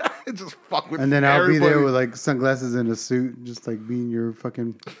 Just fuck with. And then I'll be there everybody. with like sunglasses and a suit, just like being your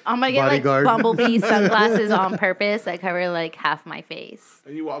fucking. I'm gonna get Bodyguard. like Bumblebee sunglasses on purpose that cover like half my face.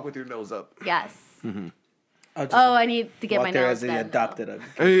 And you walk with your nose up. Yes. I'll just Oh, I need to get walk my there nose as the done. adopted.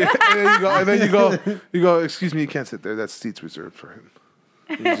 And then you go. Excuse me, you can't sit there. That seat's reserved for him.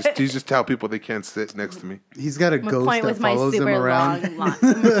 You just tell people they can't sit next to me. He's got a I'm ghost point that with my follows him super around. long,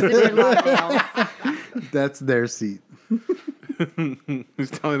 super long nails. That's their seat. He's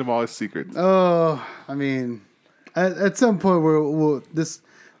telling them all his secrets. Oh, I mean, at some point, this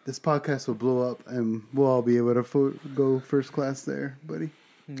podcast will blow up, and we'll all be able to go first class there, buddy.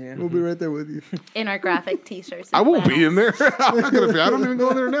 Yeah. We'll be right there with you. In our graphic t-shirts. I won't be in there. I'm not gonna be. I don't even go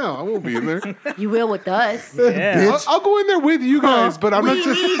in there now. I won't be in there. You will with us. Yeah. I'll go in there with you guys, but I'm We not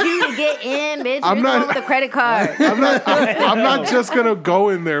just. need you to get in, bitch. I'm You're not- going with a credit card. I'm not just gonna go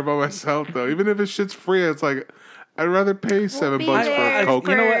in there by myself though. Even if it's shit's free, it's like I'd rather pay $7 be for there. a Coke.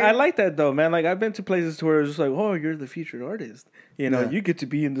 You know what? I like that though, man. Like I've been to places to where it's just like, oh, you're the featured artist. You know, Yeah. you get to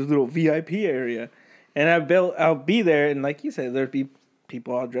be in this little VIP area, and I'll be there, and like you said, there'd be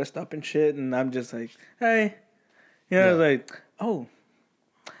people all dressed up and shit, and I'm just like, hey, you know, like, oh,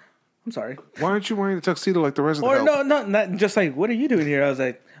 I'm sorry, Why aren't you wearing a tuxedo like the rest of the or help? no, not just like, what are you doing here? I was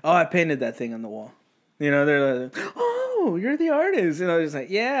like, oh, I painted that thing on the wall. You know, they're like, oh, you're the artist. You know, just like,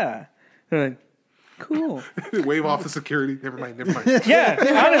 yeah. They're like, cool. Wave off the security. Never mind. Yeah,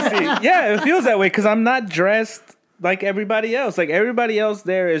 honestly, yeah, it feels that way because I'm not dressed like everybody else. Like everybody else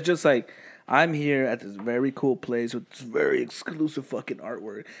there is just like, I'm here at this very cool place with this very exclusive fucking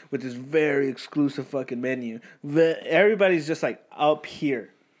artwork, with this very exclusive fucking menu. Everybody's just like up here.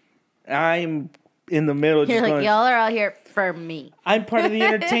 I'm in the middle. You're Just like, going, y'all are out here for me. I'm part of the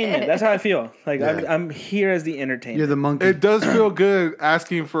entertainment. That's how I feel. Like Yeah. I'm here as the entertainment. You're the monkey. It does feel good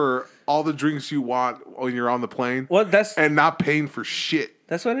asking for all the drinks you want when you're on the plane well, that's and not paying for shit.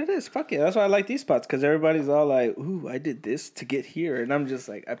 what it is. Fuck it. That's why I like these spots because everybody's all like, "Ooh, I did this to get here," and I'm just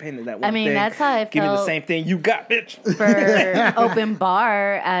like, "I painted that one." I mean, thing. that's how I Give me the felt. same thing you got, bitch. For open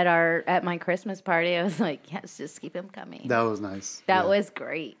bar at my Christmas party, I was like, yes, just keep them coming. That was nice. That Yeah. was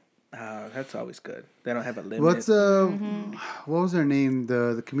great. That's always good. They don't have a limit. What's what was her name?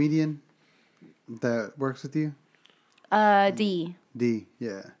 The comedian that works with you? D. D.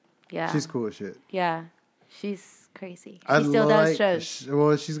 Yeah. Yeah. She's cool as shit. Yeah. She's crazy. She I still does shows.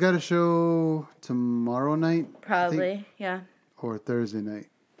 Well, she's got a show tomorrow night, I think, Probably. Yeah. or Thursday night.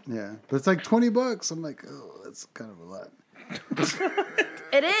 Yeah, but it's like $20. I'm like, oh, that's kind of a lot.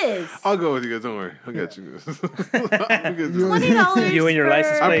 It is. I'll go with you guys. Don't worry. I got you guys. I'll get this. $20. You and your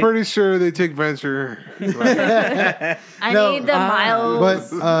license plate. I'm pretty sure they take venture. I No, need the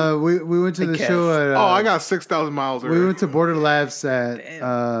miles. But we went to the cash. show at. Oh, I got 6,000 miles. We already. went to Border Labs at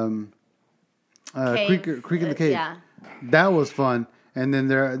Cave. Creek in the Cave. Yeah. That was fun. And then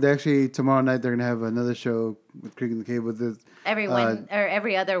they actually tomorrow night they're gonna have another show with Creek in the Cave with this. Every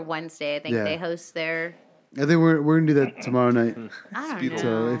other Wednesday, I think yeah. they host their. I think we're gonna do that tomorrow night. I don't know.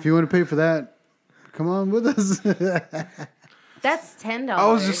 So if you want to pay for that, come on with us. That's $10.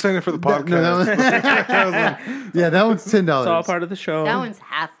 I was just saying it for the podcast. No, that yeah, that one's $10. It's all part of the show. That one's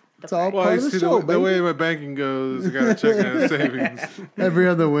half the It's all price. part of the see, show, the way baby. my banking goes, I got to check on savings. Every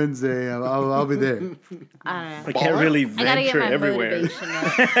other Wednesday, I'll be there. I don't know. I can't really I gotta get venture my everywhere. motivation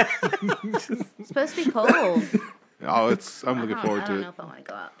up. It's supposed to be cold. Oh, I'm looking I forward to don't it. know if I want to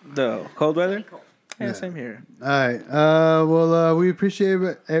go out. The cold weather. It's cold. Yeah, same here. All right. Well, we appreciate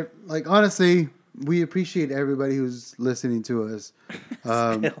it. Like honestly, we appreciate everybody who's listening to us.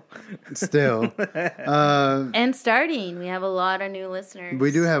 Still. And starting, we have a lot of new listeners.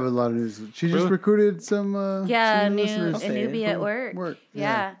 We do have a lot of news. She just Really? recruited some. Yeah, some a listeners. newbie at work.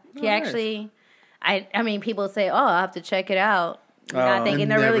 Yeah. He actually, I mean, people say, "Oh, I'll have to check it out," not thinking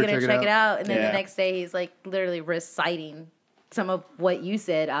And they're really never going to check it check it out. And then Yeah. the next day, he's like literally reciting some of what you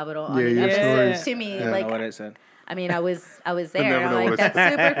said, Abdul, on Yeah, the your episode stories. to me. Yeah. I Like, know what I said. I mean, I was there. never I'm know like, what it's-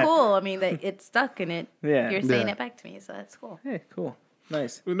 that's super cool. I mean, that it stuck and it. Yeah. You're saying Yeah. it back to me, so that's cool. Hey, cool,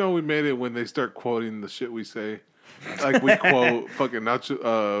 nice. We know we made it when they start quoting the shit we say. Like we quote fucking like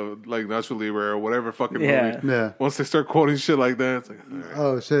Nacho Libre or whatever fucking Yeah. movie. Yeah. Once they start quoting shit like that, it's like, all right.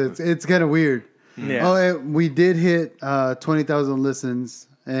 Oh shit! It's kind of weird. Yeah. Oh, and we did hit 20,000 listens,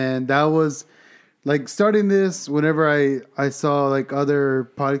 And that was like starting this. Whenever I saw like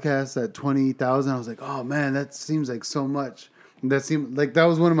other podcasts at 20,000, I was like, oh man, that seems like so much. And that seemed like that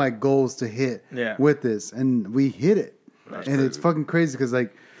was one of my goals to hit with this, and we hit it. That's and crazy. it's fucking crazy because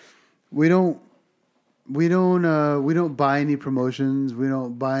like we don't buy any promotions. We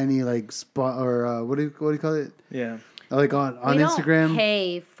don't buy any like spot or what do you call it? Yeah. Like on we Instagram. don't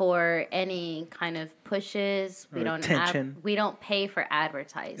pay for any kind of pushes. We Or don't attention. we don't pay for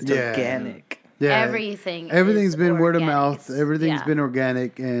advertising. It's organic. Yeah. Everything's been organic. word of mouth. Everything's Yeah. been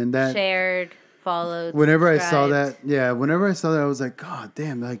organic, and that shared, followed. whenever I saw subscribed. that, whenever I saw that, I was like, God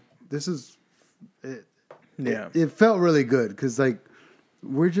damn, like this is. Yeah. It felt really good because like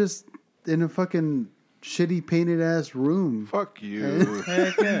we're just in a fucking shitty painted ass room. Fuck you.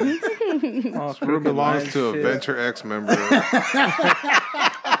 Heck yeah. All This room belongs crooked to a shit. Venture X member.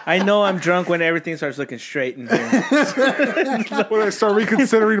 I know I'm drunk when everything starts looking straight in here. When I start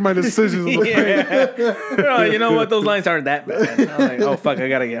reconsidering my decisions, I'm like, Yeah. Oh, you know what? Those lines aren't that bad. I'm like, oh fuck, I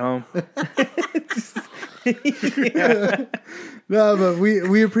gotta get home. Yeah. No, but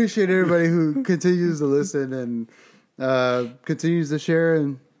we appreciate everybody who continues to listen and continues to share,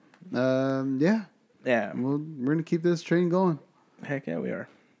 and Yeah. we're gonna keep this train going. Heck yeah, we are.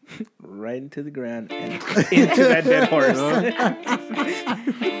 Right into the ground and into that dead horse.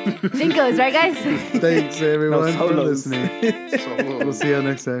 Jinkos, right, guys? Thanks everyone for solos. listening. We'll see you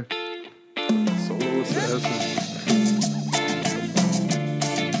next time.